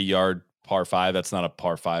 530-yard par 5. That's not a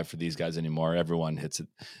par 5 for these guys anymore. Everyone hits it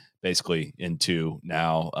basically in 2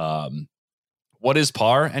 now. What is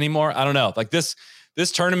par anymore? I don't know. Like this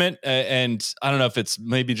tournament, and I don't know if it's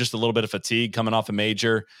maybe just a little bit of fatigue coming off a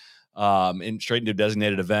major and straight into a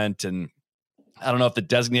designated event. And I don't know if the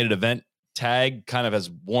designated event tag kind of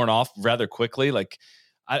has worn off rather quickly. Like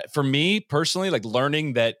for me personally, like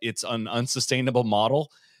learning that it's an unsustainable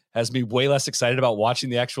model has me way less excited about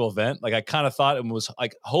watching the actual event. Like I kind of thought it was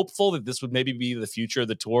like hopeful that this would maybe be the future of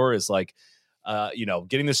the tour is like,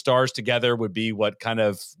 getting the stars together would be what kind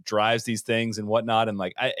of drives these things and whatnot. And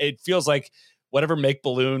like, it feels like whatever make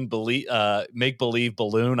believe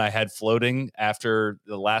balloon I had floating after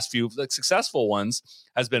the last few like successful ones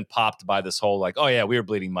has been popped by this whole like, oh yeah, we were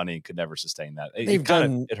bleeding money and could never sustain that.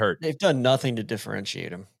 It hurt. They've done nothing to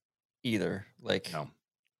differentiate them either. Like, no.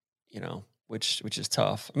 Which is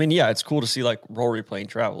tough. I mean, yeah, it's cool to see like Rory playing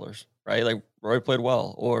Travelers, right? Like Rory played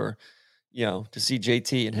well, or to see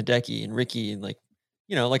JT and Hideki and Ricky and like,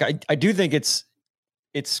 I do think it's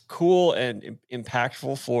cool and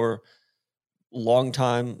impactful for long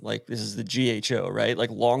time. Like this is the GHO, right?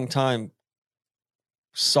 Like long time,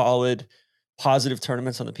 solid, positive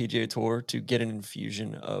tournaments on the PGA Tour to get an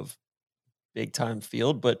infusion of big time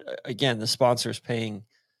field. But again, the sponsor's paying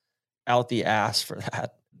out the ass for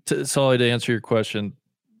that. Solid, to answer your question,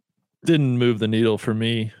 didn't move the needle for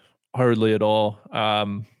me hardly at all.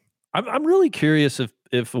 I'm really curious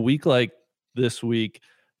if a week like this week,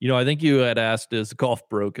 I think you had asked, is golf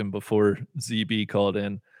broken before ZB called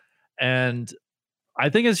in, and I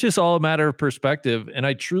think it's just all a matter of perspective. And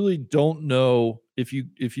I truly don't know if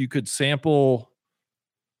you could sample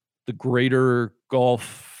the greater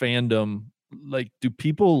golf fandom, like, do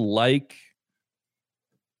people like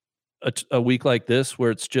a week like this where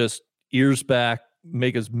it's just ears back,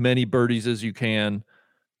 make as many birdies as you can?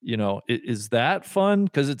 Is that fun?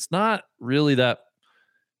 Because it's not really that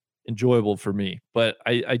enjoyable for me, but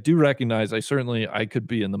I do recognize I could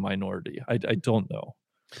be in the minority. I don't know.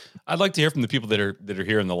 I'd like to hear from the people that are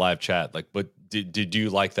here in the live chat. Like, what did you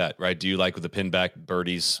like that? Right? Do you like with the pin back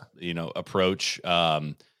birdies, approach?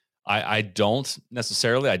 I don't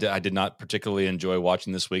necessarily. I did not particularly enjoy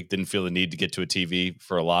watching this week. Didn't feel the need to get to a TV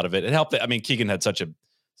for a lot of it. It helped. I mean, Keegan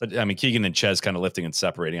and Ches kind of lifting and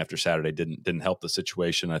separating after Saturday didn't help the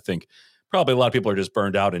situation. I think probably a lot of people are just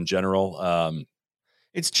burned out in general.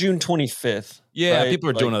 It's June 25th. Yeah, right? People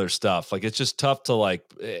are doing other stuff. Like, it's just tough to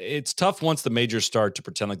it's tough once the majors start to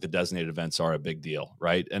pretend like the designated events are a big deal,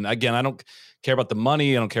 right? And again, I don't care about the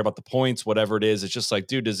money. I don't care about the points, whatever it is. It's just like,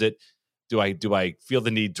 dude, do I feel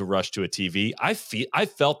the need to rush to a TV? I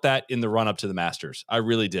felt that in the run up to the Masters. I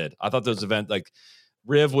really did. I thought those events, like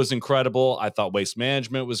Riv was incredible. I thought Waste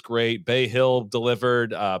Management was great. Bay Hill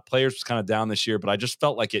delivered. Players was kind of down this year, but I just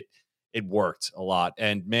felt like it worked a lot.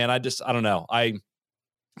 And man, I don't know. I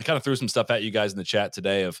kind of threw some stuff at you guys in the chat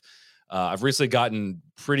today of, I've recently gotten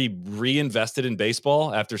pretty reinvested in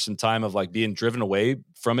baseball after some time of like being driven away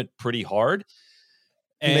from it pretty hard.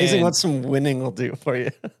 Amazing what some winning will do for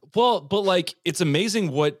you. Well, but like, it's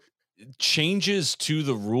amazing what changes to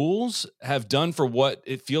the rules have done for what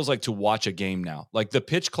it feels like to watch a game now. Like the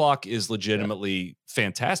pitch clock is legitimately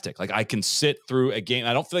fantastic. Like I can sit through a game.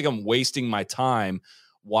 I don't feel like I'm wasting my time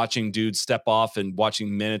watching dudes step off and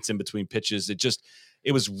watching minutes in between pitches.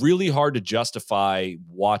 It was really hard to justify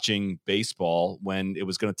watching baseball when it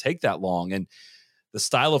was going to take that long. And the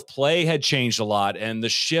style of play had changed a lot, and the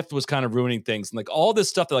shift was kind of ruining things. And like all this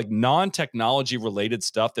stuff that like non-technology related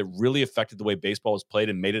stuff that really affected the way baseball was played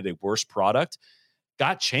and made it a worse product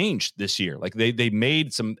got changed this year. Like they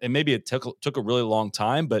made some, and maybe it took a really long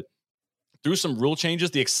time, but through some rule changes,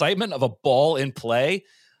 the excitement of a ball in play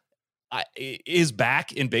is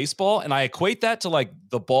back in baseball. And I equate that to like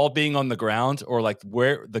the ball being on the ground, or like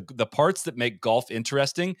where the parts that make golf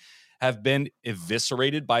interesting have been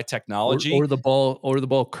eviscerated by technology, or the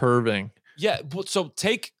ball curving. Yeah. So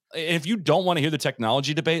if you don't want to hear the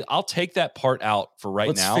technology debate, I'll take that part out for now.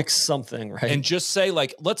 Let's fix something, right? And just say,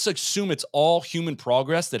 like, let's assume it's all human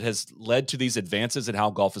progress that has led to these advances in how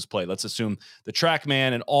golf is played. Let's assume the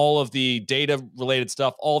TrackMan and all of the data related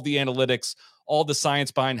stuff, all the analytics, all the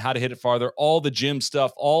science behind how to hit it farther, all the gym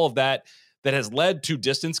stuff, all of that has led to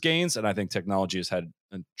distance gains. And I think technology has had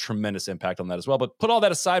a tremendous impact on that as well. But put all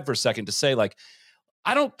that aside for a second to say, like,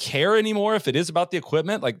 I don't care anymore if it is about the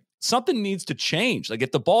equipment. Like, something needs to change. Like,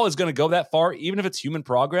 if the ball is going to go that far, even if it's human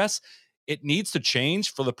progress, it needs to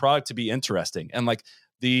change for the product to be interesting. And like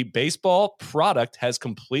the baseball product has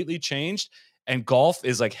completely changed, and golf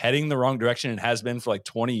is like heading the wrong direction and has been for like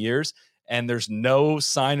 20 years. And there's no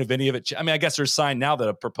sign of any of it. I mean, I guess there's a sign now that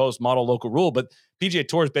a proposed model local rule, but PGA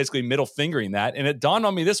Tour is basically middle fingering that. And it dawned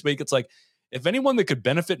on me this week, it's like, if anyone that could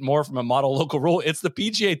benefit more from a model local rule, it's the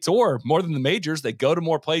PGA Tour more than the majors. They go to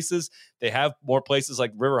more places. They have more places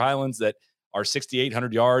like River Highlands that are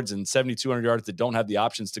 6,800 yards and 7,200 yards that don't have the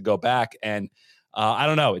options to go back. And I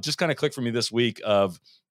don't know. It just kind of clicked for me this week of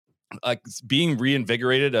like being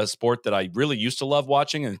reinvigorated, a sport that I really used to love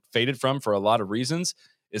watching and faded from for a lot of reasons,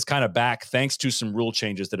 is kind of back thanks to some rule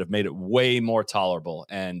changes that have made it way more tolerable.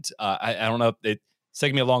 And I don't know. It's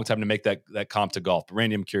taken me a long time to make that comp to golf. But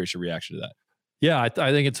Randy, I'm curious your reaction to that. Yeah, I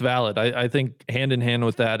think it's valid. I think hand in hand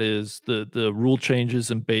with that is the rule changes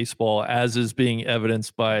in baseball, as is being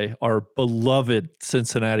evidenced by our beloved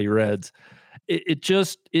Cincinnati Reds.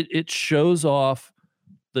 It shows off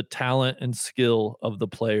the talent and skill of the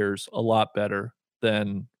players a lot better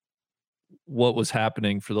than what was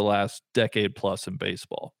happening for the last decade plus in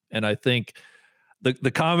baseball. And I think the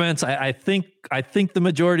comments, I think the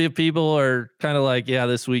majority of people are kind of like, yeah,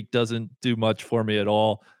 this week doesn't do much for me at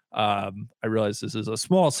all. I realize this is a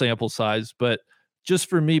small sample size, but just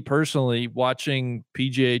for me personally, watching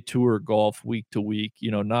PGA Tour golf week to week,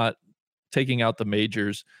 not taking out the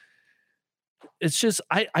majors, it's just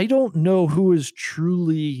I don't know who is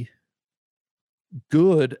truly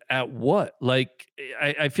good at what. Like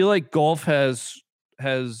I feel like golf has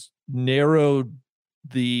narrowed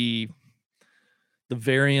the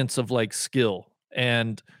variance of like skill,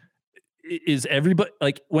 and is everybody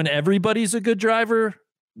like when everybody's a good driver,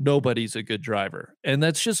 nobody's a good driver. And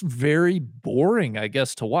that's just very boring, I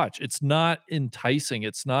guess, to watch. It's not enticing.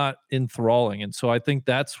 It's not enthralling. And so I think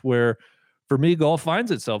that's where, for me, golf finds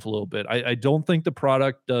itself a little bit. I don't think the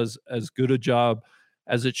product does as good a job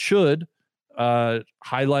as it should,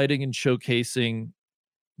 highlighting and showcasing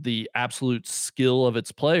the absolute skill of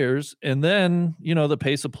its players. And then, the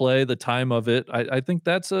pace of play, the time of it, I think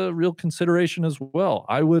that's a real consideration as well.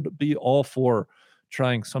 I would be all for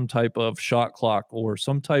trying some type of shot clock or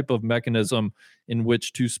some type of mechanism in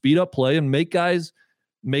which to speed up play and make guys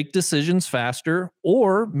make decisions faster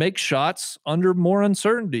or make shots under more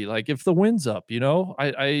uncertainty. Like if the wind's up,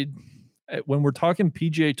 I when we're talking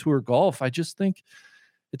PGA Tour golf, I just think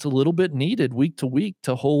it's a little bit needed week to week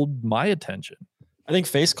to hold my attention. I think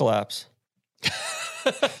face collapse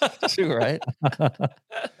too, right?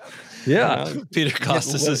 Yeah. Peter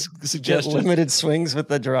Costas' suggestion. Limited swings with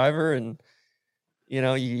the driver, and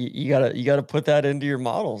you gotta put that into your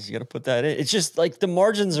models. You gotta put that in. It's just like the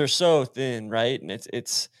margins are so thin, right? And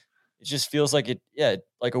it just feels like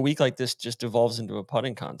like a week like this just evolves into a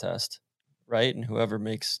putting contest, right? And whoever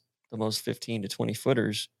makes the most 15 to 20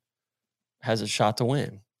 footers has a shot to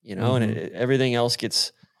win, and everything else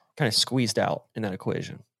gets kind of squeezed out in that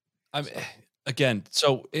equation. I mean, again,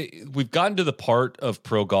 so we've gotten to the part of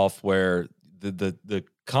pro golf where the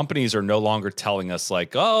companies are no longer telling us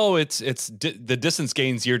like, oh, the distance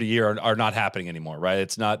gains year to year are not happening anymore, right?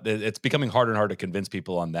 It's becoming harder and harder to convince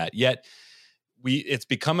people on that. Yet it's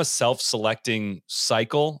become a self-selecting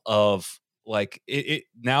cycle of like it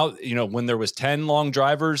now, when there was 10 long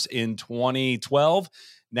drivers in 2012,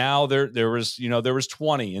 now there was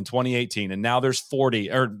 20 in 2018, and now there's 40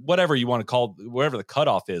 or whatever you want to call, whatever the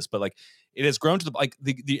cutoff is. But like it has grown to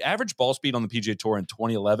the average ball speed on the PGA Tour in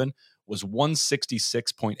 2011 was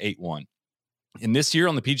 166.81. And this year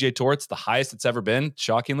on the PGA Tour, it's the highest it's ever been,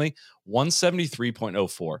 shockingly,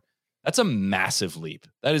 173.04. That's a massive leap.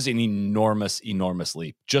 That is an enormous, enormous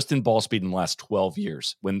leap just in ball speed in the last 12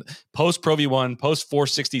 years. When post Pro V1, post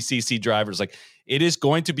 460cc drivers, like it is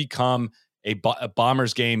going to become a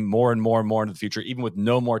bomber's game more and more and more in the future, even with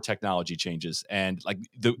no more technology changes. And like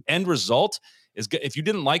the end result is, if you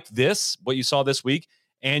didn't like what you saw this week,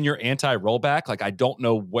 and you're anti-rollback, like I don't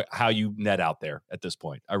know how you net out there at this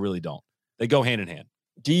point. I really don't. They go hand in hand.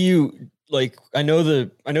 Do you like? I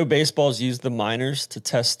know baseball's used the minors to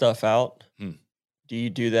test stuff out. Do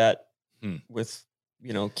you do that with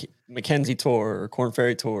Mackenzie Tour or Korn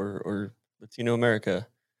Ferry Tour or Latino America?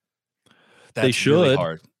 They should. Really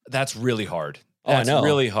hard. That's really hard. That's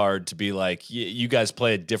really hard to be like, you guys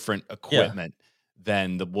play a different equipment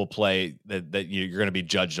than we'll play that you're going to be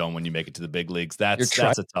judged on when you make it to the big leagues. That's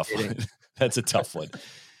a tough one. That's a tough one.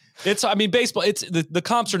 Baseball, it's the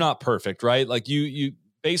comps are not perfect, right? Like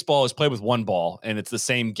baseball is played with one ball and it's the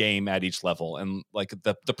same game at each level. And like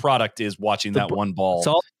the product is watching that one ball.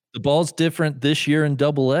 The ball's different this year in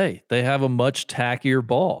AA. They have a much tackier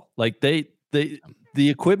ball. Like the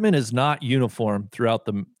equipment is not uniform throughout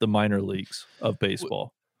the minor leagues of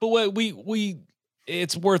baseball. But what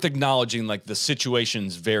it's worth acknowledging, like the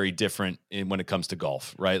situation's very different when it comes to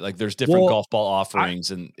golf, right? Like there's different golf ball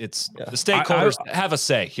offerings, and the stakeholders have a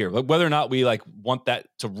say here. But whether or not we like want that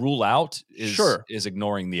to rule out is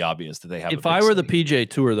ignoring the obvious that they have. If I were the PGA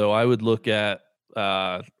Tour, though, I would look at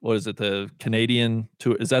what is it? The Canadian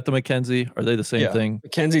Tour? Is that the Mackenzie? Are they the same thing?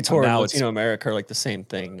 Mackenzie Tour and Latino America are like the same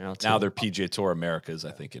thing now. Now they're PGA Tour Americas,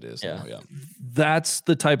 I think it is. Yeah. That's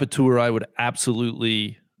the type of tour I would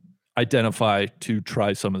absolutely identify to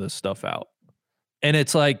try some of this stuff out. And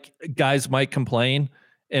it's like guys might complain,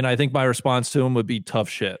 and I think my response to them would be tough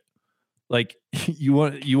shit. Like you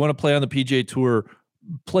want to play on the PGA Tour,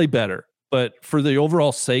 play better. But for the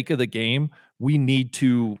overall sake of the game, we need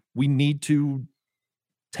to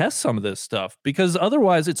test some of this stuff, because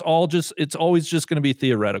otherwise it's always just going to be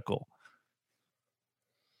theoretical.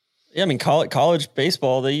 Yeah, I mean college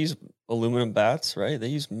baseball, they use aluminum bats, right? They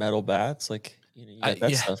use metal bats. Like you got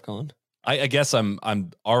that stuff going. I guess I'm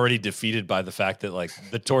already defeated by the fact that like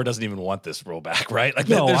the tour doesn't even want this rollback, right? Like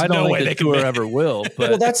there's I don't no way think they the tour ever will.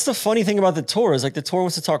 But well, that's the funny thing about the tour is like the tour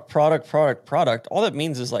wants to talk product. All that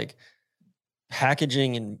means is like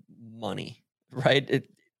packaging and money, right?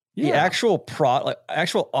 The actual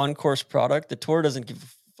actual on-course product, the tour doesn't give a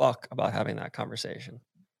fuck about having that conversation.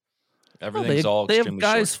 Everything's all they extremely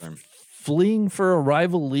have guys short-term. fleeing for a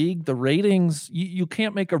rival league. The ratings, you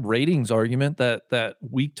can't make a ratings argument that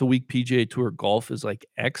week to week PGA Tour golf is like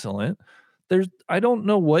excellent. I don't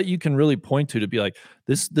know what you can really point to be like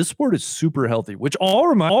this sport is super healthy, which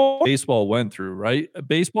all baseball went through, right?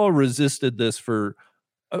 Baseball resisted this for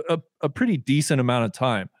a pretty decent amount of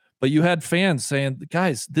time, but you had fans saying,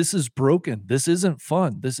 guys, this is broken. This isn't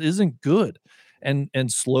fun. This isn't good. And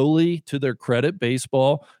slowly, to their credit,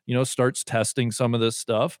 baseball, starts testing some of this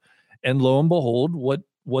stuff. And lo and behold,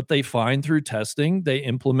 what they find through testing, they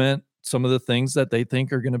implement some of the things that they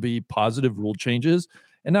think are going to be positive rule changes.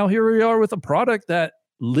 And now here we are with a product that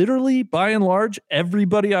literally, by and large,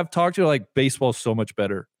 everybody I've talked to, like, baseball's so much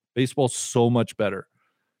better. Baseball's so much better.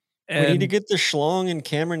 And we need to get the Schlong and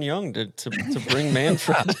Cameron Young to bring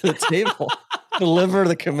Manfred to the table, deliver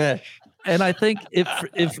the commish. And I think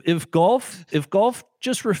if golf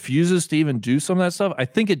just refuses to even do some of that stuff, I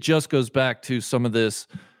think it just goes back to some of this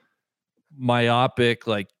myopic,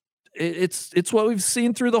 like it's what we've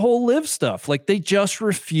seen through the whole live stuff. Like they just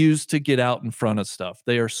refuse to get out in front of stuff.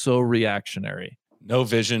 They are so reactionary. No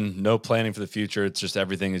vision, no planning for the future. It's just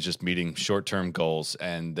everything is just meeting short-term goals,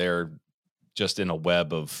 and they're just in a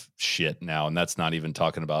web of shit now. And that's not even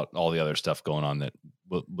talking about all the other stuff going on that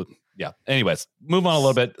yeah. Anyways, move on a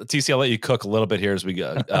little bit. TC, I'll let you cook a little bit here as we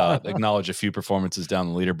acknowledge a few performances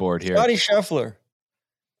down the leaderboard here. Scotty Scheffler,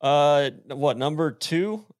 number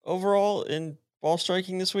 2 overall in ball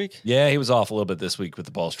striking this week? Yeah, he was off a little bit this week with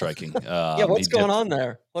the ball striking. What's going on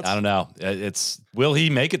there? I don't know. Will he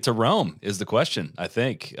make it to Rome is the question, I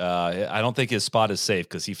think. I don't think his spot is safe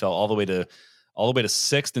because he fell all the way to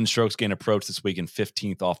 6th in strokes gained approach this week and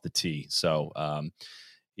 15th off the tee. So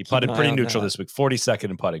He putted an eye pretty on neutral that. this week, 42nd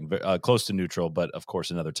in putting, close to neutral, but of course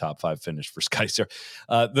another top 5 finish for Scotty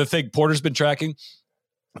Scheffler. The thing Porter's been tracking,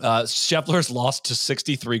 Scheffler's lost to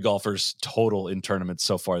 63 golfers total in tournaments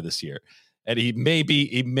so far this year. And he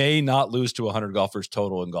may not lose to 100 golfers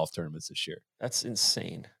total in golf tournaments this year. That's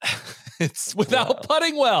insane. It's without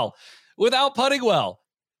putting well.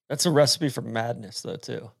 That's a recipe for madness, though,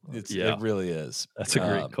 too. It really is. That's a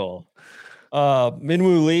great call.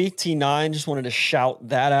 Minwoo Lee, T9, just wanted to shout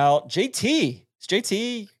that out.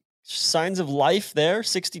 JT, signs of life there,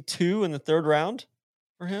 62 in the third round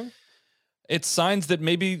for him. It's signs that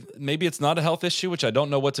maybe it's not a health issue, which I don't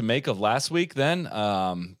know what to make of last week then.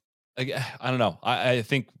 I don't know. I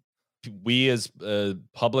think we as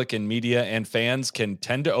public and media and fans can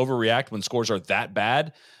tend to overreact when scores are that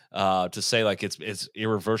bad, to say like it's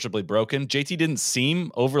irreversibly broken. JT didn't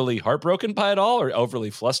seem overly heartbroken by it all or overly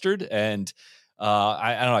flustered. And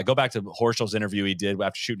I don't know. I go back to Horschel's interview he did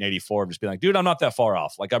after shooting 84, just being like, dude, I'm not that far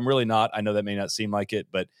off. Like, I'm really not. I know that may not seem like it,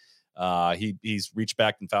 but he's reached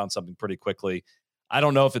back and found something pretty quickly. I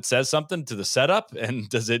don't know if it says something to the setup, and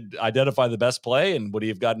does it identify the best play, and would he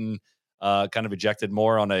have gotten kind of ejected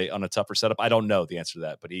more on a tougher setup? I don't know the answer to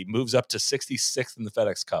that, but he moves up to 66th in the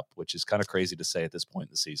FedEx Cup, which is kind of crazy to say at this point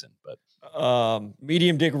in the season. But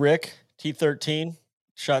Medium Dick Rick, T13,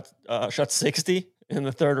 shot 60 in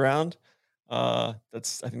the third round. I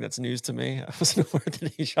think that's news to me. I wasn't aware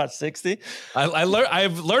that he shot 60.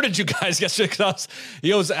 I've alerted you guys yesterday because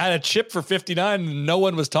he was at a chip for 59 and no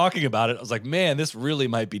one was talking about it. I was like, man, this really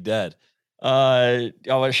might be dead. I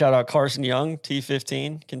want to shout out Carson Young,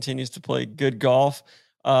 T15, continues to play good golf.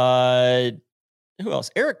 Who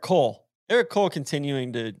else? Eric Cole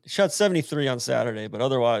continuing to shot 73 on Saturday, but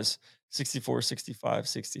otherwise 64, 65,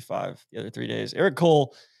 65 the other 3 days. Eric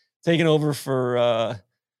Cole taking over for,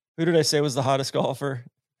 who did I say was the hottest golfer?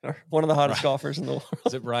 Or one of the hottest golfers in the world.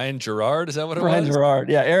 Is it Ryan Gerard? Is that what it Ryan was? Gerard.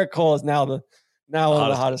 Yeah, Eric Cole is now one of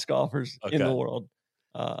the hottest golfers in the world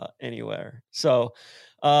anywhere. So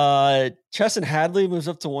Chesson Hadley moves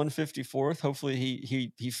up to 154th. Hopefully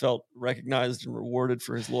he felt recognized and rewarded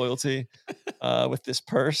for his loyalty with this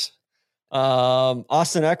purse.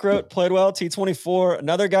 Austin Eckroat played well, T24.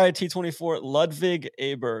 Another guy at T24, Ludwig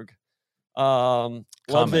Aberg.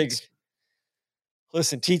 Ludwig.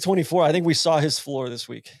 Listen, T24, I think we saw his floor this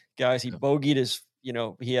week. Guys, he bogeyed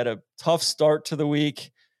he had a tough start to the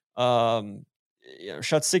week.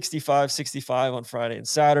 Shot 65 on Friday and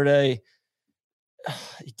Saturday.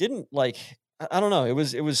 He didn't I don't know. It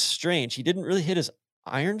was strange. He didn't really hit his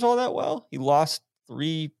irons all that well. He lost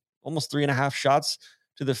almost 3.5 shots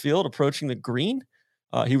to the field approaching the green.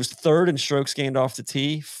 He was third in strokes gained off the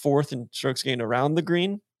tee, fourth in strokes gained around the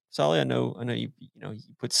green. Solly, I know you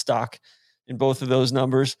put stock in both of those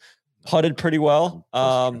numbers. Putted pretty well.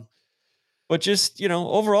 But just,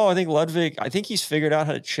 overall, I think Ludwig, he's figured out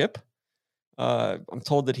how to chip. I'm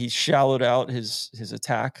told that he shallowed out his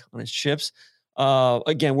attack on his chips.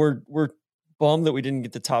 Again, we're bummed that we didn't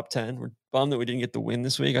get the top 10. We're bummed that we didn't get the win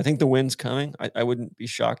this week. I think the win's coming. I wouldn't be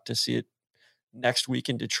shocked to see it next week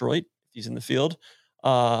in Detroit if he's in the field.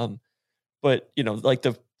 But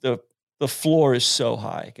the floor is so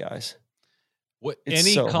high, guys.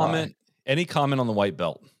 Any comment on the white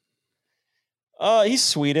belt? He's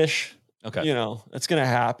Swedish. Okay. It's going to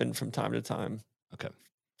happen from time to time. Okay.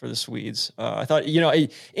 For the Swedes. I thought,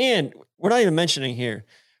 and we're not even mentioning here,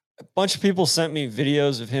 a bunch of people sent me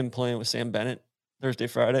videos of him playing with Sam Bennett Thursday,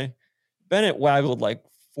 Friday. Bennett waggled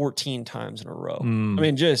 14 times in a row. I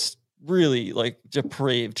mean, just really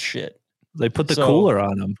depraved shit. They put the cooler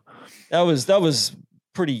on him. That was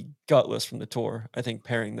pretty gutless from the tour, I think,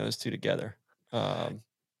 pairing those two together.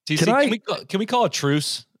 TC, can we call a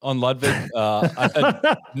truce on Ludwig?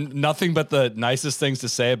 Nothing but the nicest things to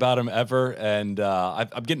say about him ever. And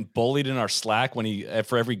I'm getting bullied in our Slack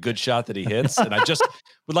for every good shot that he hits. And I just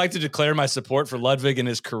would like to declare my support for Ludwig in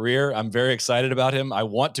his career. I'm very excited about him. I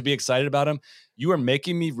want to be excited about him. You are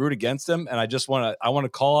making me root against him. And I want to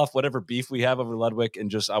call off whatever beef we have over Ludwig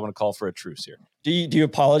and I want to call for a truce here. Do you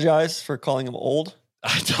apologize for calling him old?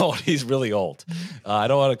 I don't. He's really old. I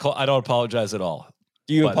don't apologize at all.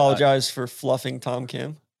 Do you apologize for fluffing Tom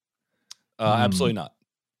Kim? Absolutely not.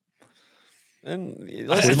 And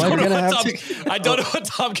I don't know what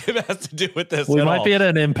Tom Kim has to do with this. We might be at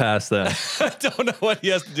an impasse then. I don't know what he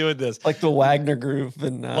has to do with this. Like the Wagner Group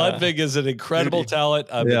and Ludwig is an incredible talent.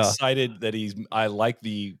 I'm excited that I like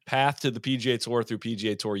the path to the PGA Tour through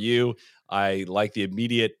PGA Tour U. I like the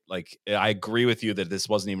immediate, I agree with you that this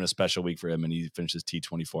wasn't even a special week for him and he finishes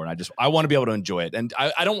T24. And I want to be able to enjoy it. And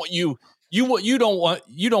I don't want you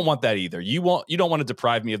don't want that either. You don't want to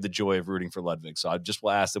deprive me of the joy of rooting for Ludwig. So I just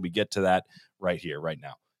will ask that we get to that right here, right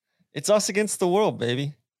now. It's us against the world,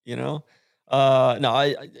 baby. You know. No,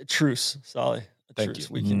 I truce, Solly. Thank Truce.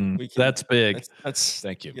 you. We can. That's big. That's.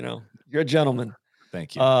 Thank you. You know, you're a gentleman.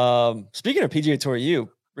 Thank you. Speaking of PGA Tour,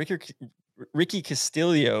 Ricky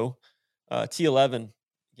Castillo, T11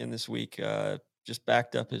 again this week. Just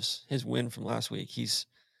backed up his win from last week. He's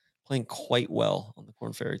playing quite well on the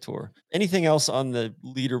Korn Ferry Tour. Anything else on the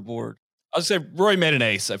leaderboard? I was going to say Rory made an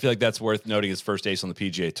ace. I feel like that's worth noting. His first ace on the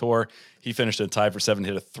PGA Tour. He finished in a tie for 7,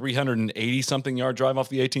 hit a 380-something yard drive off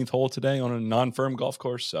the 18th hole today on a non-firm golf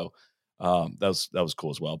course. So that was cool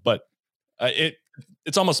as well. But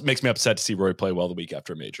it's almost makes me upset to see Rory play well the week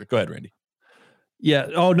after a major. Go ahead, Randy. Yeah.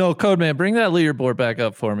 Oh no, Code Man, bring that leaderboard back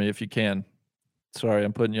up for me if you can. Sorry,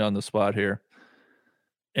 I'm putting you on the spot here.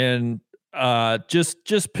 And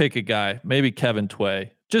just pick a guy, maybe Kevin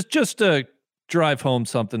Tway. Just to drive home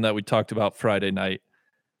something that we talked about Friday night.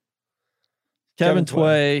 Kevin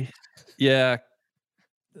Tway, yeah.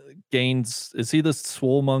 Gaines, is he the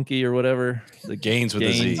swole monkey or whatever? The Gaines with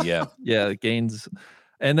the Z, yeah. Yeah, the Gaines.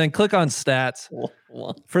 And then click on stats.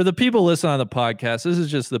 For the people listening on the podcast, this is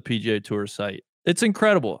just the PGA Tour site. It's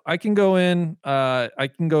incredible. I can go in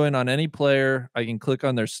on any player. I can click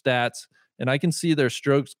on their stats, and I can see their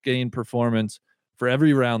strokes gain performance for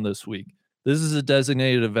every round this week. This is a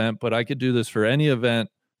designated event, but I could do this for any event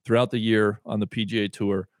throughout the year on the PGA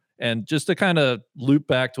Tour. And just to kind of loop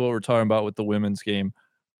back to what we're talking about with the women's game,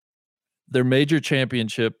 their major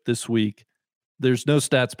championship this week, there's no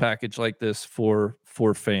stats package like this for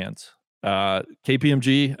fans.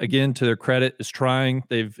 KPMG, again, to their credit, is trying.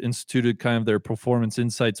 They've instituted kind of their performance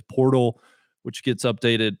insights portal, which gets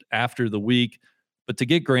updated after the week. But to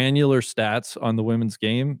get granular stats on the women's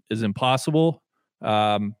game is impossible.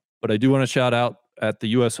 But I do want to shout out at the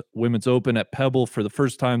U.S. Women's Open at Pebble. For the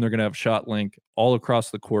first time, they're going to have shot link all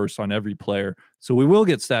across the course on every player. So we will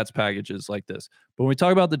get stats packages like this. But when we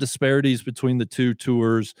talk about the disparities between the two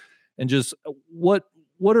tours and just what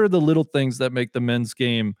are the little things that make the men's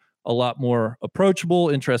game a lot more approachable,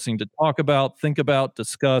 interesting to talk about, think about,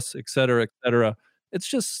 discuss, et cetera, it's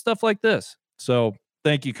just stuff like this. So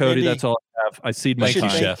thank you, Cody. Randy, that's all I have. I cede my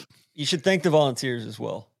time. Chef. You should thank the volunteers as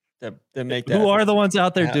well that make that. Who are the ones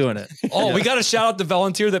out there doing it? Oh, we got to shout out the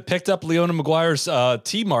volunteer that picked up Leona Maguire's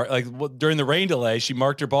tee mark. During the rain delay, she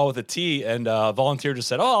marked her ball with a tee, and volunteer just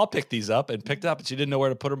said, "Oh, I'll pick these up," and picked up, and she didn't know where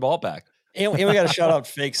to put her ball back. And we got to shout out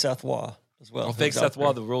Fake Seth Waugh as well. Fake Seth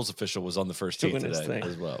Waugh, the rules official, was on the first tee today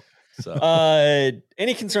as well. So,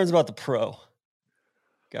 any concerns about the pro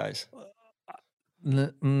guys?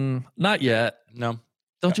 Not yet. No.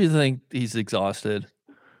 Don't you think he's exhausted?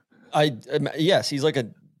 Yes, he's like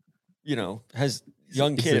has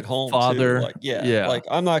young kid at home. Father. Too. Yeah. Like,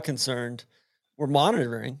 I'm not concerned. We're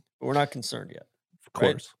monitoring, but we're not concerned yet. Of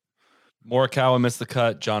course. Right? Morikawa missed the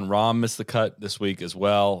cut. John Rahm missed the cut this week as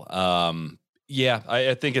well. Yeah,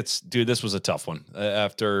 I think this was a tough one.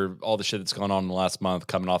 After all the shit that's gone on in the last month,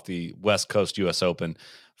 coming off the West Coast U.S. Open,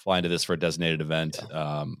 flying to this for a designated event.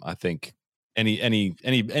 Yeah. I think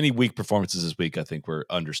any weak performances this week, I think were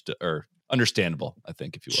understandable. I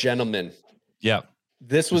think, if you will. Gentlemen. Yeah.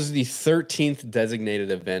 This was the 13th designated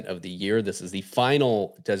event of the year. This is the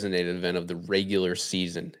final designated event of the regular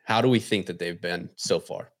season. How do we think that they've been so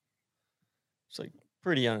far? It's like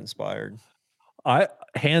pretty uninspired.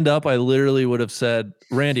 Hand up, I literally would have said,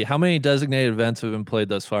 Randy, how many designated events have been played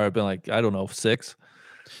thus far? I've been like, I don't know, 6.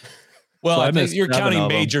 Well, so I think you're counting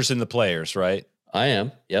majors in the players, right? I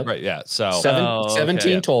am. Yep. Right. Yeah. So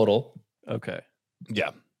 17 total. Okay. Yeah.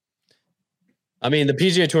 I mean, the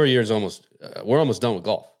PGA Tour year is we're almost done with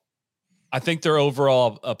golf. I think they're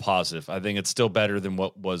overall a positive. I think it's still better than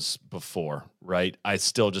what was before, right? I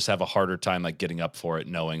still just have a harder time getting up for it,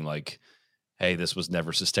 knowing hey, this was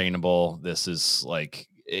never sustainable. This is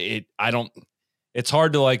it's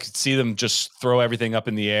hard to see them just throw everything up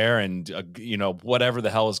in the air and, whatever the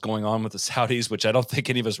hell is going on with the Saudis, which I don't think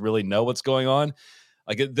any of us really know what's going on.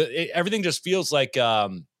 Everything just feels like, how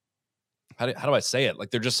do I say it?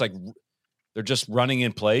 They're just running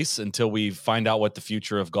in place until we find out what the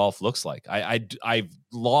future of golf looks like. I've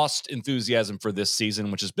lost enthusiasm for this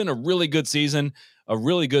season, which has been a really good season, a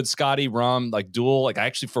really good Scotty Rahm duel. I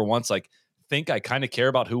actually, for once, think I kind of care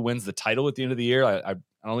about who wins the title at the end of the year. I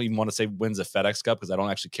don't even want to say wins a FedEx Cup because I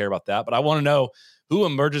don't actually care about that, but I want to know who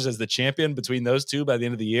emerges as the champion between those two by the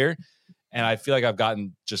end of the year. And I feel like I've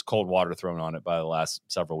gotten just cold water thrown on it by the last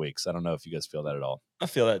several weeks. I don't know if you guys feel that at all. I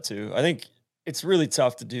feel that too. I think it's really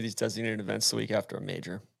tough to do these designated events the week after a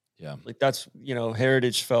major. Yeah. That's,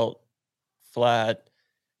 Heritage felt flat.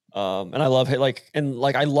 And I love it.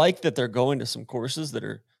 I like that they're going to some courses that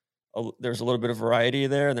are, there's a little bit of variety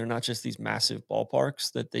there, and they're not just these massive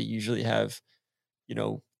ballparks that they usually have,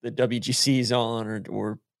 the WGC's on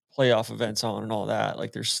or playoff events on and all that.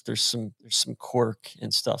 Like there's some quirk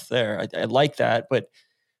and stuff there. I like that, but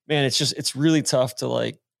man, it's really tough to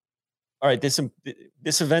like, all right, this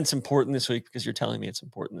event's important this week because you're telling me it's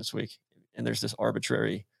important this week, and there's this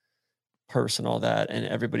arbitrary purse and all that, and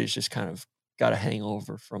everybody's just kind of got a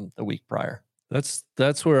hangover from the week prior. That's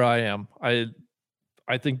where I am.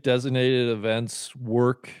 I think designated events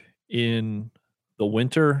work in the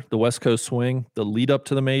winter, the West Coast swing, the lead up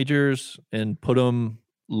to the majors, and put them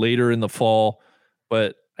later in the fall.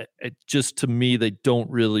 But it just, to me, they don't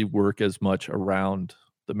really work as much around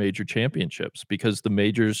the major championships because the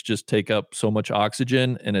majors just take up so much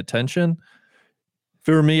oxygen and attention.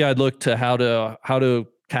 For me, I'd look to how to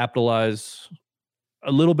capitalize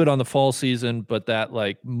a little bit on the fall season, but that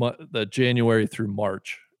like the January through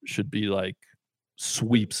March should be like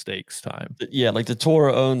sweepstakes time. Yeah, like the tour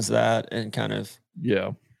owns that and kind of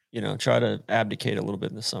try to abdicate a little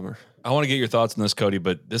bit in the summer. I want to get your thoughts on this, Cody,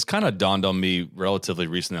 but this kind of dawned on me relatively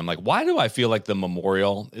recently. I'm like, why do I feel like the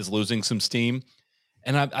Memorial is losing some steam?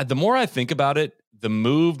 And the more I think about it, the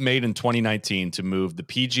move made in 2019 to move the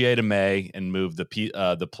PGA to May and move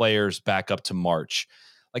the players back up to March,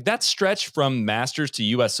 like that stretch from Masters to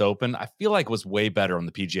US Open, I feel like was way better on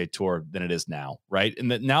the PGA Tour than it is now, right? And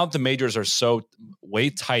that now the majors are so way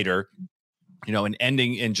tighter, and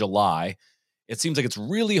ending in July, it seems like it's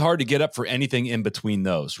really hard to get up for anything in between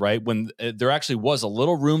those, right? When there actually was a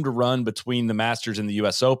little room to run between the Masters and the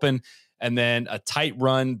US Open, and then a tight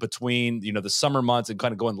run between, the summer months and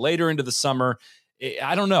kind of going later into the summer.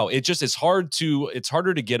 I don't know. It's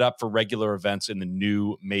harder to get up for regular events in the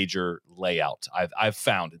new major layout. I've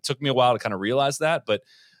found it took me a while to kind of realize that, but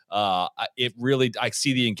it really, I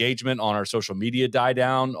see the engagement on our social media die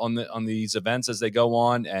down on these events as they go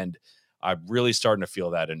on. And I'm really starting to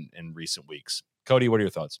feel that in recent weeks. Cody, what are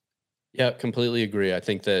your thoughts? Yeah, completely agree. I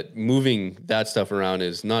think that moving that stuff around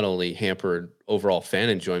is not only hampered overall fan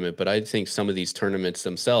enjoyment, but I think some of these tournaments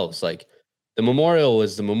themselves, like the Memorial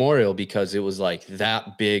was the Memorial because it was like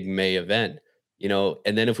that big May event,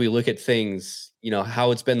 and then if we look at things,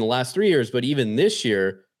 how it's been the last 3 years, but even this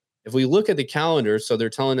year, if we look at the calendar, so they're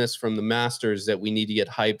telling us from the Masters that we need to get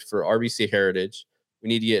hyped for RBC Heritage. We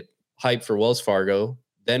need to get hyped for Wells Fargo.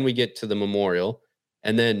 Then we get to the Memorial,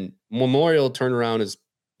 and then Memorial turnaround is,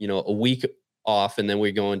 a week off, and then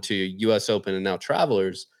we go into US Open and now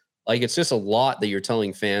Travelers. Like, it's just a lot that you're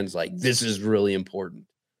telling fans, like, this is really important.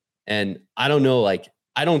 And I don't know, like,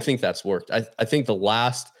 I don't think that's worked. I think the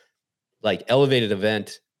last like elevated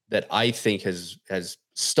event that I think has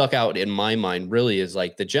stuck out in my mind really is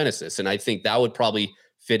like the Genesis. And I think that would probably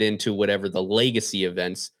fit into whatever the legacy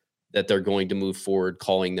events that they're going to move forward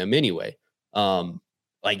calling them anyway.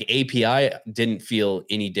 Like API didn't feel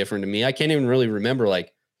any different to me. I can't even really remember,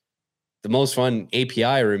 like, the most fun API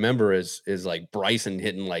I remember is like Bryson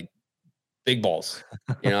hitting like big balls.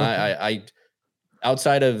 I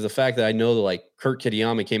outside of the fact that I know that like Kurt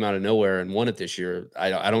Kitayama came out of nowhere and won it this year,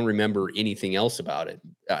 I don't remember anything else about it.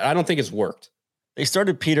 I don't think it's worked. They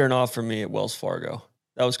started petering off for me at Wells Fargo.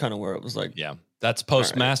 That was kind of where it was like, yeah, that's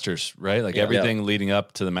post Masters, right? Like everything leading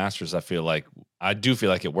up to the Masters, I do feel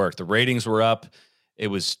like it worked. The ratings were up. It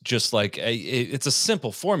was just like it's a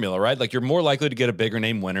simple formula, right? Like you're more likely to get a bigger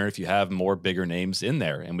name winner if you have more bigger names in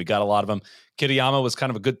there. And we got a lot of them. Kitayama was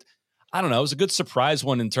kind of it was a good surprise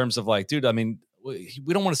one in terms of like, dude, I mean, we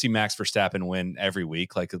don't want to see Max Verstappen win every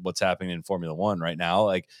week, like what's happening in Formula One right now.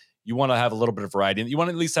 Like you want to have a little bit of variety. You want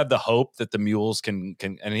to at least have the hope that the mules can,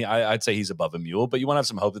 I'd say he's above a mule, but you want to have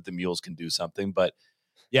some hope that the mules can do something. But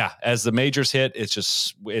yeah, as the majors hit,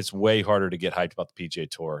 it's way harder to get hyped about the PGA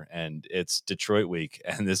Tour, and it's Detroit week,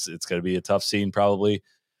 and it's going to be a tough scene probably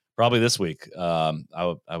this week.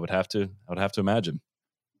 I would have to imagine.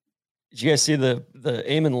 Did you guys see the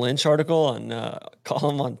Eamon Lynch article on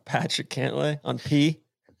column on Patrick Cantlay on P?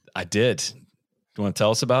 I did. You want to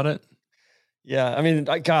tell us about it? Yeah, I mean,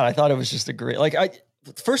 I thought it was just a great,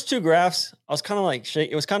 the first two graphs, I was kind of like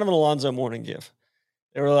it was kind of an Alonzo Mourning gif.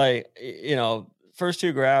 They were like, first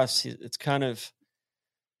two graphs, it's kind of,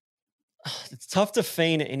 it's tough to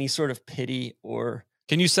feign any sort of pity or.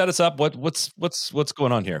 Can you set us up? What's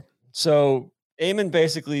going on here? So Eamon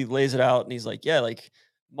basically lays it out, and he's like, yeah, like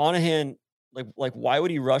Monahan, like why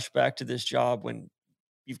would he rush back to this job when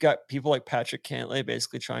you've got people like Patrick Cantlay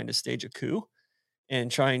basically trying to stage a coup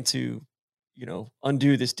and trying to,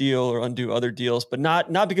 undo this deal or undo other deals, but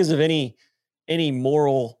not because of any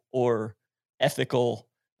moral or ethical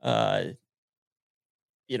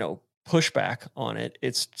pushback on it.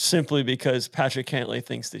 It's simply because Patrick Cantlay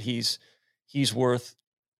thinks that he's worth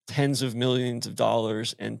tens of millions of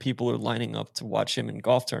dollars and people are lining up to watch him in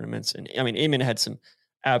golf tournaments. And I mean, Eamon had some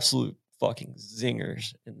absolute fucking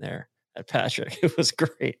zingers in there at Patrick. It was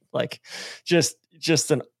great. Like just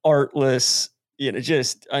an artless,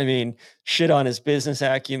 I mean, shit on his business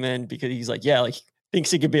acumen because he's like, yeah, like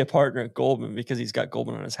thinks he could be a partner at Goldman because he's got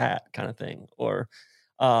Goldman on his hat kind of thing. Or,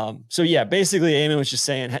 so yeah, basically Eamon was just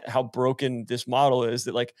saying how broken this model is,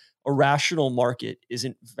 that like a rational market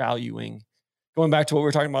isn't valuing, going back to what we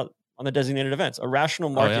were talking about on the designated events, a rational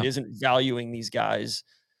market isn't valuing these guys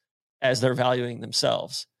as they're valuing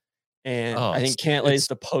themselves. And I think Cantlay is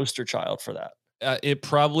the poster child for that. It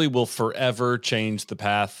probably will forever change the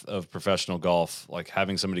path of professional golf. Like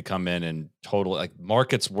having somebody come in and like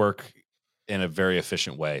markets work in a very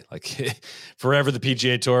efficient way. Like forever, the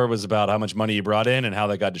PGA Tour was about how much money you brought in and how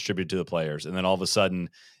that got distributed to the players. And then all of a sudden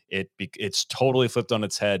it's totally flipped on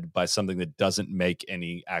its head by something that doesn't make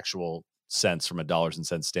any actual sense from a dollars and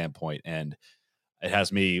cents standpoint. And it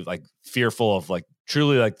has me like fearful of like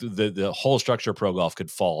truly like the whole structure of pro golf could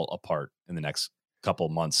fall apart in the next couple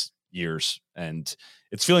months, years. And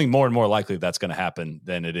it's feeling more and more likely that's going to happen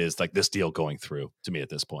than it is like this deal going through to me at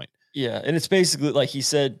this point. Yeah. And it's basically like he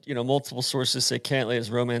said, multiple sources say Cantlay has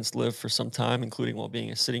romance lived for some time, including while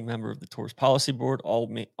being a sitting member of the tour's policy board, all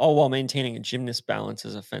while maintaining a gymnast balance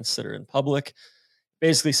as a fence sitter in public.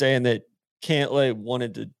 Basically saying that Cantlay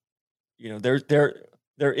wanted to,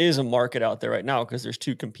 there is a market out there right now because there's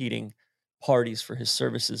two competing parties for his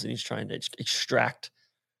services, and he's trying to extract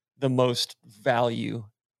the most value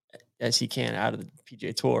as he can out of the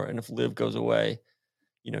PGA Tour. And if Liv goes away,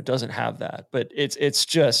 doesn't have that. But it's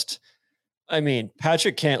just, I mean,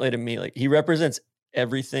 Patrick Cantlay to me, like he represents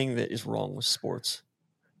everything that is wrong with sports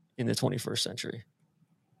in the 21st century.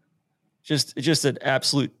 Just an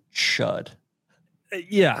absolute chud.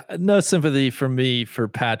 Yeah, no sympathy from me for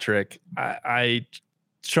Patrick.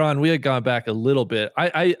 Sean, we had gone back a little bit.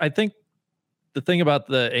 I think the thing about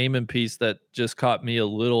the Eamon piece that just caught me a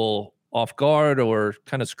little off guard or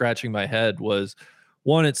kind of scratching my head was,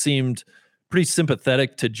 one, it seemed pretty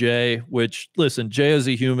sympathetic to Jay, which, listen, Jay is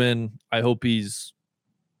a human. I hope he's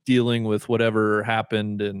dealing with whatever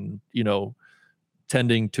happened and,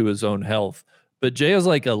 tending to his own health. But Jay is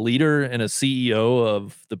like a leader and a CEO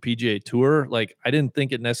of the PGA Tour. Like, I didn't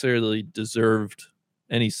think it necessarily deserved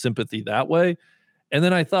any sympathy that way. And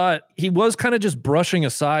then I thought he was kind of just brushing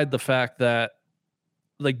aside the fact that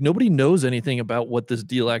like nobody knows anything about what this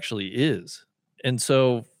deal actually is. And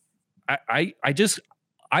so I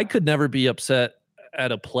could never be upset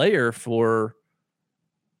at a player for,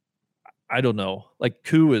 I don't know, like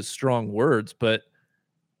coup is strong words, but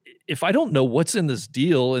if I don't know what's in this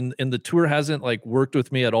deal and the tour hasn't like worked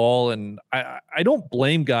with me at all, and I don't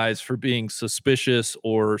blame guys for being suspicious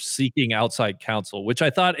or seeking outside counsel, which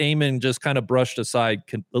I thought Eamon just kind of brushed aside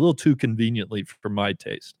a little too conveniently for my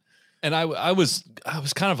taste. And I was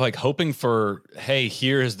kind of like hoping for, hey,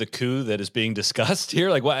 here is the coup that is being discussed here.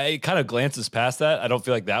 Like, it kind of glances past that. I don't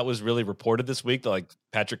feel like that was really reported this week. That like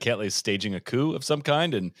Patrick Cantlay is staging a coup of some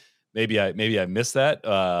kind, and maybe I missed that.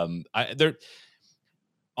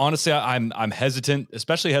 Honestly, I'm hesitant,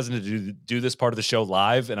 especially hesitant to do this part of the show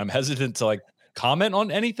live, and I'm hesitant to like comment on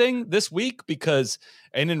anything this week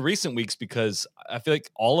and in recent weeks, because I feel like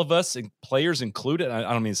all of us, and players included, I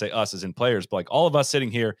don't mean to say us as in players, but like all of us sitting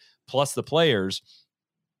here plus the players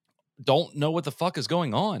don't know what the fuck is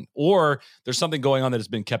going on, or there's something going on that has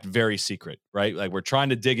been kept very secret, right? Like we're trying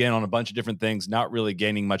to dig in on a bunch of different things, not really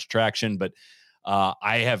gaining much traction, but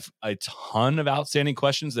I have a ton of outstanding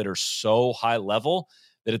questions that are so high level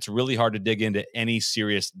that it's really hard to dig into any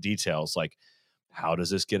serious details. Like, how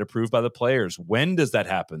does this get approved by the players? When does that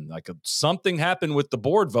happen? Like something happened with the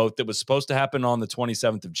board vote that was supposed to happen on the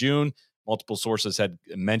 27th of June. Multiple sources had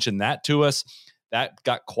mentioned that to us. That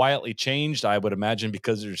got quietly changed, I would imagine,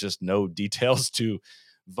 because there's just no details to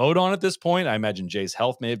vote on at this point. I imagine Jay's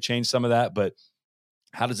health may have changed some of that, but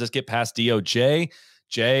how does this get past DOJ?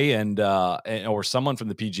 Jay and or someone from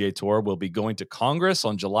the PGA Tour will be going to Congress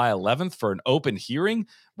on July 11th for an open hearing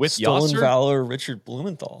with Stolen Yasser Valor, Richard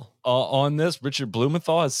Blumenthal. On this. Richard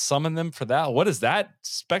Blumenthal has summoned them for that. What is that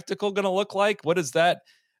spectacle going to look like? What is that?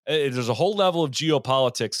 There's a whole level of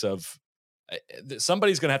geopolitics of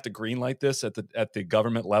somebody's going to have to greenlight this at the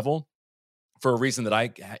government level for a reason that I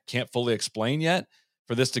can't fully explain yet,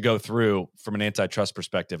 for this to go through from an antitrust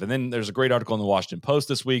perspective. And then there's a great article in the Washington Post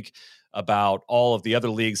this week about all of the other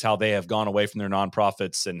leagues, how they have gone away from their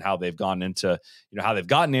nonprofits and how they've gone into, how they've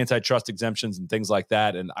gotten antitrust exemptions and things like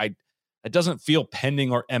that. And it doesn't feel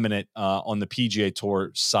pending or imminent on the PGA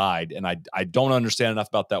Tour side. And I don't understand enough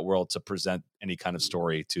about that world to present any kind of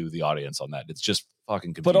story to the audience on that. It's just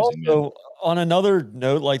fucking confusing. But also, on another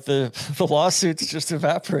note, like the lawsuits just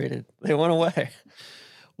evaporated. They went away.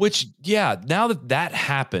 Which, yeah, now that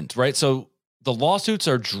happened, right? So the lawsuits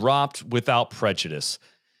are dropped without prejudice.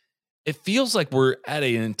 It feels like we're at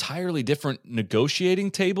an entirely different negotiating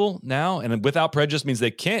table now. And without prejudice means they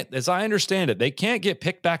can't, as I understand it, they can't get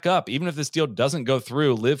picked back up. Even if this deal doesn't go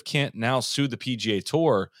through, Liv can't now sue the PGA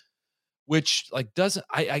Tour, which like doesn't,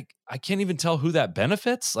 I can't even tell who that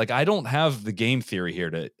benefits. Like, I don't have the game theory here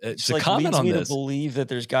to Like comment leads on me this. to believe that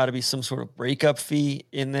there's got to be some sort of breakup fee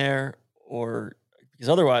in there, or because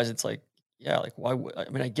otherwise it's like, yeah, like why would I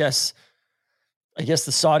mean, I guess the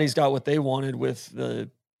Saudis got what they wanted with the,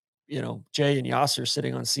 Jay and Yasser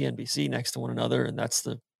sitting on CNBC next to one another, and that's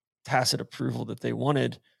the tacit approval that they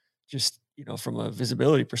wanted, just from a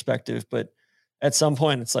visibility perspective. But at some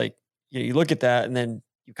point, it's like you look at that and then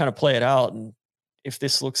you kind of play it out, and if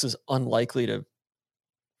this looks as unlikely to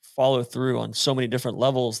follow through on so many different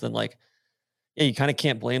levels, then like, yeah, you kind of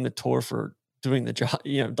can't blame the tour for doing the job,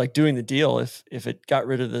 like doing the deal if it got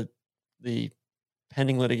rid of the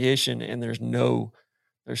pending litigation and there's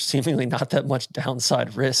seemingly not that much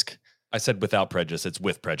downside risk. I said without prejudice. It's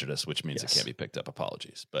with prejudice, which means Yes. it can't be picked up.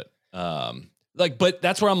 Apologies. But but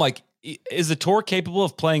that's where I'm like, is the tour capable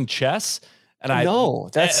of playing chess? And No,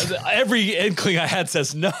 that's every inkling I had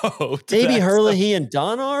says no. maybe Herlihy and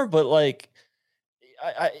Dunn are, but like,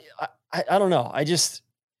 I don't know. I just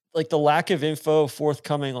like the lack of info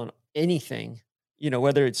forthcoming on anything,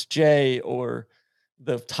 whether it's Jay or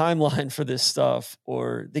the timeline for this stuff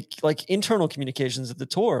or the like internal communications of the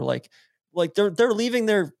tour. Like they're leaving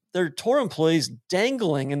their tour employees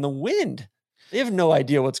dangling in the wind. They have no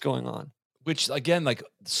idea what's going on. Which again, like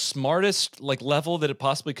smartest like level that it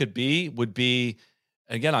possibly could be would be,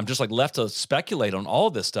 again, I'm just like left to speculate on all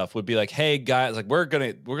of this stuff, would be like, hey guys, like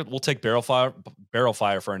we'll take barrel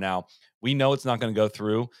fire for now. We know it's not going to go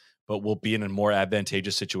through, but we'll be in a more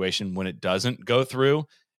advantageous situation when it doesn't go through.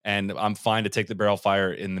 And I'm fine to take the barrel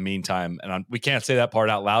fire in the meantime. And we can't say that part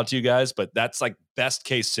out loud to you guys, but that's like best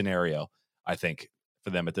case scenario, I think, for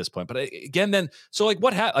them at this point. But again, then, so like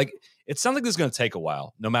like it sounds like this is going to take a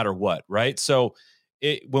while, no matter what, right? So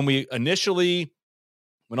when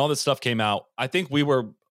all this stuff came out, I think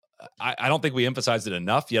I don't think we emphasized it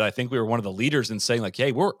enough yet. I think we were one of the leaders in saying like,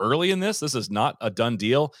 hey, we're early in this. This is not a done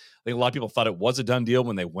deal. I think a lot of people thought it was a done deal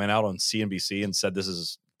when they went out on CNBC and said,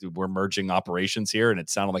 we're merging operations here. And it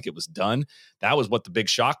sounded like it was done. That was what the big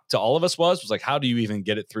shock to all of us was like, how do you even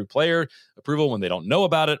get it through player approval when they don't know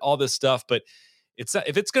about it, all this stuff. But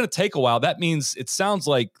if it's going to take a while, that means it sounds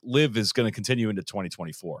like Liv is going to continue into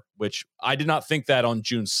 2024, which I did not think that on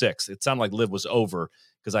June 6th. It sounded like Liv was over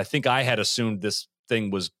because I think I had assumed this thing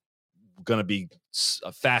was going to be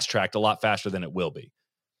fast tracked a lot faster than it will be.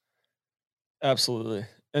 Absolutely.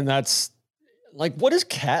 And that's like, what does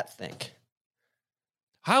Kat think?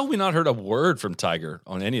 How have we not heard a word from Tiger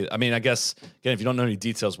on any? I mean, I guess, again, if you don't know any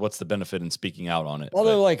details, what's the benefit in speaking out on it?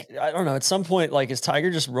 Although, like, I don't know, at some point, like, is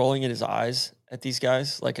Tiger just rolling in his eyes at these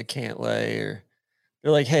guys? Like a Cantlay, or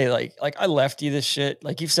they're like, hey, like I left you this shit.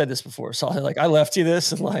 Like, you've said this before. So, like, I left you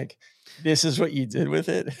this, and like, this is what you did with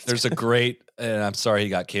it. There's a great, and I'm sorry he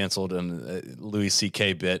got canceled, and Louis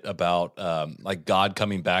C.K. bit about like God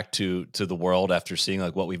coming back to the world after seeing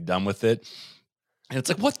like what we've done with it. And it's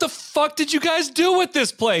like, what the fuck did you guys do with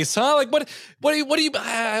this place, huh? Like, what do you?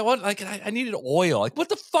 I needed oil. Like, what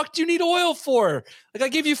the fuck do you need oil for? Like, I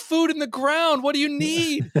gave you food in the ground. What do you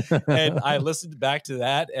need? And I listened back to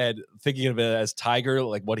that and thinking of it as Tiger,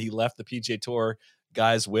 like what he left the PGA Tour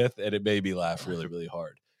guys with, and it made me laugh really, really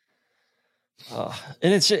hard.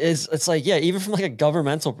 And it's like, yeah, even from like a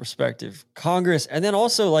governmental perspective, Congress, and then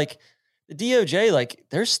also like the DOJ, like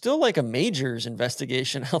there's still like a majors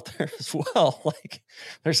investigation out there as well. Like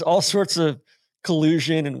there's all sorts of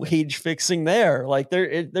collusion and wage fixing there. Like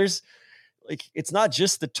there's like, it's not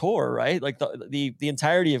just the tour, right? Like the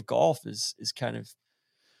entirety of golf is kind of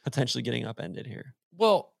potentially getting upended here.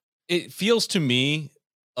 Well, it feels to me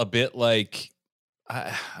a bit like,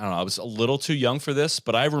 I don't know, I was a little too young for this,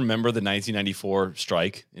 but I remember the 1994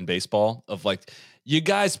 strike in baseball of like, you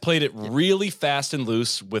guys played it really fast and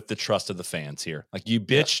loose with the trust of the fans here. Like you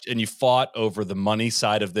bitched and you fought over the money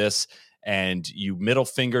side of this, and you middle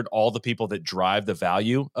fingered all the people that drive the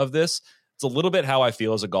value of this. It's a little bit how I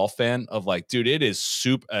feel as a golf fan of like, dude, it is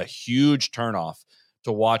a huge turnoff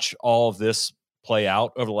to watch all of this play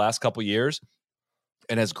out over the last couple of years,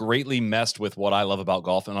 and has greatly messed with what I love about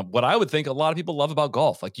golf and what I would think a lot of people love about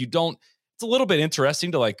golf. Like it's a little bit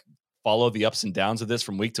interesting to like follow the ups and downs of this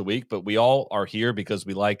from week to week, but we all are here because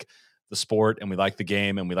we like the sport and we like the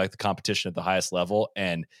game and we like the competition at the highest level.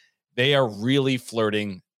 And they are really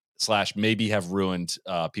flirting / maybe have ruined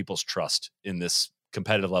people's trust in this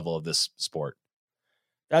competitive level of this sport.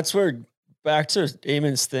 That's where back to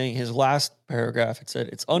Eamon's thing, his last paragraph, it said,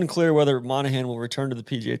 it's unclear whether Monahan will return to the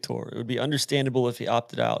PGA Tour. It would be understandable if he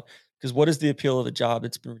opted out, because what is the appeal of a job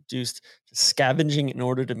that's been reduced to scavenging in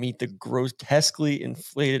order to meet the grotesquely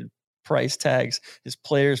inflated price tags his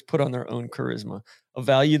players put on their own charisma, a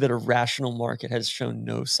value that a rational market has shown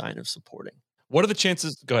no sign of supporting. What are the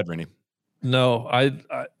chances? Go ahead, Rainey. No,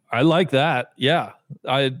 I like that. Yeah.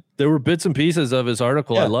 There were bits and pieces of his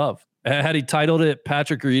article I love. Had he titled it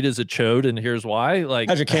 "Patrick Reed is a chode and here's why," like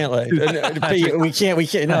Patrick can't lay. we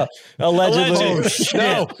can't. No, allegedly. Oh shit!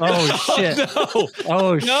 No. Oh shit! No.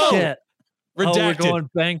 Oh No. shit! Redacted. Oh, we're going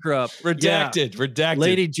bankrupt. Redacted. Redacted.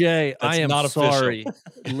 Lady J, That's I am not official. sorry.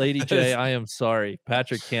 Lady J, I am sorry.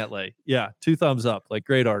 Patrick can't lay. Yeah, 2 thumbs up. Like,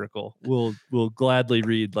 great article. We'll gladly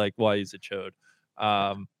read like why he's a chode.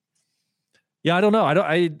 Yeah, I don't know.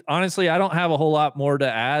 I honestly don't have a whole lot more to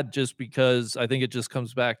add, just because I think it just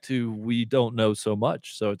comes back to we don't know so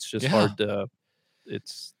much. So it's just hard to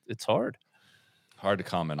it's hard. Hard to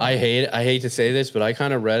comment on. I hate to say this, but I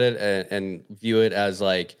kind of read it and view it as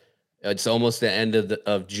like it's almost the end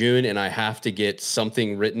of June, and I have to get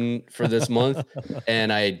something written for this month,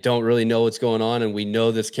 and I don't really know what's going on. And we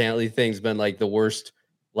know this Cantley thing's been like the worst,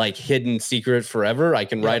 like hidden secret forever. I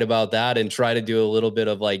can write about that and try to do a little bit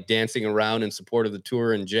of like dancing around in support of the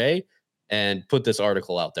tour and Jay, and put this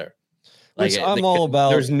article out there. Which I'm all about.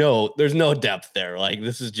 There's no depth there. Like,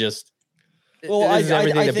 this is just. Well, this is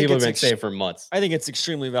everything I that think people have it's been saying for months. I think it's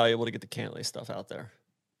extremely valuable to get the Cantley stuff out there.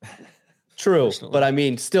 True, Personally. but I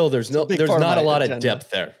mean, still, there's not a lot of depth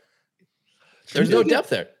there. There's no depth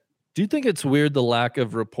there. Do you think it's weird, the lack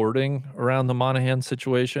of reporting around the Monahan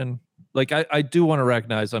situation? Like, I do want to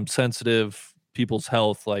recognize I'm sensitive people's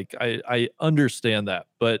health. Like, I understand that,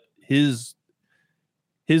 but his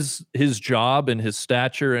job and his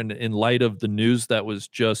stature, and in light of the news that was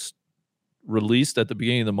just released at the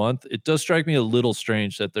beginning of the month, it does strike me a little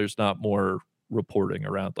strange that there's not more reporting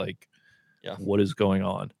around, like, what is going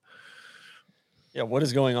on. Yeah, what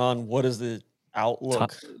is going on? What is the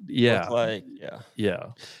outlook look like? Yeah.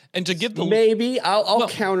 And to give the maybe I'll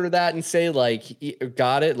counter that and say, like,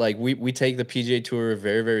 got it. Like, we take the PGA Tour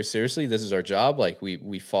very, very seriously. This is our job. Like,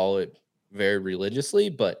 we follow it very religiously.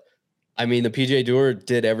 But I mean, the PGA Tour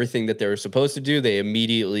did everything that they were supposed to do. They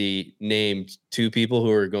immediately named 2 people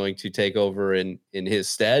who are going to take over in his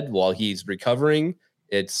stead while he's recovering.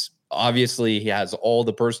 It's obviously he has all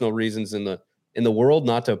the personal reasons in the world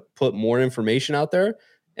not to put more information out there.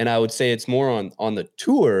 And I would say it's more on the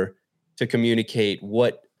tour to communicate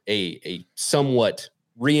what a somewhat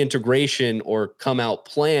reintegration or come out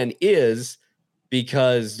plan is,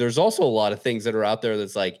 because there's also a lot of things that are out there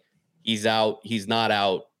that's like, he's out, he's not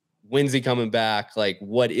out, when's he coming back? Like,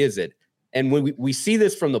 what is it? And when we see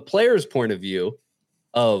this from the player's point of view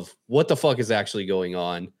of what the fuck is actually going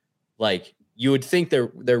on, like, you would think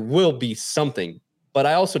there will be something, but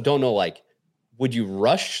I also don't know, like, would you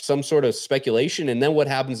rush some sort of speculation? And then what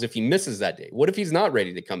happens if he misses that day? What if he's not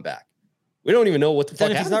ready to come back? We don't even know what the fuck.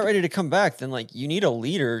 Then if he's not ready to come back, then like you need a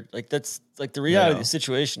leader. Like, that's like the reality of the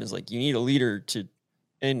situation is like you need a leader to.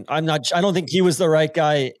 And I don't think he was the right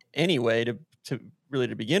guy anyway to really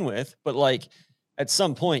to begin with. But like at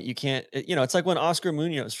some point you can't. It's like when Oscar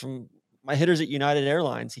Munoz from my hitters at United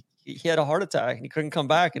Airlines, he had a heart attack and he couldn't come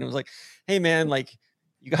back, and it was like, hey man, like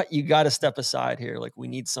you got to step aside here. Like, we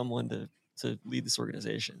need someone to lead this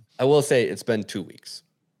organization. I will say it's been 2 weeks.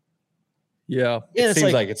 Yeah. It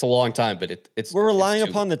seems like it's a long time, but we're relying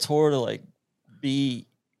upon the tour to like be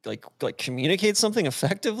like communicate something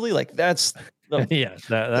effectively. Like, that's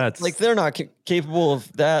that's like they're not capable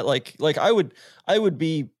of that. Like I would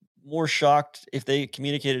be more shocked if they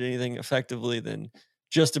communicated anything effectively than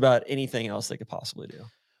just about anything else they could possibly do.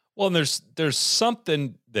 Well, and there's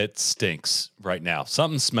something that stinks right now.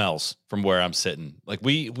 Something smells from where I'm sitting. Like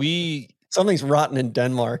we something's rotten in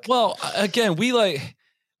Denmark. Well, again,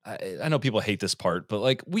 I know people hate this part, but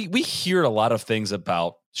like we hear a lot of things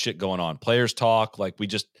about shit going on. Players talk, like we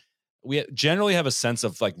generally have a sense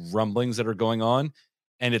of like rumblings that are going on,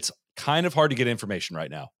 and it's kind of hard to get information right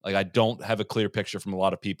now. Like, I don't have a clear picture from a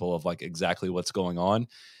lot of people of like exactly what's going on,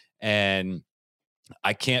 and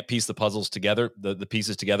I can't piece the puzzles together, the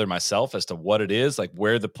pieces together myself as to what it is, like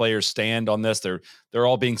where the players stand on this. They're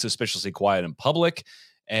all being suspiciously quiet in public.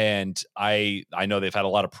 And I know they've had a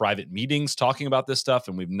lot of private meetings talking about this stuff,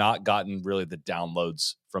 and we've not gotten really the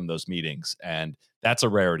downloads from those meetings. And that's a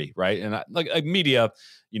rarity, right? And like media,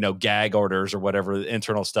 gag orders or whatever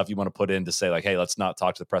internal stuff you want to put in to say like, hey, let's not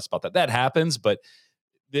talk to the press about that. That happens, but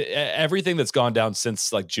everything that's gone down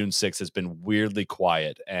since like June 6th has been weirdly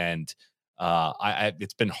quiet. And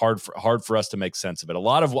It's been hard for us to make sense of it. A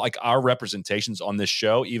lot of like our representations on this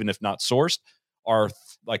show, even if not sourced, are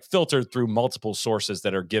like filtered through multiple sources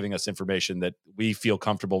that are giving us information that we feel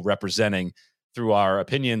comfortable representing through our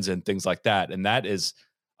opinions and things like that. And that is,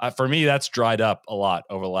 for me, that's dried up a lot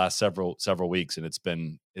over the last several weeks, and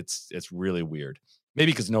it's really weird.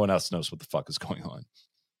 Maybe because no one else knows what the fuck is going on.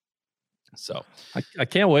 So I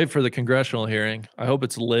can't wait for the congressional hearing. I hope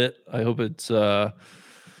it's lit. I hope it's I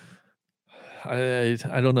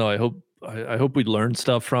don't know. I hope we learn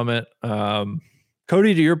stuff from it.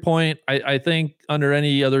 Cody, to your point, I think under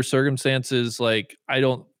any other circumstances, like I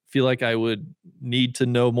don't feel like I would need to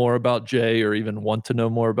know more about Jay or even want to know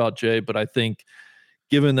more about Jay. But I think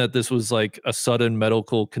given that this was like a sudden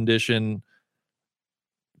medical condition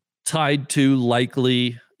tied to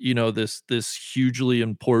likely, this hugely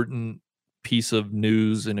important piece of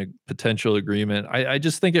news and a potential agreement, I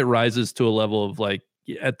just think it rises to a level of like,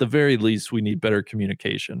 at the very least, we need better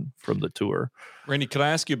communication from the tour. Randy, can I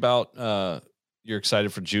ask you about you're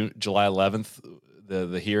excited for July 11th,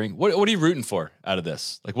 the hearing? What are you rooting for out of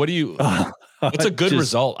this? Like, what do you? What's a good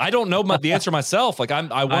result? I don't know the answer myself. Like, I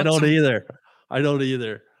don't either. I don't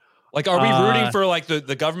either. Like, are we rooting for like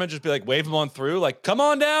the government just be like wave them on through? Like, come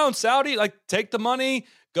on down, Saudi. Like, take the money,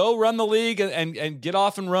 go run the league, and get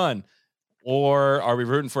off and run. Or are we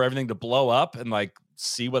rooting for everything to blow up and like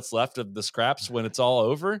see what's left of the scraps when it's all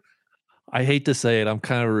over? I hate to say it, I'm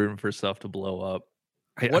kind of rooting for stuff to blow up.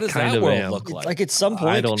 What does that world look like? Like at some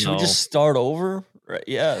point, should we just start over? Right?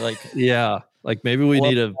 Yeah, like maybe we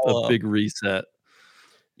need a big reset.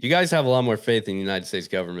 You guys have a lot more faith in the United States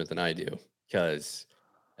government than I do, because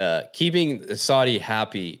keeping Saudi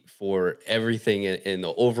happy for everything in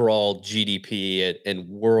the overall GDP and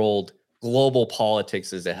world global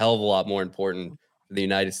politics is a hell of a lot more important for the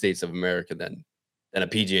United States of America than a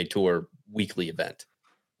PGA Tour weekly event.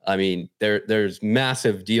 I mean, there's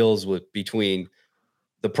massive deals between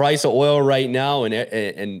the price of oil right now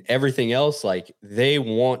and everything else. Like, they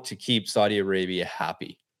want to keep Saudi Arabia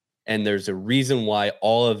happy. And there's a reason why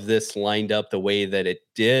all of this lined up the way that it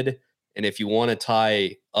did. And if you want to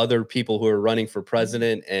tie other people who are running for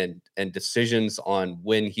president and decisions on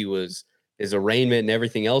when his arraignment and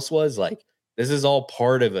everything else was, like, this is all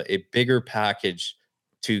part of a bigger package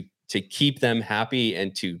to keep them happy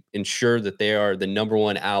and to ensure that they are the number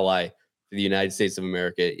one ally to the United States of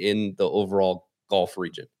America in the overall Gulf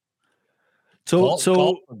region. Golf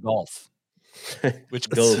or golf? Which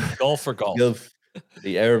golf or golf?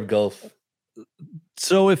 The Arab Gulf.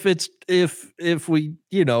 So if the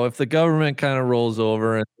government kind of rolls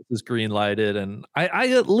over and this is green lighted, and I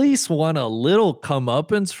at least want a little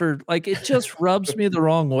comeuppance for, like, it just rubs me the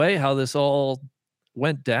wrong way how this all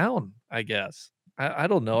went down, I guess. I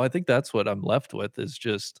don't know. I think that's what I'm left with, is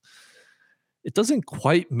just, it doesn't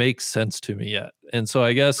quite make sense to me yet. And so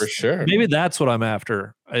I guess for sure, maybe that's what I'm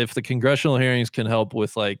after. If the congressional hearings can help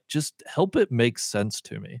with, like, just help it make sense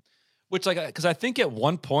to me. Which, like, because I think at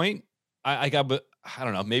one point I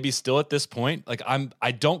don't know, maybe still at this point, like,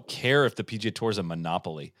 I don't care if the PGA Tour is a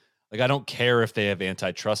monopoly. Like, I don't care if they have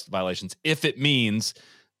antitrust violations, if it means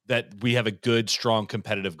that we have a good, strong,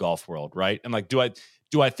 competitive golf world, right? And like, do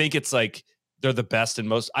I think it's like they're the best and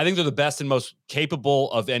most? I think they're the best and most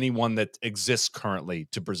capable of anyone that exists currently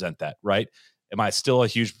to present that, right? Am I still a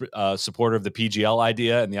huge supporter of the PGL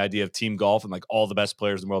idea and the idea of team golf and like all the best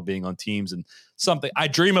players in the world being on teams and something? I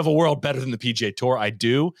dream of a world better than the PGA Tour. I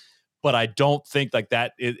do. But I don't think like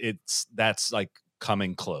that that's like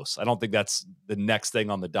coming close. I don't think that's the next thing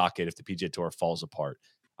on the docket if the PGA Tour falls apart.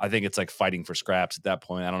 I think it's like fighting for scraps at that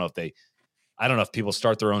point. I don't know if people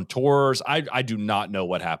start their own tours. I do not know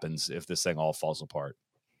what happens if this thing all falls apart.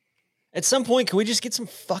 At some point, can we just get some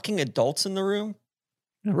fucking adults in the room?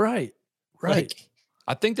 Right. Like,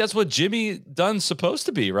 I think that's what Jimmy Dunn's supposed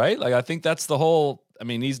to be, right? Like, I think that's the whole. I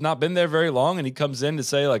mean, he's not been there very long, and he comes in to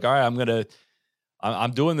say like, "All right,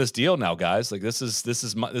 I'm doing this deal now, guys. Like, this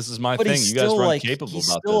is my but thing. You guys are capable he's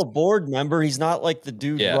about still this." a board member. He's not like the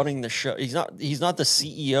dude running the show. He's not the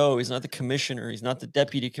CEO. He's not the commissioner. He's not the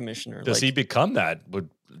deputy commissioner. Does he become that?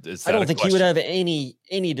 I don't think he would have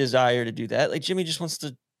any desire to do that. Like, Jimmy just wants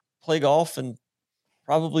to play golf and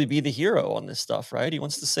probably be the hero on this stuff, right? He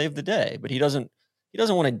wants to save the day, but he doesn't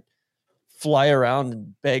want to fly around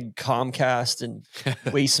and beg Comcast and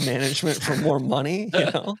Waste Management for more money, you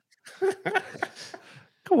know?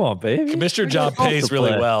 Come on, baby. Commissioner job pays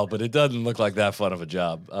really well, but it doesn't look like that fun of a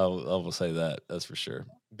job. I will say that. That's for sure.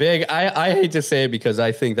 Big. I hate to say it because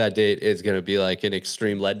I think that date is going to be like an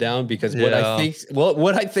extreme letdown, because what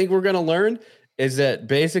I think we're going to learn is that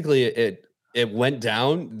basically it went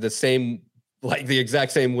down the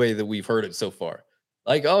exact same way that we've heard it so far.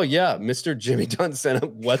 Like, oh yeah, Mr. Jimmy Dunn sent a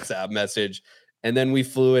WhatsApp message, and then we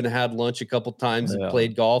flew and had lunch a couple times and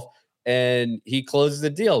played golf, and he closed the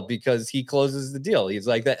deal because he closes the deal. He's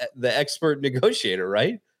like the expert negotiator,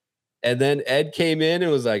 right? And then Ed came in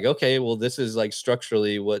and was like, okay, well, this is like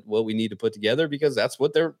structurally what we need to put together because that's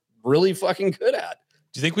what they're really fucking good at.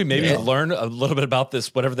 Do you think we maybe learn a little bit about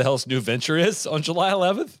this, whatever the hell's new venture is on July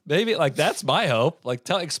 11th? Maybe like that's my hope. Like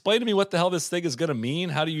explain to me what the hell this thing is going to mean.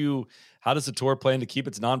 How does the tour plan to keep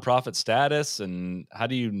its nonprofit status? And how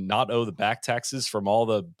do you not owe the back taxes from all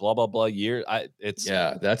the blah, blah, blah years?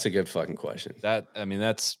 That's a good fucking question.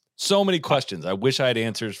 That's so many questions. I wish I had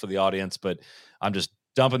answers for the audience, but I'm just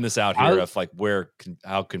dumping this out here of like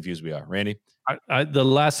how confused we are. Randy? The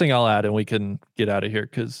last thing I'll add, and we can get out of here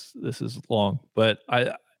because this is long, but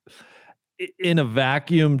in a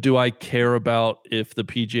vacuum, do I care about if the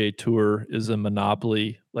PGA Tour is a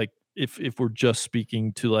monopoly? Like if we're just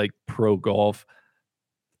speaking to like pro golf,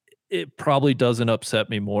 it probably doesn't upset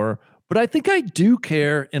me more, but I think I do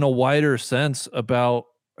care in a wider sense about,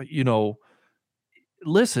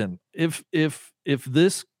 listen, if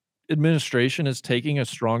this administration is taking a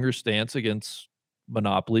stronger stance against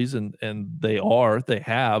monopolies, and they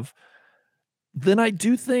have, then I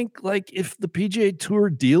do think like if the PGA Tour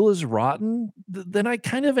deal is rotten, then I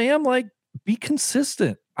kind of am like, be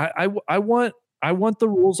consistent. I want the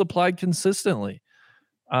rules applied consistently,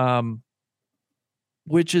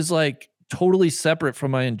 which is like totally separate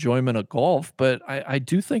from my enjoyment of golf. But I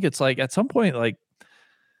do think it's like at some point, like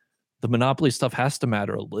the monopoly stuff has to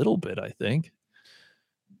matter a little bit. I think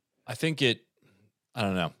I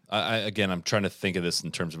don't know. I'm trying to think of this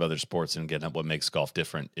in terms of other sports, and again, what makes golf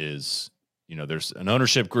different is, there's an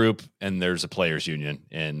ownership group and there's a players union,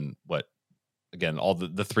 and all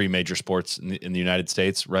the three major sports in the United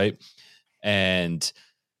States, right? And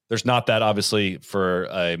there's not that obviously for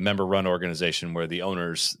a member run organization where the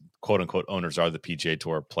owners, quote unquote owners, are the PGA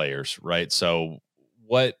Tour players, right? So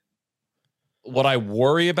what I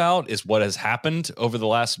worry about is what has happened over the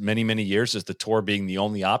last many, many years is the tour being the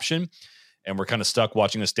only option. And we're kind of stuck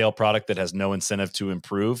watching a stale product that has no incentive to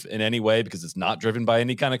improve in any way because it's not driven by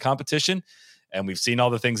any kind of competition. And we've seen all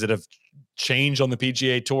the things that have changed on the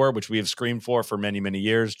PGA Tour, which we have screamed for many, many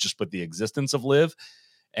years, just with the existence of LIV.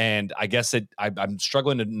 And I guess I'm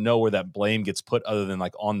struggling to know where that blame gets put other than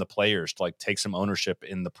like on the players to like take some ownership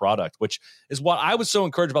in the product, which is what I was so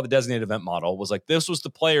encouraged about the designated event model was like, this was the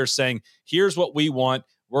players saying, here's what we want.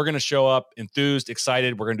 We're going to show up enthused,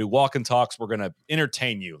 excited. We're going to do walk and talks. We're going to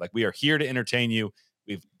entertain you. Like we are here to entertain you.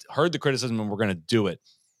 We've heard the criticism and we're going to do it.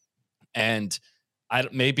 And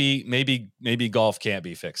maybe golf can't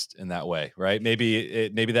be fixed in that way, right?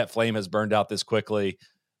 Maybe that flame has burned out this quickly.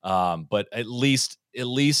 But at least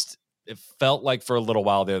it felt like for a little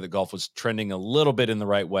while there, that golf was trending a little bit in the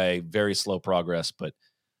right way, very slow progress, but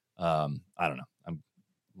I don't know. I'm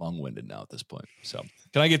long-winded now at this point. So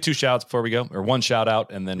can I get two shouts before we go, or one shout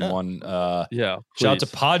out and then one, shout out to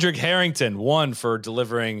Podrick Harrington, one for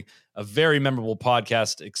delivering a very memorable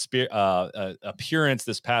podcast appearance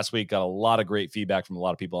this past week. Got a lot of great feedback from a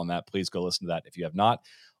lot of people on that. Please go listen to that if you have not.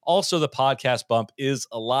 Also, the podcast bump is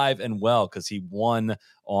alive and well because he won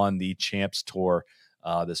on the Champs Tour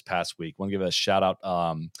this past week. Want to give a shout out.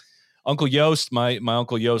 Uncle Yost, my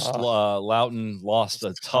Uncle Yost Lauten lost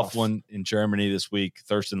a tough one in Germany this week.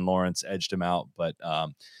 Thurston Lawrence edged him out, but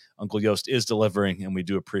Uncle Yost is delivering, and we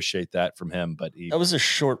do appreciate that from him. But that was a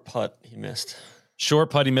short putt he missed. Short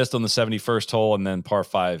putt he missed on the 71st hole, and then par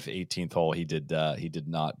 5, 18th hole he did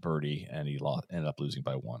not birdie, and he ended up losing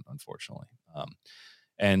by one, unfortunately.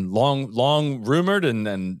 And long rumored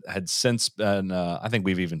and had since been, I think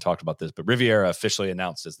we've even talked about this, but Riviera officially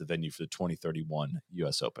announced as the venue for the 2031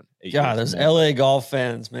 U.S. Open. Yeah, those LA golf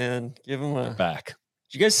fans, man, give them a back.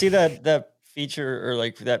 Did you guys see that feature or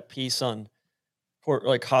like that piece on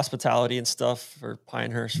like hospitality and stuff for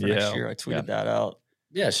Pinehurst for next year? I tweeted that out.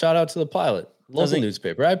 Yeah, shout out to the Pilot, local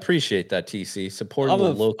newspaper. I appreciate that, TC, supporting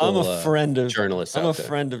the local. I'm a friend of journalists. I'm a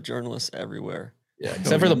friend of journalists everywhere. Yeah,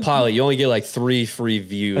 except for the Pilot, you only get like 3 free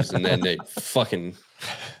views, and then they fucking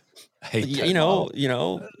hate. You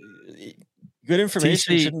know, good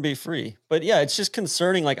information shouldn't be free. But yeah, it's just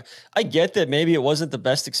concerning. Like, I get that maybe it wasn't the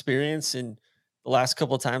best experience in the last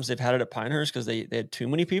couple of times they've had it at Pinehurst because they had too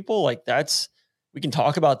many people. Like, we can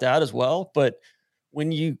talk about that as well. But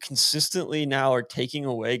when you consistently now are taking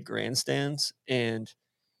away grandstands and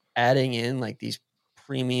adding in like these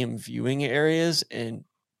premium viewing areas and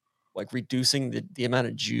like reducing the amount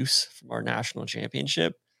of juice from our national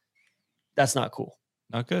championship, that's not cool.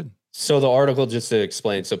 Not good. So the article, just to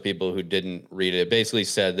explain, so people who didn't read it, basically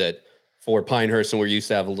said that for Pinehurst, and we're used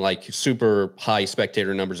to have like super high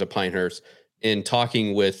spectator numbers at Pinehurst, in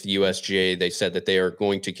talking with USGA, they said that they are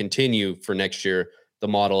going to continue for next year the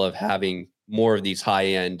model of having more of these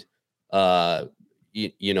high-end, venues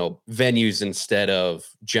instead of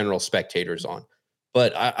general spectators on.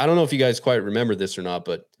 But I don't know if you guys quite remember this or not,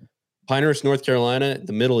 but Pinehurst, North Carolina,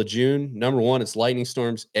 the middle of June, number one, it's lightning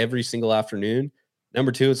storms every single afternoon.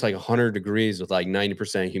 Number two, it's like 100 degrees with like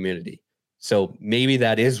 90% humidity. So maybe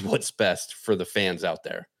that is what's best for the fans out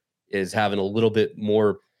there, is having a little bit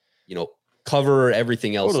more, cover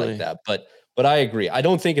everything else like that. But I agree. I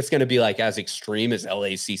don't think it's going to be like as extreme as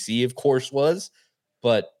LACC, of course, was.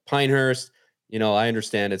 But Pinehurst, I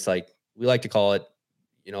understand it's like, we like to call it,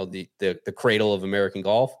 the cradle of American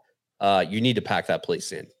golf. You need to pack that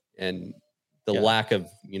place in. And the lack of,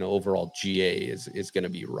 overall GA is going to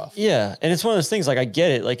be rough. Yeah. And it's one of those things, like, I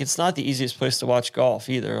get it. Like, it's not the easiest place to watch golf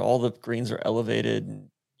either. All the greens are elevated and,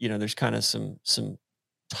 there's kind of some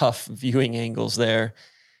tough viewing angles there.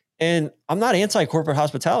 And I'm not anti-corporate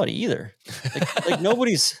hospitality either. Like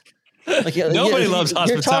nobody's like, nobody loves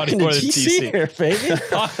hospitality more than TC here, baby.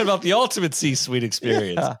 Talking about the ultimate C-suite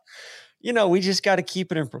experience. Yeah. We just got to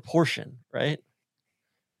keep it in proportion, right?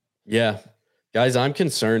 Yeah. Guys, I'm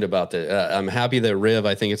concerned about that. I'm happy that Riv,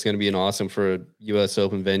 I think it's going to be an awesome for a U.S.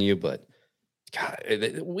 Open venue, but God,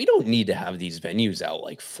 we don't need to have these venues out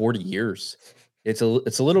like 40 years. It's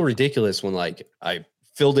a little ridiculous when like I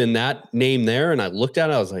filled in that name there and I looked at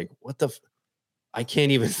it, I was like, I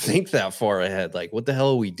can't even think that far ahead. Like, what the hell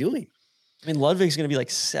are we doing? I mean, Ludwig's going to be like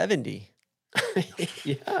 70.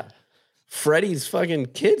 Yeah. Freddie's fucking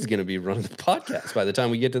kid's going to be running the podcast by the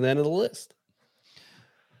time we get to the end of the list.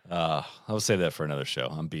 I'll save that for another show.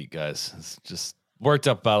 I'm beat, guys. It's just worked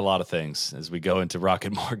up about a lot of things as we go into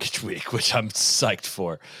Rocket Mortgage Week, which I'm psyched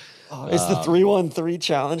for. Is the 313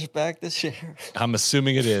 challenge back this year? I'm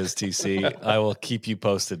assuming it is, TC. I will keep you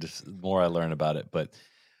posted the more I learn about it. But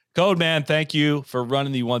Code Man, thank you for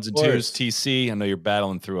running the ones and twos, TC. I know you're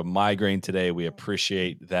battling through a migraine today. We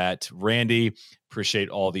appreciate that. Randy, appreciate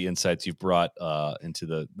all the insights you've brought into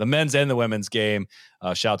the men's and the women's game.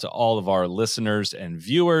 Shout out to all of our listeners and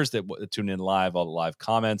viewers that tune in live, all the live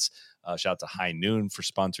comments. Shout out to High Noon for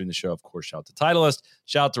sponsoring the show. Of course, shout out to Titleist.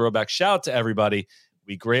 Shout out to Roback. Shout out to everybody.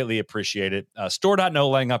 We greatly appreciate it.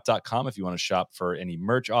 Store.nolayingup.com if you want to shop for any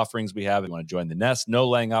merch offerings we have. If you want to join the nest,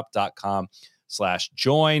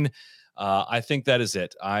 nolayingup.com/join. I think that is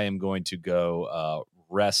it. I am going to go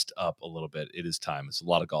rest up a little bit. It is time. It's a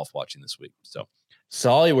lot of golf watching this week. So,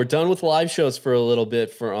 Solly, we're done with live shows for a little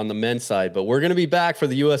bit on the men's side, but we're going to be back for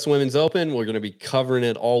the U.S. Women's Open. We're going to be covering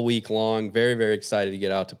it all week long. Very, very excited to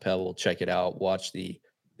get out to Pebble, check it out, watch the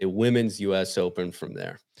Women's U.S. Open from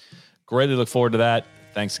there. Greatly look forward to that.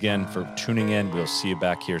 Thanks again for tuning in. We'll see you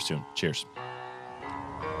back here soon. Cheers.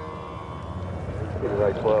 Be the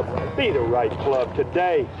right club. Be the right club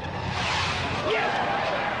today.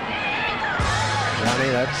 Johnny,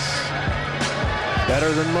 that's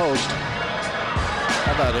better than most.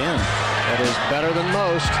 How about in? That is better than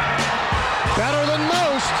most. Better than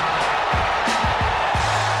most.